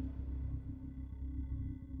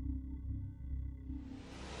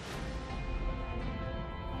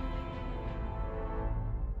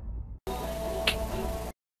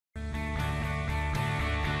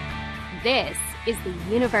 This is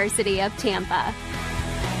the University of Tampa.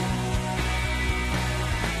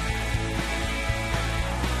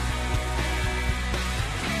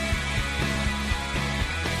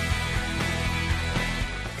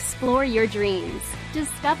 Explore your dreams.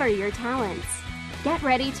 Discover your talents. Get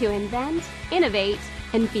ready to invent, innovate,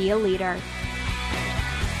 and be a leader.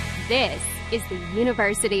 This is the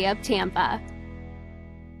University of Tampa.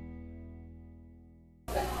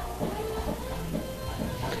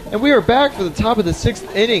 And we are back for the top of the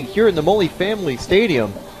 6th inning here in the Molly Family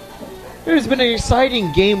Stadium. It has been an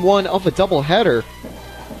exciting Game 1 of a doubleheader.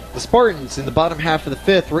 The Spartans in the bottom half of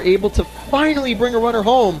the 5th were able to finally bring a runner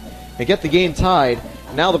home and get the game tied.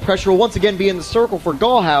 Now the pressure will once again be in the circle for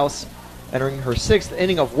Gallhouse, entering her 6th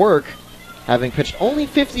inning of work, having pitched only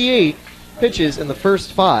 58 pitches in the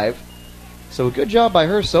first 5. So a good job by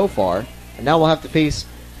her so far. And now we'll have to face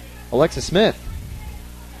Alexa Smith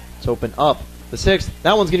to open up the 6th.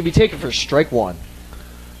 That one's going to be taken for strike 1.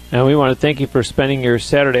 And we want to thank you for spending your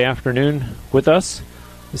Saturday afternoon with us.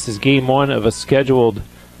 This is Game 1 of a scheduled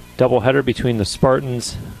doubleheader between the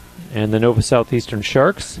Spartans and the Nova Southeastern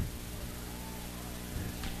Sharks.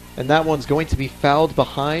 And that one's going to be fouled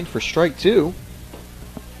behind for strike 2.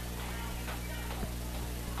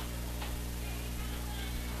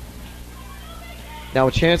 Now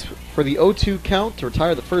a chance for the 0-2 count to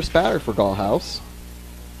retire the first batter for Gallhouse.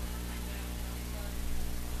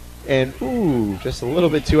 And, ooh, just a little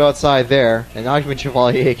bit too outside there. And not even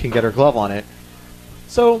Chevalier can get her glove on it.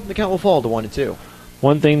 So the count will fall to 1-2.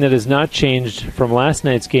 One thing that has not changed from last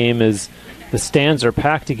night's game is the stands are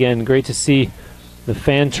packed again. Great to see the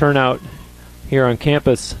fan turnout here on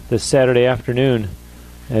campus this Saturday afternoon.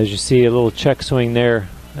 As you see a little check swing there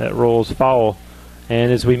that rolls foul.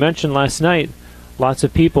 And as we mentioned last night, lots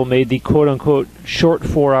of people made the quote-unquote short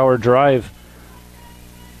 4-hour drive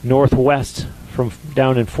northwest from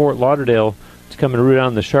down in Fort Lauderdale to come and root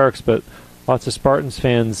on the Sharks, but lots of Spartans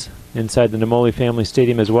fans inside the Namoli Family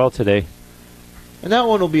Stadium as well today. And that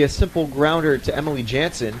one will be a simple grounder to Emily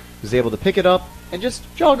Jansen, who's able to pick it up and just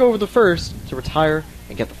jog over the first to retire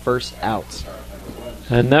and get the first out.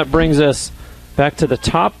 And that brings us back to the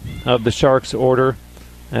top of the Sharks order,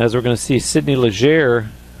 as we're going to see Sydney Legere,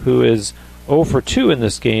 who is 0 for 2 in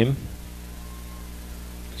this game.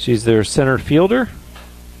 She's their center fielder.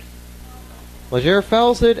 Legere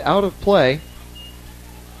fouls it out of play.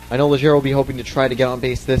 I know Legere will be hoping to try to get on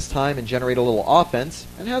base this time and generate a little offense,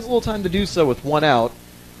 and has a little time to do so with 1 out.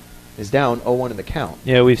 Is down 0-1 in the count.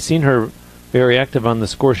 Yeah, we've seen her very active on the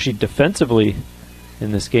score sheet defensively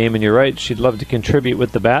in this game, and you're right, she'd love to contribute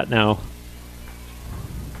with the bat now.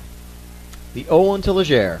 The 0-1 to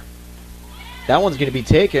Legere. That one's going to be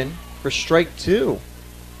taken for strike 2.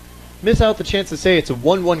 Miss out the chance to say it's a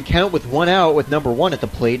 1-1 count with 1 out with number 1 at the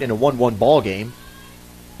plate in a 1-1 ball game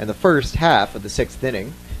in the first half of the 6th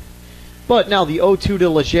inning. But now the 0-2 to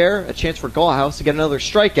Legere, a chance for Gallhouse to get another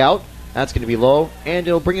strikeout. That's going to be low, and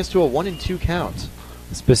it'll bring us to a 1-2 count.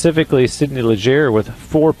 Specifically, Sydney Leger with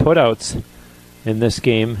 4 putouts in this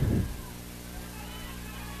game.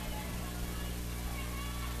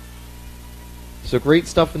 So great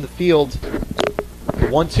stuff in the field.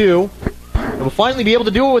 1-2. And we'll finally be able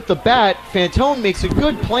to do it with the bat. Fantone makes a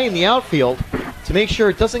good play in the outfield to make sure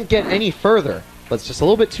it doesn't get any further. But it's just a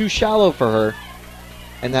little bit too shallow for her.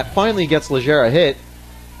 And that finally gets Leger a hit.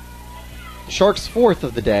 Sharks' 4th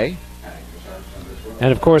of the day.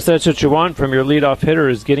 And of course, that's what you want from your leadoff hitter,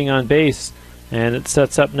 is getting on base. And it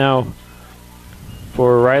sets up now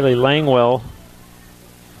for Riley Langwell.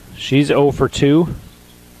 She's 0 for 2.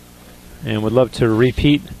 And would love to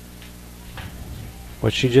repeat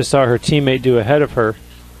what she just saw her teammate do ahead of her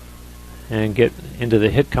and get into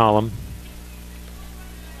the hit column.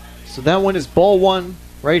 So that one is ball 1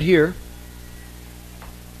 right here.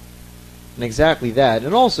 And exactly that.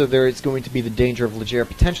 And also there is going to be the danger of Leger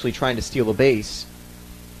potentially trying to steal a base.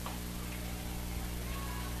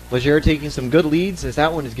 Leger taking some good leads, as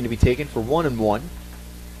that one is going to be taken for 1-1.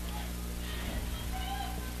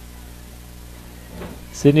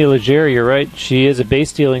 Sydney Leger, you're right. She is a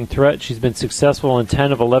base-stealing threat. She's been successful in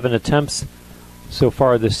 10 of 11 attempts so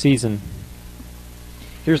far this season.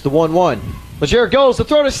 Here's the 1-1. Leger goes, the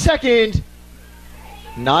throw to second.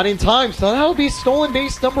 Not in time, so that'll be stolen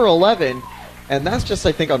base number 11. And that's just,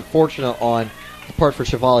 I think, unfortunate on the part for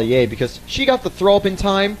Chevalier, because she got the throw up in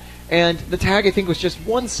time, and the tag, I think, was just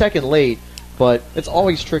 1 second late. But it's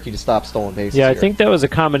always tricky to stop stolen bases. Yeah, I here. think that was a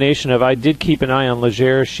combination of, I did keep an eye on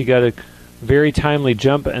Leger. She got a very timely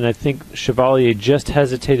jump, and I think Chevalier just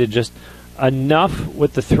hesitated just enough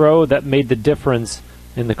with the throw that made the difference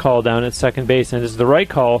in the call down at second base. And it's the right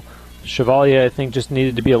call. Chevalier, I think, just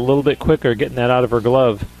needed to be a little bit quicker getting that out of her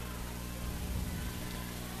glove.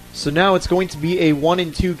 So now it's going to be a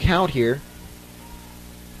 1-2 count here.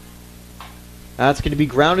 That's going to be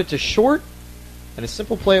grounded to short, and a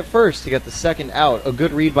simple play at first to get the second out. A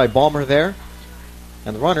good read by Balmer there.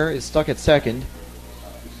 And the runner is stuck at second.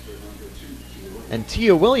 And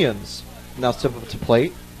Tia Williams now step up to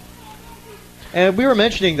plate. And we were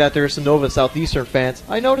mentioning that there are some Nova Southeastern fans.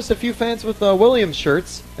 I noticed a few fans with Williams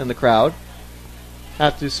shirts in the crowd.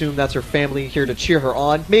 Have to assume that's her family here to cheer her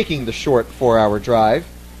on, making the short 4-hour drive.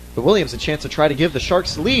 But Williams a chance to try to give the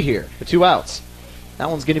Sharks the lead here, the 2 outs. That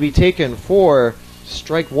one's going to be taken for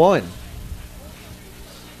strike 1.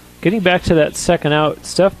 Getting back to that second out,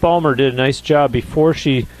 Steph Ballmer did a nice job before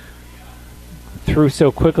she threw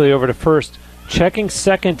so quickly over to first, checking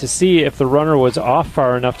second to see if the runner was off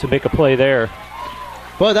far enough to make a play there.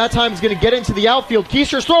 But that time he's going to get into the outfield.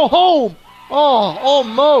 Keister's throw home. Oh,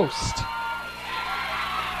 almost.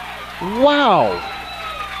 Wow.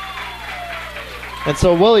 And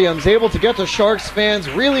so Williams able to get the Sharks fans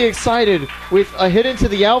really excited with a hit into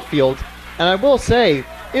the outfield. And I will say,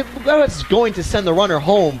 it was going to send the runner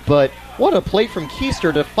home, but what a play from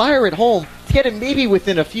Keister to fire it home to get it maybe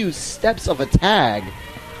within a few steps of a tag.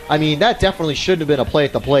 I mean, that definitely shouldn't have been a play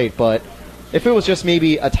at the plate, but if it was just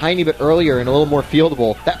maybe a tiny bit earlier and a little more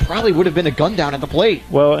fieldable, that probably would have been a gun down at the plate.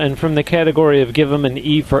 Well, and from the category of give him an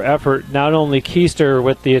E for effort, not only Keister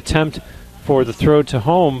with the attempt for the throw to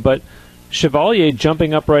home, but Chevalier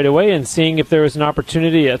jumping up right away and seeing if there was an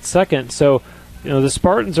opportunity at second. So, you know, the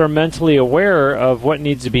Spartans are mentally aware of what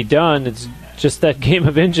needs to be done. It's just that game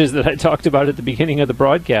of inches that I talked about at the beginning of the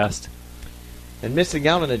broadcast. And missing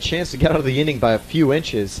out on a chance to get out of the inning by a few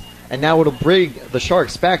inches. And now it'll bring the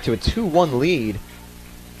Sharks back to a 2-1 lead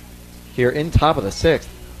here in top of the 6th.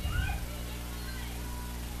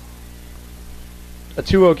 A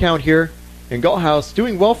 2-0 count here. And Galthouse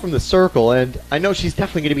doing well from the circle, and I know she's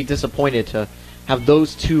definitely going to be disappointed to have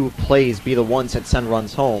those 2 plays be the ones that send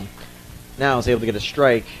runs home. Now is able to get a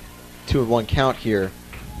strike, 2-1 count here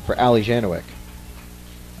for Allie Janowick.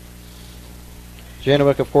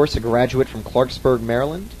 Janowick, of course, a graduate from Clarksburg,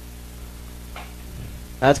 Maryland.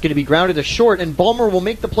 That's going to be grounded to short, and Balmer will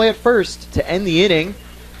make the play at first to end the inning.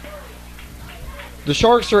 The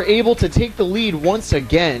Sharks are able to take the lead once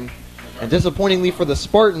again. And disappointingly for the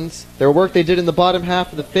Spartans, their work they did in the bottom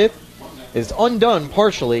half of the 5th is undone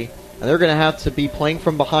partially, and they're going to have to be playing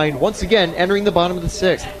from behind once again, entering the bottom of the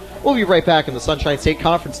 6th. We'll be right back in the Sunshine State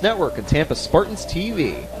Conference Network and Tampa Spartans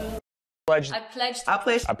TV.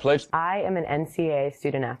 I am an NCAA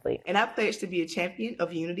student athlete. And I pledge to be a champion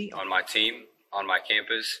of unity on my team, on my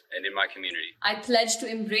campus, and in my community. I pledge to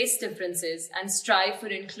embrace differences and strive for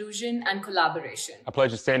inclusion and collaboration. I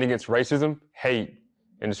pledge to stand against racism, hate,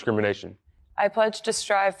 and discrimination. I pledge to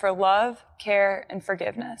strive for love, care, and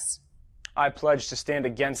forgiveness. I pledge to stand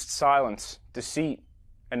against silence, deceit,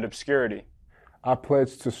 and obscurity. I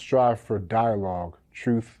pledge to strive for dialogue,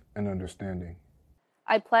 truth, and understanding.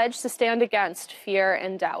 I pledge to stand against fear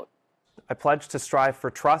and doubt. I pledge to strive for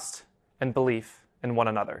trust and belief in one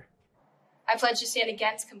another. I pledge to stand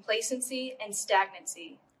against complacency and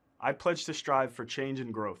stagnancy. I pledge to strive for change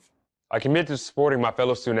and growth. I commit to supporting my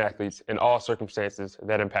fellow student athletes in all circumstances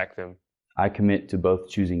that impact them. I commit to both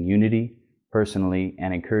choosing unity personally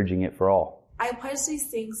and encouraging it for all. I pledge these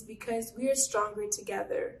things because we are stronger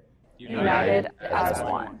together. United as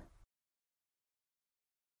one.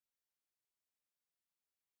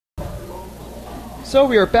 So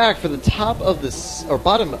we are back for the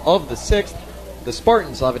bottom of the sixth. The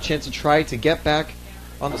Spartans will have a chance to try to get back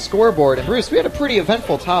on the scoreboard. And Bruce, we had a pretty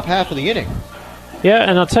eventful top half of the inning. Yeah,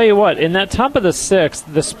 and I'll tell you what, in that top of the sixth,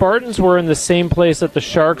 the Spartans were in the same place that the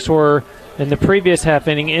Sharks were in the previous half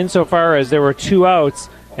inning, insofar as there were 2 outs,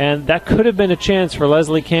 and that could have been a chance for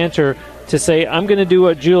Leslie Cantor to say, I'm going to do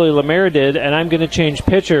what Julie Lemaire did, and I'm going to change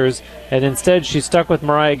pitchers, and instead she stuck with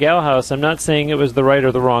Mariah Galhouse. I'm not saying it was the right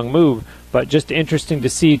or the wrong move, but just interesting to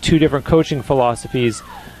see 2 different coaching philosophies.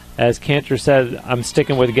 As Cantor said, I'm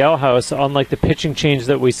sticking with Galhouse, unlike the pitching change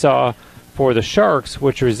that we saw for the Sharks,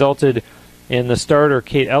 which resulted in the starter,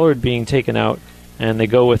 Kate Ellard, being taken out, and they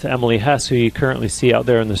go with Emily Hess, who you currently see out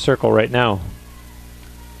there in the circle right now.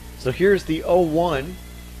 So here's the 0-1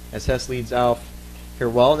 as Hess leads off here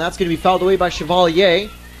well, and that's going to be fouled away by Chevalier,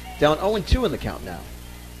 down 0-2 in the count now.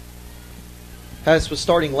 Hess was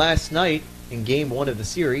starting last night in Game 1 of the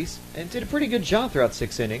series, and did a pretty good job throughout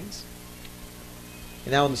 6 innings.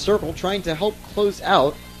 And now in the circle, trying to help close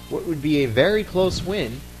out what would be a very close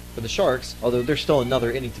win for the Sharks, although there's still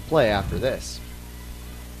another inning to play after this.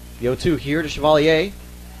 The 0-2 here to Chevalier.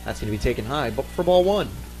 That's going to be taken high, but for ball 1.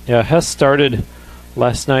 Yeah, Hess started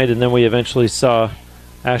last night, and then we eventually saw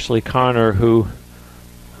Ashley Connor, who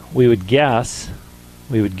we would guess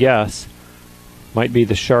might be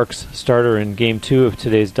the Sharks starter in Game 2 of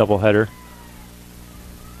today's doubleheader.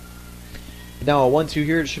 Now a 1-2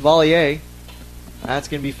 here to Chevalier. That's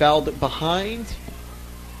going to be fouled behind.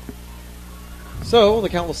 So the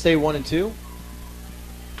count will stay 1-2.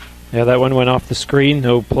 Yeah, that one went off the screen.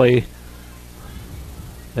 No play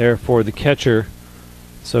there for the catcher.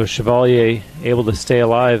 So Chevalier able to stay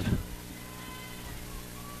alive.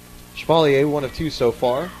 Chevalier, 1 of 2 so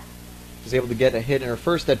far. Was able to get a hit in her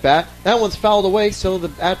first at-bat. That one's fouled away, so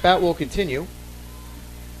the at-bat will continue.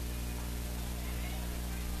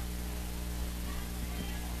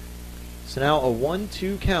 So now a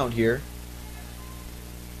 1-2 count here.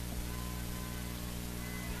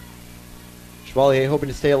 Chevalier hoping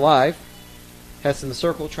to stay alive. Hess in the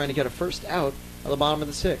circle trying to get a first out at the bottom of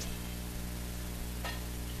the 6th.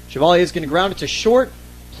 Chevalier is going to ground it to short.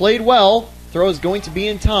 Played well. Throw is going to be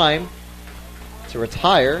in time to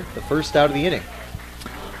retire the first out of the inning.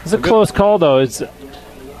 It's a close call, though. It's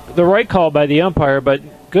the right call by the umpire, but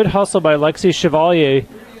good hustle by Lexi Chevalier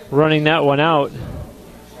running that one out.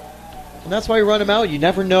 And that's why you run him out. You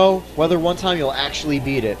never know whether one time you'll actually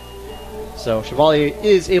beat it. So Chevalier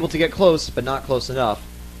is able to get close, but not close enough.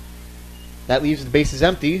 That leaves the bases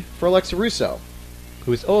empty for Alexa Russo,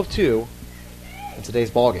 who is 0 of 2 in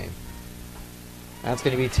today's ballgame. That's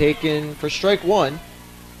going to be taken for strike 1.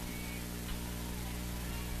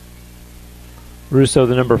 Russo,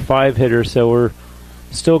 the number 5 hitter, so we're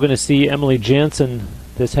still going to see Emily Jansen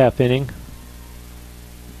this half inning.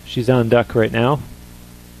 She's on deck right now.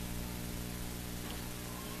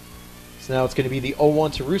 So now it's going to be the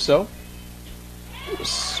 0-1 to Russo.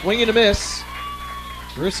 Swing and a miss.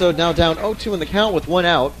 Russo now down 0-2 in the count with 1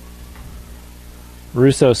 out.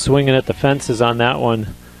 Russo swinging at the fences on that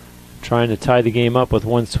one, trying to tie the game up with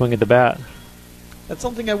 1 swing at the bat. That's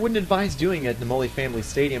something I wouldn't advise doing at Namoli Family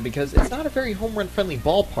Stadium because it's not a very home run friendly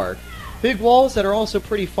ballpark. Big walls that are also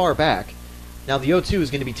pretty far back. Now the 0-2 is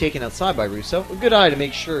going to be taken outside by Russo. A good eye to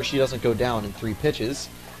make sure she doesn't go down in 3 pitches.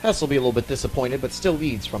 Hess will be a little bit disappointed, but still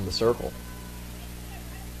leads from the circle.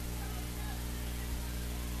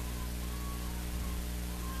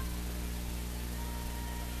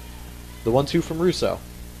 The 1-2 from Russo.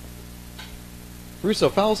 Russo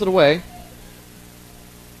fouls it away.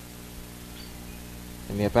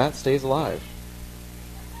 And the at-bat stays alive.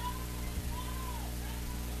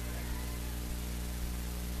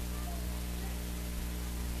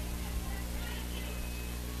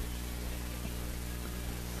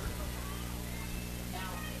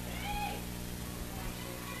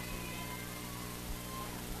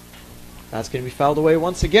 That's going to be fouled away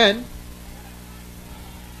once again.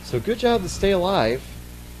 So good job to stay alive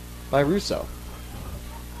by Russo.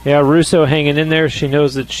 Yeah, Russo hanging in there. She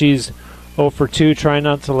knows that she's 0 for 2, trying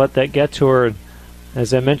not to let that get to her.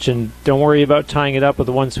 As I mentioned, don't worry about tying it up with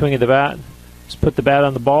 1 swing of the bat. Just put the bat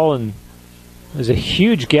on the ball and There's a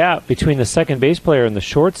huge gap between the second base player and the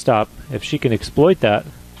shortstop if she can exploit that.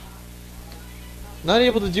 Not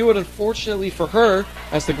able to do it, unfortunately for her,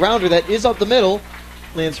 as the grounder that is up the middle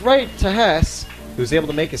lands right to Hess, who's able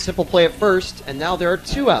to make a simple play at first, and now there are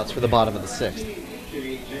 2 outs for the bottom of the 6th.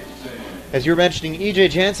 As you were mentioning, E.J.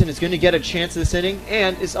 Jansen is going to get a chance this inning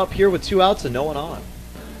and is up here with 2 outs and no one on.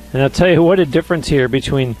 And I'll tell you what a difference here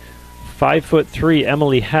between 5'3"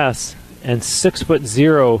 Emily Hess and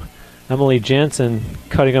 6'0" Emily Jansen,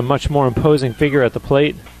 cutting a much more imposing figure at the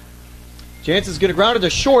plate. Jansen's going to ground it to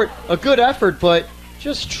short. A good effort, but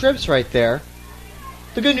just trips right there.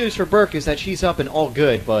 The good news for Burke is that she's up and all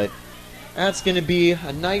good, but that's going to be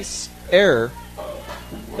a nice error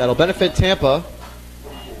that'll benefit Tampa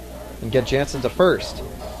and get Jansen to first.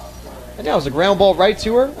 And that was a ground ball right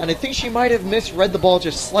to her, and I think she might have misread the ball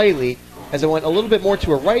just slightly as it went a little bit more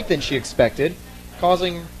to her right than she expected,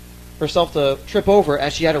 causing herself to trip over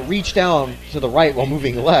as she had to reach down to the right while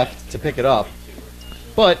moving left to pick it up.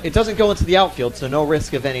 But it doesn't go into the outfield, so no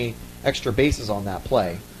risk of any extra bases on that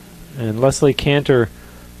play. And Leslie Cantor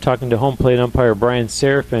talking to home plate umpire Brian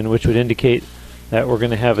Serafin, which would indicate that we're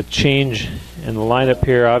going to have a change in the lineup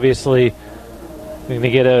here. Obviously, we're going to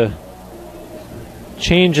get a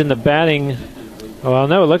change in the batting. Well,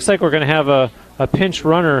 no, it looks like we're going to have a pinch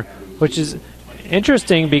runner, which is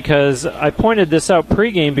interesting because I pointed this out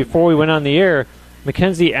pregame before we went on the air.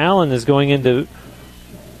 Mackenzie Allen is going into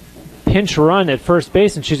pinch run at first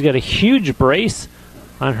base, and she's got a huge brace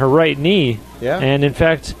on her right knee. Yeah. And in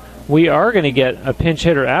fact, we are going to get a pinch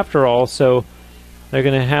hitter after all, so they're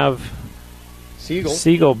going to have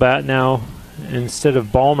Siegel bat now instead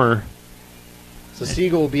of Balmer. So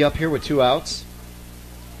Siegel will be up here with 2 outs.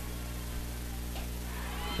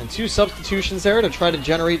 And 2 substitutions there to try to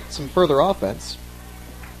generate some further offense.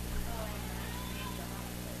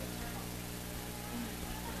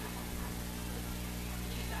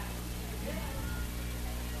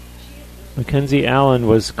 Mackenzie Allen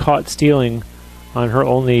was caught stealing on her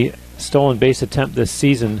only stolen base attempt this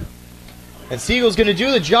season. And Siegel's going to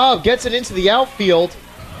do the job, gets it into the outfield.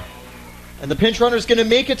 And the pinch runner's going to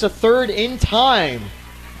make it to third in time.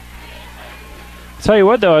 Tell you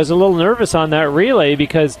what, though, I was a little nervous on that relay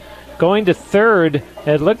because going to third,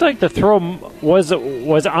 it looked like the throw was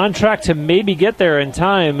on track to maybe get there in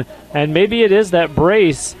time, and maybe it is that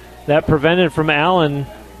brace that prevented from Allen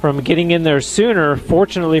from getting in there sooner.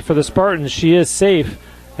 Fortunately for the Spartans, she is safe,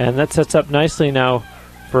 and that sets up nicely now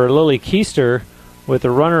for Lily Keister with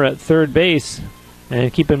a runner at third base.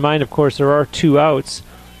 And keep in mind, of course, there are 2 outs.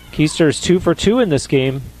 Keister is 2 for 2 in this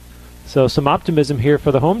game, so some optimism here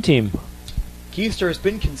for the home team. Keister has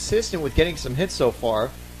been consistent with getting some hits so far,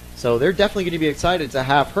 so they're definitely going to be excited to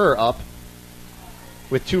have her up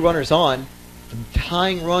with 2 runners on. A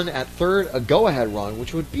tying run at third, a go-ahead run,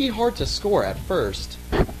 which would be hard to score at first.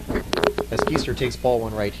 As Keister takes ball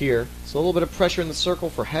 1 right here. So a little bit of pressure in the circle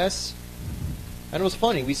for Hess. And it was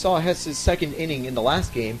funny, we saw Hess's second inning in the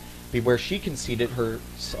last game be where she conceded her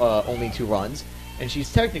only 2 runs, and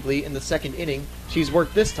she's technically in the second inning. She's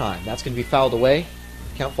worked this time. That's going to be fouled away.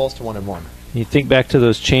 Count falls to 1-1. You think back to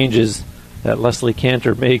those changes that Leslie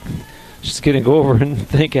Cantor made. Just going to go over and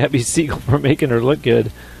thank Abby Siegel for making her look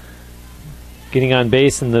good. Getting on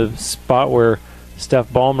base in the spot where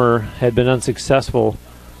Steph Balmer had been unsuccessful.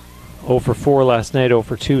 0 for 4 last night, 0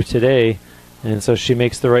 for 2 today. And so she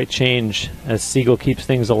makes the right change as Siegel keeps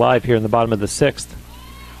things alive here in the bottom of the 6th.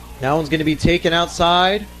 Now one's going to be taken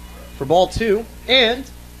outside for ball 2. And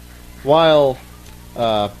while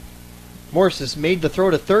Morris has made the throw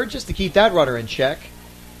to third just to keep that runner in check,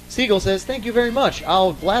 Siegel says, "Thank you very much.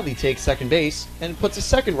 I'll gladly take second base," and puts a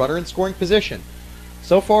second runner in scoring position.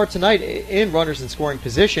 So far tonight in runners in scoring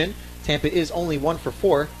position, Tampa is only 1 for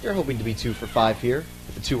 4. They're hoping to be 2 for 5 here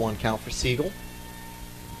with a 2-1 count for Siegel.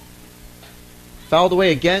 Fouled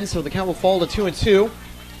away again, so the count will fall to 2-2.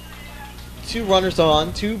 2 runners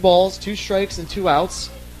on, 2 balls, 2 strikes, and 2 outs.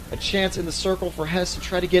 A chance in the circle for Hess to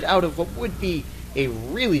try to get out of what would be a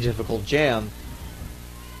really difficult jam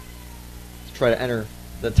to try to enter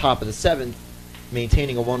the top of the 7th,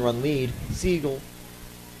 maintaining a 1-run lead. Siegel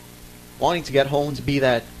wanting to get home to be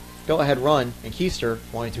that go-ahead run, and Keister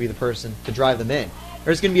wanting to be the person to drive them in.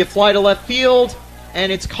 There's going to be a fly to left field,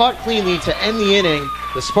 and it's caught cleanly to end the inning.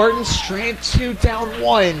 The Spartans strand 2 down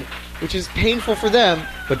 1, which is painful for them,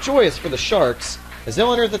 but joyous for the Sharks, as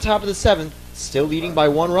they'll enter at the top of the 7th, still leading by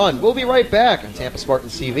 1 run. We'll be right back on Tampa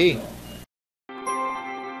Spartans TV.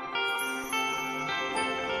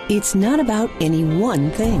 It's not about any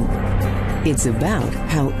one thing. It's about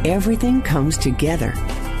how everything comes together,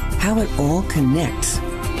 how it all connects.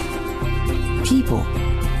 People,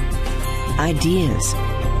 ideas,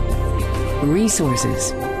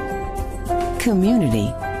 resources,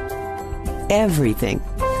 community, everything.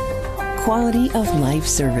 Quality of life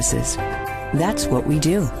services. That's what we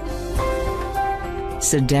do.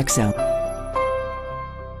 Sodexo.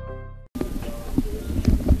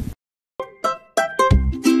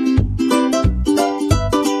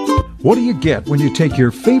 What do you get when you take your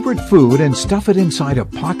favorite food and stuff it inside a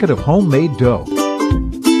pocket of homemade dough?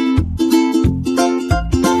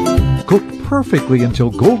 Cooked perfectly until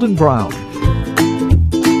golden brown.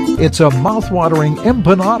 It's a mouth-watering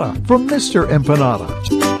empanada from Mr. Empanada.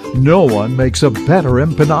 No one makes a better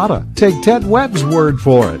empanada. Take Ted Webb's word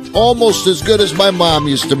for it. Almost as good as my mom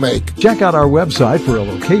used to make. Check out our website for a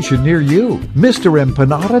location near you.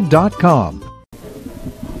 MrEmpanada.com.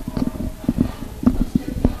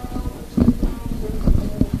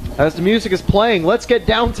 As the music is playing, let's get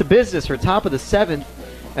down to business for top of the 7th.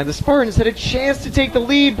 And the Spartans had a chance to take the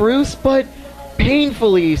lead, Bruce, but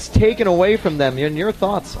painfully taken away from them. And your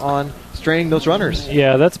thoughts on straining those runners?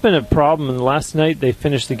 Yeah, that's been a problem. And last night they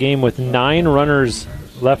finished the game with 9 runners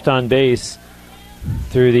left on base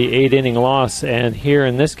through the 8-inning loss. And here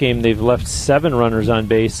in this game, they've left 7 runners on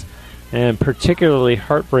base. And particularly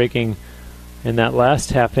heartbreaking in that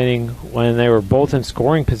last half inning when they were both in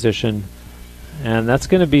scoring position. And that's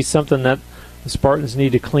going to be something that the Spartans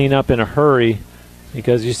need to clean up in a hurry,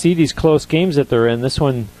 because you see these close games that they're in. This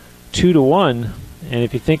one 2-1, and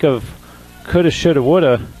if you think of coulda, shoulda,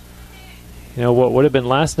 woulda, you know, what would have been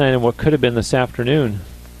last night and what could have been this afternoon.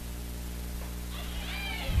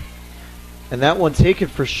 And that one taken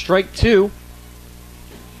for strike 2.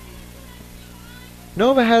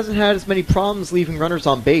 Nova hasn't had as many problems leaving runners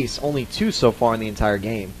on base, only 2 so far in the entire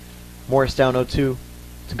game. Morris down 0-2 to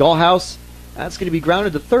Gallhouse. That's going to be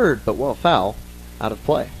grounded to third, but well, foul, out of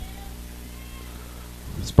play.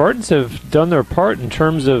 Spartans have done their part in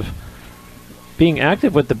terms of being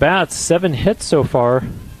active with the bats. 7 hits so far,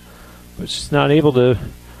 which is not able to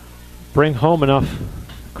bring home enough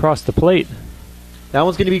across the plate. That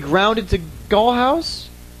one's going to be grounded to Gallhouse.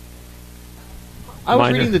 I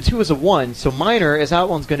was reading the 2 as a 1, so minor as that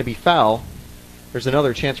one's going to be foul. There's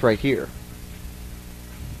another chance right here.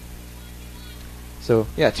 So,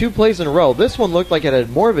 yeah, 2 plays in a row. This one looked like it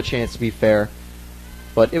had more of a chance to be fair,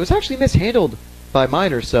 but it was actually mishandled by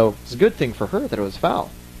minor, so it's a good thing for her that it was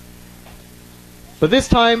foul. But this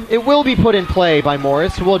time, it will be put in play by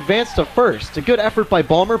Morris, who will advance to first. A good effort by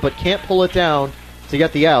Balmer, but can't pull it down to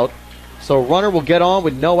get the out. So runner will get on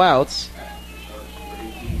with no outs.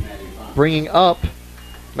 Bringing up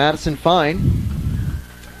Madison Fine.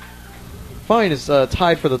 Fine is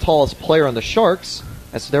tied for the tallest player on the Sharks,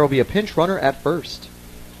 as there will be a pinch runner at first.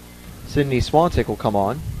 Sydney Swantick will come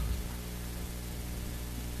on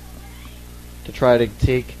to try to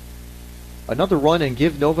take another run and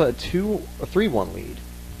give Nova a 3-1 lead.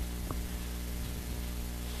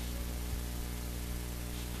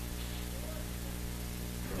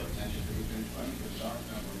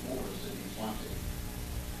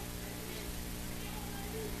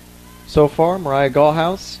 So far, Mariah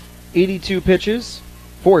Gallhouse, 82 pitches,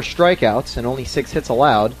 4 strikeouts, and only 6 hits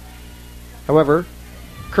allowed. However,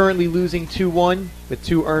 currently losing 2-1 with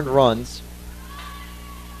 2 earned runs.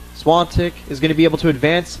 Swantick is going to be able to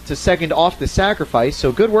advance to second off the sacrifice,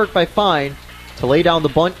 so good work by Fine to lay down the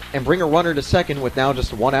bunt and bring a runner to second with now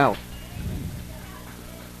just 1 out.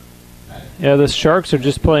 Yeah, the Sharks are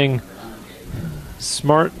just playing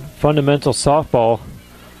smart, fundamental softball,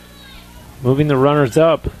 moving the runners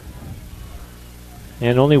up,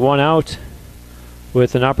 and only 1 out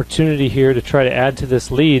with an opportunity here to try to add to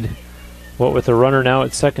this lead, what with a runner now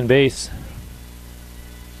at second base.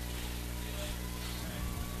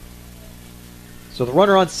 So the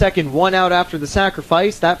runner on second, 1 out after the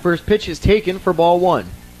sacrifice. That first pitch is taken for ball 1.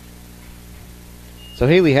 So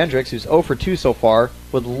Haley Hendricks, who's 0 for 2 so far,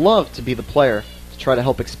 would love to be the player to try to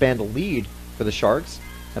help expand the lead for the Sharks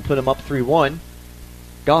and put them up 3-1.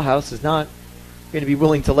 Gallhouse is not going to be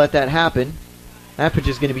willing to let that happen. That pitch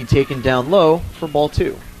is going to be taken down low for ball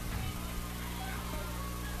 2.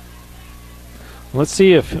 Let's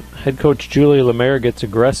see if head coach Julie Lemaire gets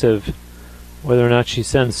aggressive, whether or not she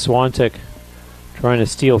sends Swantick trying to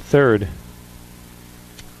steal third.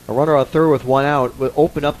 A runner on third with 1 out would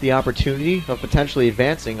open up the opportunity of potentially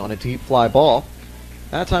advancing on a deep fly ball.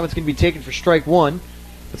 That time it's going to be taken for strike 1,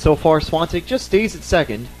 but so far Swantick just stays at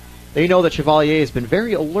second. They know that Chevalier has been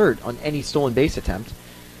very alert on any stolen base attempt,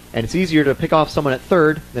 and it's easier to pick off someone at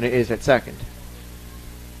third than it is at second.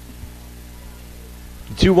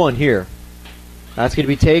 2-1 here. That's going to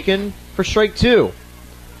be taken for strike 2.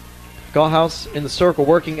 Gallhouse in the circle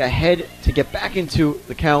working ahead to get back into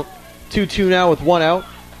the count. 2-2 now with 1 out.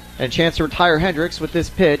 And a chance to retire Hendricks with this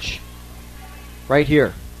pitch. right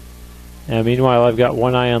here. And meanwhile, I've got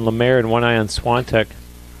one eye on Lemaire and one eye on Swantek,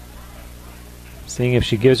 seeing if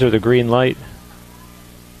she gives her the green light.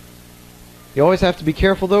 You always have to be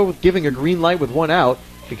careful, though, with giving a green light with one out,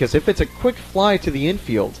 because if it's a quick fly to the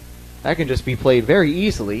infield, that can just be played very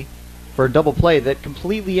easily for a double play that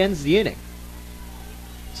completely ends the inning.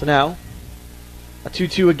 So now, a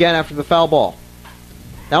 2-2 again after the foul ball.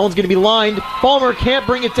 That one's going to be lined. Palmer can't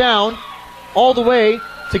bring it down all the way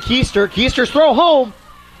to Keister. Keister's throw home.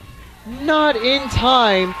 Not in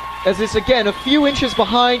time, as it's again a few inches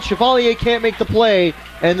behind. Chevalier can't make the play,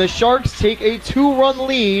 and the Sharks take a 2-run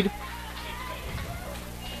lead.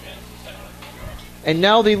 And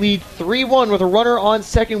now they lead 3-1 with a runner on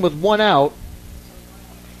second with one out.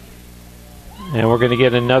 And we're going to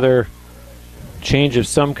get another change of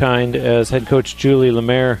some kind as head coach Julie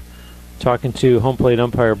Lemaire talking to home plate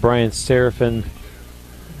umpire Brian Serafin.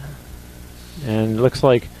 And it looks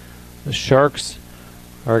like the Sharks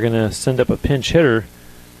are going to send up a pinch hitter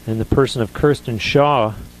in the person of Kirsten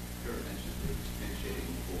Shaw.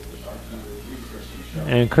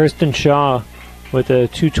 And Kirsten Shaw with a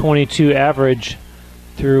 .222 average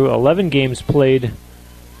through 11 games played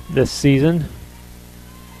this season.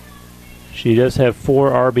 She does have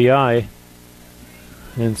 4 RBI,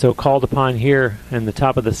 and so called upon here in the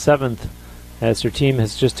top of the 7th as her team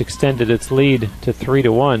has just extended its lead to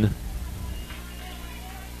 3-1.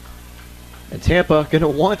 And Tampa going to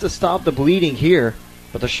want to stop the bleeding here,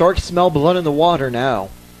 but the Sharks smell blood in the water now,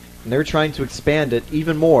 and they're trying to expand it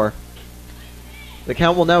even more. The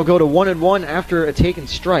count will now go to 1-1 after a taken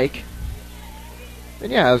strike.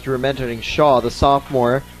 And yeah, as you were mentioning, Shaw, the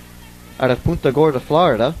sophomore out of Punta Gorda,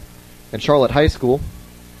 Florida, and Charlotte High School,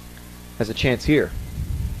 has a chance here.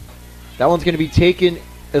 That one's going to be taken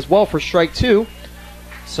as well for strike 2.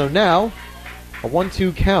 So now, a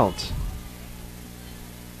 1-2 count.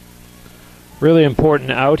 Really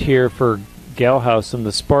important out here for Galhouse and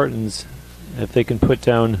the Spartans if they can put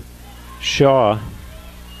down Shaw.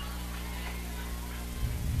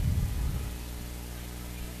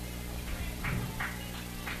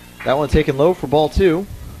 That one taken low for ball 2.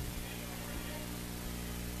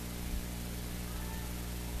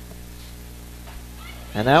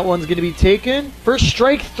 And that one's going to be taken for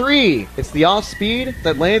strike 3. It's the off speed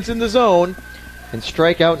that lands in the zone. And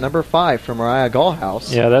strikeout number 5 from Mariah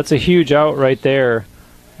Gallhouse. Yeah, that's a huge out right there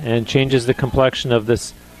and changes the complexion of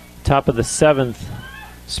this top of the 7th.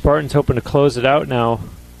 Spartans hoping to close it out now.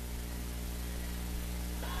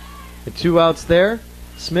 The 2 outs there.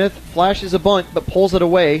 Smith flashes a bunt but pulls it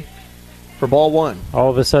away for ball 1. All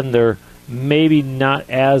of a sudden they're maybe not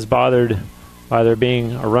as bothered by there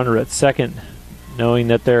being a runner at second, knowing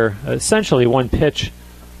that they're essentially one pitch.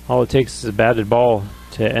 All it takes is a batted ball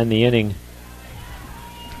to end the inning.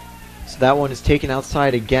 So that one is taken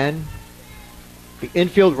outside again. The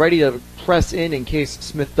infield ready to press in case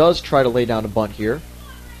Smith does try to lay down a bunt here.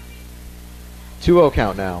 2-0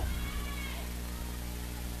 count now.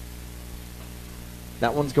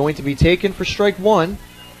 That one's going to be taken for strike 1.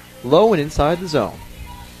 Low and inside the zone.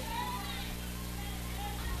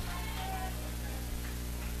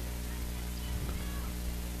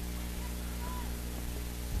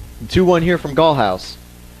 And 2-1 here from Gallhouse.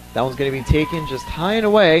 That one's going to be taken just high and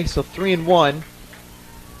away, so 3-1.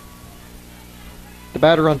 The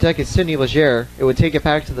batter on deck is Sydney Legere. It would take it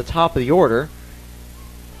back to the top of the order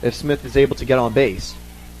if Smith is able to get on base.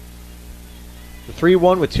 The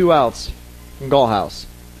 3-1 with 2 outs from Gallhouse.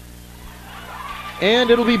 And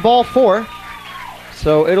it'll be ball 4.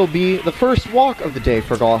 So it'll be the first walk of the day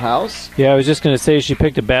for Gallhouse. Yeah, I was just going to say she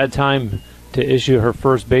picked a bad time to issue her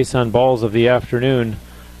first base on balls of the afternoon.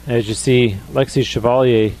 As you see, Lexi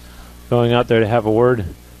Chevalier going out there to have a word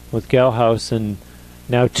with Gallhouse, and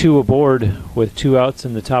now 2 aboard with 2 outs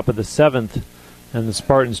in the top of the 7th, and the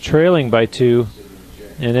Spartans trailing by 2.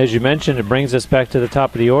 And as you mentioned, it brings us back to the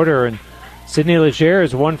top of the order, and Sydney Legere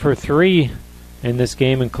is 1 for 3 in this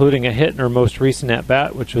game, including a hit in her most recent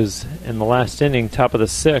at-bat, which was in the last inning, top of the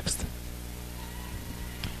 6th.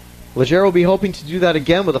 Legere will be hoping to do that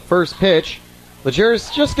again with a first pitch. Legere is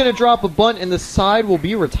just going to drop a bunt, and the side will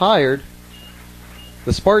be retired.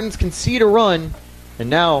 The Spartans concede a run, and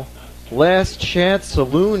now Last Chance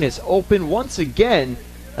Saloon is open once again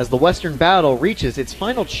as the Western Battle reaches its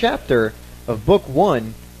final chapter of Book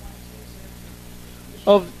 1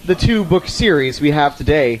 of the 2-book series we have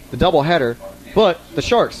today, the doubleheader. But the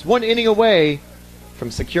Sharks, 1 inning away from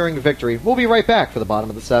securing a victory. We'll be right back for the bottom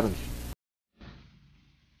of the 7th.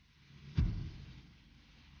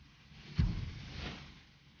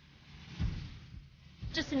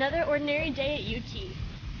 Just another ordinary day at UT.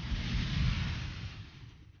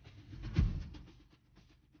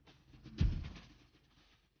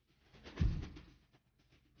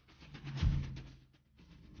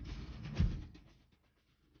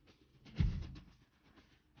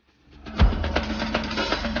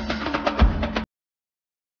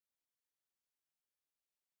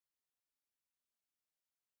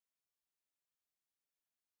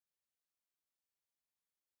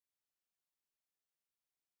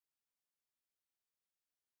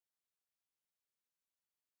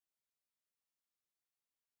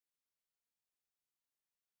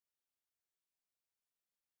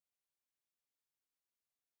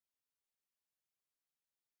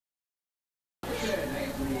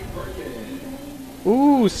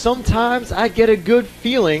 Ooh, sometimes I get a good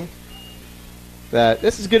feeling that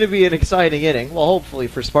this is going to be an exciting inning. Well, hopefully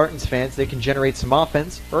for Spartans fans, they can generate some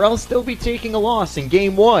offense, or else they'll be taking a loss in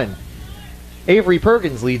Game 1. Avery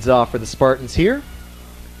Perkins leads off for the Spartans here.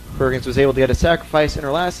 Perkins was able to get a sacrifice in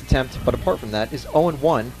her last attempt, but apart from that, is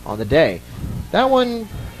 0-1 on the day. That one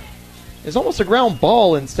is almost a ground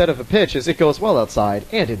ball instead of a pitch, as it goes well outside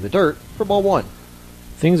and in the dirt for ball 1.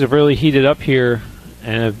 Things have really heated up here,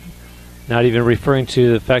 and not even referring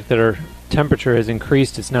to the fact that our temperature has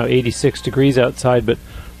increased. It's now 86 degrees outside, but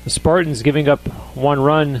the Spartans giving up 1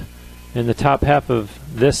 run in the top half of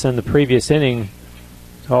this and the previous inning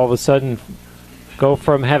to all of a sudden go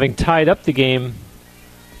from having tied up the game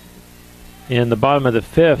in the bottom of the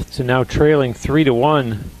 5th to now trailing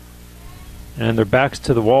 3-1, and their backs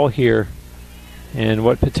to the wall here and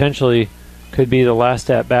what potentially could be the last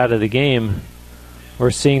at bat of the game.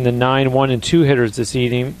 We're seeing the 9, 1, and 2 hitters this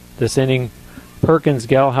inning. Perkins,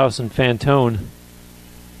 Galhouse, and Fantone.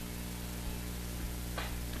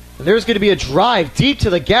 And there's going to be a drive deep to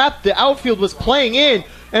the gap. The outfield was playing in,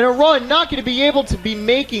 and a run not going to be able to be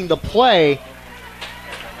making the play.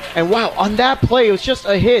 And wow, on that play, it was just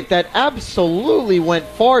a hit that absolutely went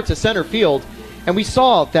far to center field. And we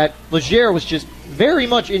saw that Legere was just very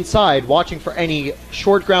much inside, watching for any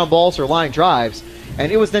short ground balls or line drives. And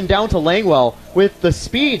it was then down to Langwell with the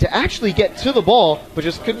speed to actually get to the ball, but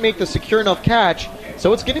just couldn't make the secure enough catch.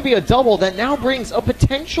 So it's going to be a double that now brings a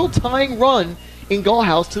potential tying run in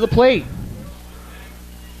Galhouse to the plate.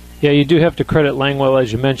 Yeah, you do have to credit Langwell,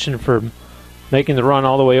 as you mentioned, for making the run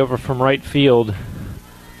all the way over from right field.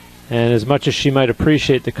 And as much as she might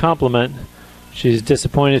appreciate the compliment, she's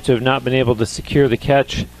disappointed to have not been able to secure the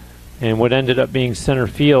catch and what ended up being center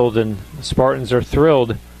field. And the Spartans are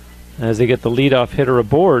thrilled as they get the leadoff hitter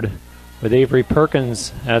aboard with Avery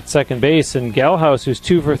Perkins at second base, and Galhouse, who's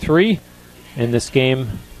 2 for 3 in this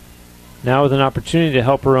game, now with an opportunity to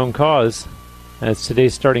help her own cause as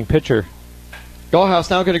today's starting pitcher. Galhouse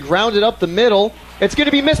now going to ground it up the middle. It's going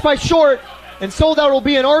to be missed by short, and so that will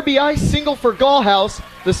be an RBI single for Galhouse.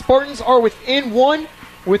 The Spartans are within 1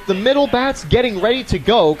 with the middle bats getting ready to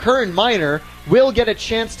go. Curran Minor will get a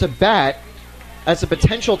chance to bat as a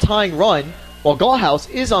potential tying run, while Galhouse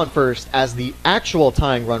is on first as the actual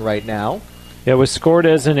tying run right now. It was scored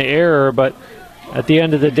as an error, but at the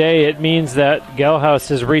end of the day, it means that Galhouse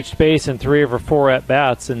has reached base in 3 of her 4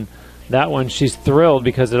 at-bats, and that one she's thrilled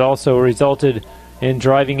because it also resulted in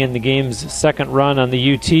driving in the game's second run on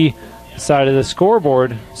the UT side of the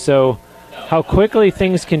scoreboard. So how quickly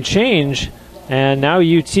things can change, and now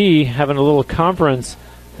UT having a little conference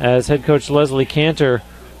as head coach Leslie Cantor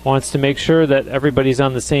wants to make sure that everybody's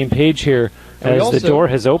on the same page here as the door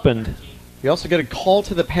has opened. We also get a call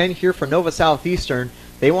to the pen here for Nova Southeastern.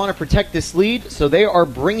 They want to protect this lead, so they are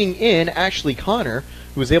bringing in Ashley Connor,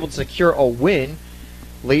 who was able to secure a win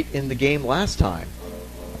late in the game last time.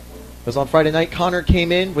 It was on Friday night. Connor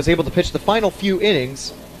came in, was able to pitch the final few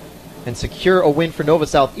innings and secure a win for Nova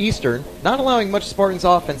Southeastern, not allowing much Spartans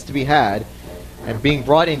offense to be had, and being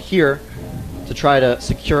brought in here to try to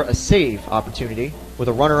secure a save opportunity with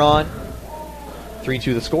a runner on.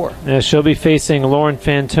 3-2 the score. Yeah, she'll be facing Lauren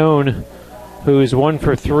Fantone, who's 1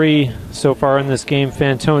 for 3 so far in this game.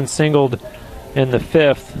 Fantone singled in the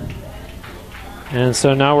 5th. And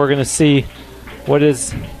so now we're going to see what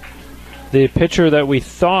is the pitcher that we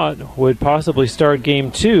thought would possibly start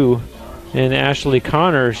Game 2 in Ashley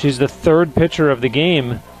Connor. She's the 3rd pitcher of the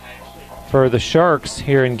game for the Sharks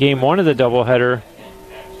here in Game 1 of the doubleheader.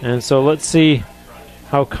 And so let's see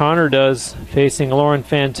how Connor does facing Lauren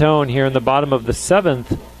Fantone here in the bottom of the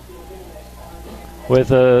 7th.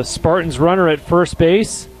 With a Spartans runner at first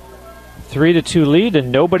base, 3-2 lead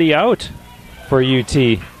and nobody out for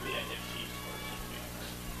UT.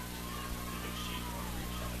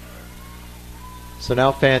 So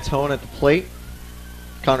now Fantone at the plate.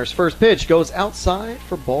 Connor's first pitch goes outside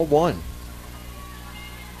for ball 1.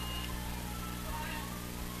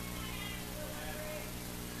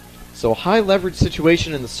 So a high leverage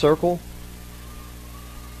situation in the circle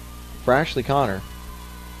for Ashley Connor.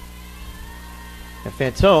 And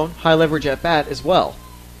Fantone, high leverage at bat as well.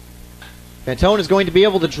 Fantone is going to be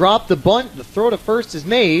able to drop the bunt. The throw to first is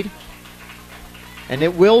made. And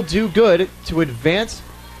it will do good to advance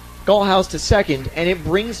Galhouse to second. And it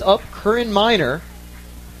brings up Curran Minor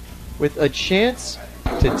with a chance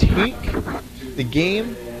to take the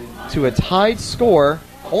game to a tied score.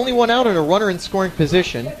 Only one out and a runner in scoring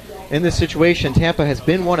position. In this situation, Tampa has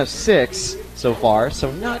been 1 of 6 so far, so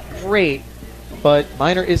not great, but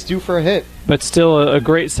Minor is due for a hit. But still a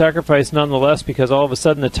great sacrifice nonetheless, because all of a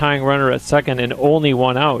sudden the tying runner at second and only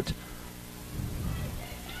 1 out.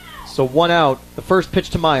 So 1 out. The first pitch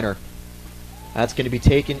to Minor. That's going to be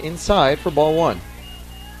taken inside for ball 1.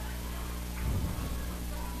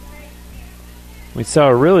 We saw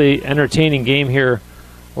a really entertaining game here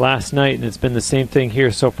last night, and it's been the same thing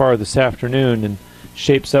here so far this afternoon, and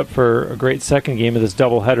shapes up for a great second game of this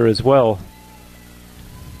doubleheader as well.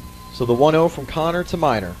 So the 1-0 from Connor to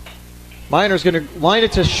Minor. Minor's going to line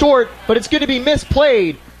it to short, but it's going to be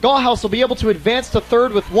misplayed. Gallhouse will be able to advance to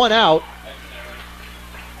third with 1 out.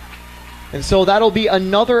 And so that'll be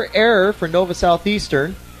another error for Nova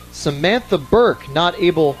Southeastern. Samantha Burke not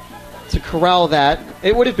able to corral that.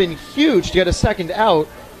 It would have been huge to get a second out,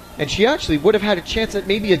 and she actually would have had a chance at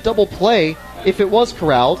maybe a double play if it was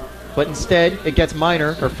corralled. But instead, it gets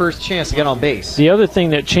Minor her first chance to get on base. The other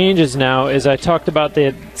thing that changes now is I talked about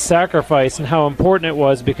the sacrifice and how important it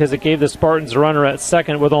was because it gave the Spartans a runner at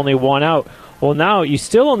second with only 1 out. Well, now you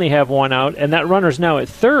still only have 1 out, and that runner's now at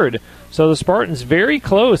third. So the Spartans very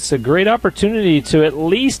close. A great opportunity to at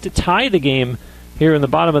least tie the game here in the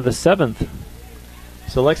bottom of the 7th.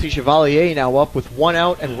 So Lexi Chevalier now up with 1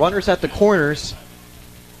 out and runners at the corners.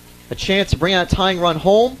 A chance to bring that tying run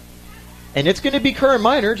home. And it's going to be Curran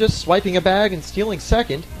Minor just swiping a bag and stealing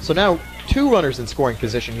second. So now 2 runners in scoring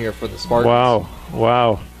position here for the Spartans.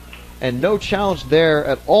 Wow. And no challenge there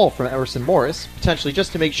at all from Emerson Morris, potentially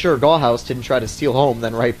just to make sure Gallhouse didn't try to steal home,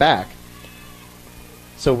 then right back.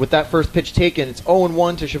 So with that first pitch taken, it's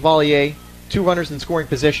 0-1 to Chevalier, 2 runners in scoring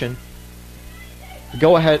position.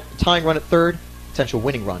 Go ahead, tying run at third, potential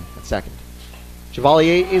winning run at second.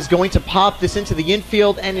 Chevalier is going to pop this into the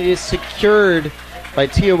infield, and it is secured by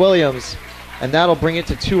Tia Williams, and that'll bring it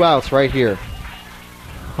to 2 outs right here.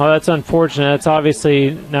 Well, that's unfortunate. That's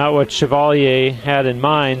obviously not what Chevalier had in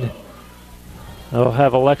mind. They'll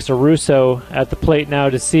have Alexa Russo at the plate now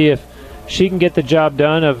to see if she can get the job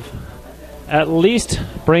done of at least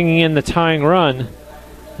bringing in the tying run.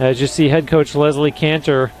 As you see head coach Leslie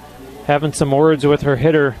Cantor having some words with her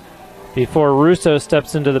hitter before Russo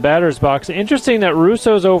steps into the batter's box. Interesting that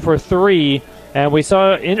Russo's 0 for 3, and we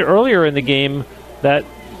saw earlier in the game that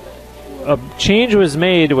a change was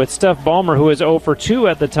made with Steph Ballmer, who was 0 for 2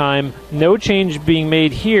 at the time. No change being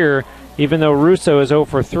made here, even though Russo is 0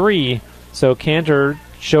 for 3. So Cantor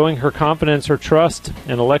showing her confidence, her trust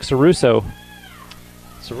in Alexa Russo.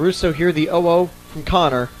 So Russo here, the 0-0 from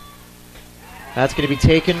Connor. That's going to be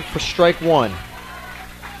taken for strike 1.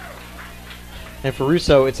 And for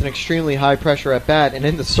Russo, it's an extremely high pressure at bat. And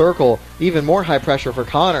in the circle, even more high pressure for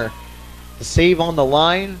Connor. The save on the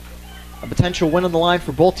line. A potential win on the line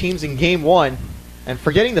for both teams in Game 1. And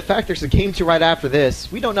forgetting the fact there's a Game 2 right after this,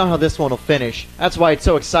 we don't know how this one will finish. That's why it's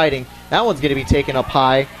so exciting. That one's going to be taken up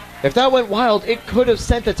high. If that went wild, it could have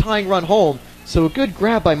sent the tying run home. So a good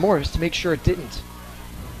grab by Morris to make sure it didn't.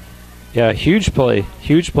 Yeah, huge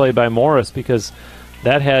play by Morris, because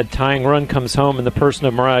that had tying run comes home in the person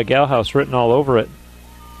of Mariah Gallhouse written all over it.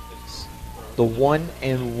 The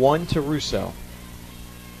 1-1 to Russo.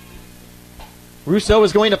 Russo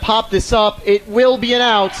is going to pop this up. It will be an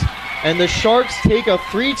out. And the Sharks take a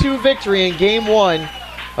 3-2 victory in Game 1.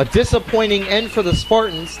 A disappointing end for the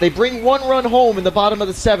Spartans. They bring 1 run home in the bottom of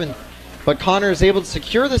the 7th. But Connor is able to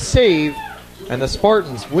secure the save. And the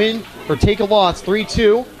Spartans win or take a loss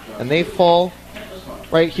 3-2. And they fall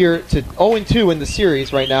right here to 0-2 in the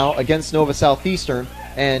series right now against Nova Southeastern.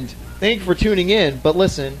 And thank you for tuning in. But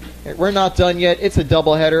listen, we're not done yet. It's a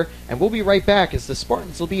doubleheader, and we'll be right back as the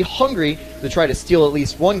Spartans will be hungry to try to steal at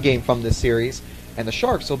least 1 game from this series, and the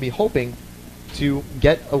Sharks will be hoping to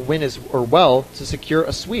get a win to secure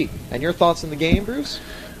a sweep. And your thoughts on the game, Bruce?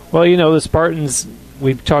 Well, the Spartans,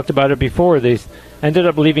 we've talked about it before. They ended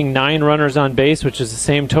up leaving 9 runners on base, which is the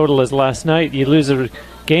same total as last night. You lose a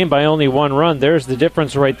game by only 1 run. There's the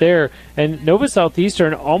difference right there. And Nova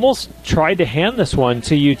Southeastern almost tried to hand this one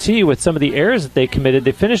to UT with some of the errors that they committed.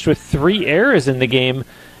 They finished with 3 errors in the game,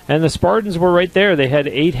 and the Spartans were right there. They had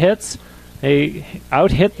 8 hits. They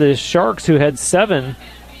out-hit the Sharks, who had 7.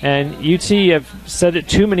 And UT, have said it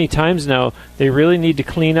too many times now, they really need to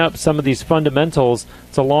clean up some of these fundamentals.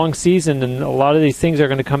 It's a long season, and a lot of these things are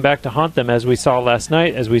going to come back to haunt them, as we saw last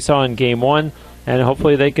night, as we saw in Game 1. And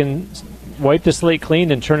hopefully they can wipe the slate clean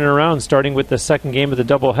and turn it around, starting with the second game of the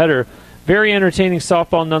doubleheader. Very entertaining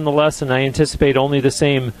softball nonetheless, and I anticipate only the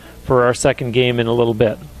same for our second game in a little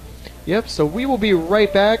bit. Yep, so we will be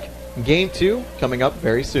right back. Game 2 coming up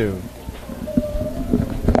very soon.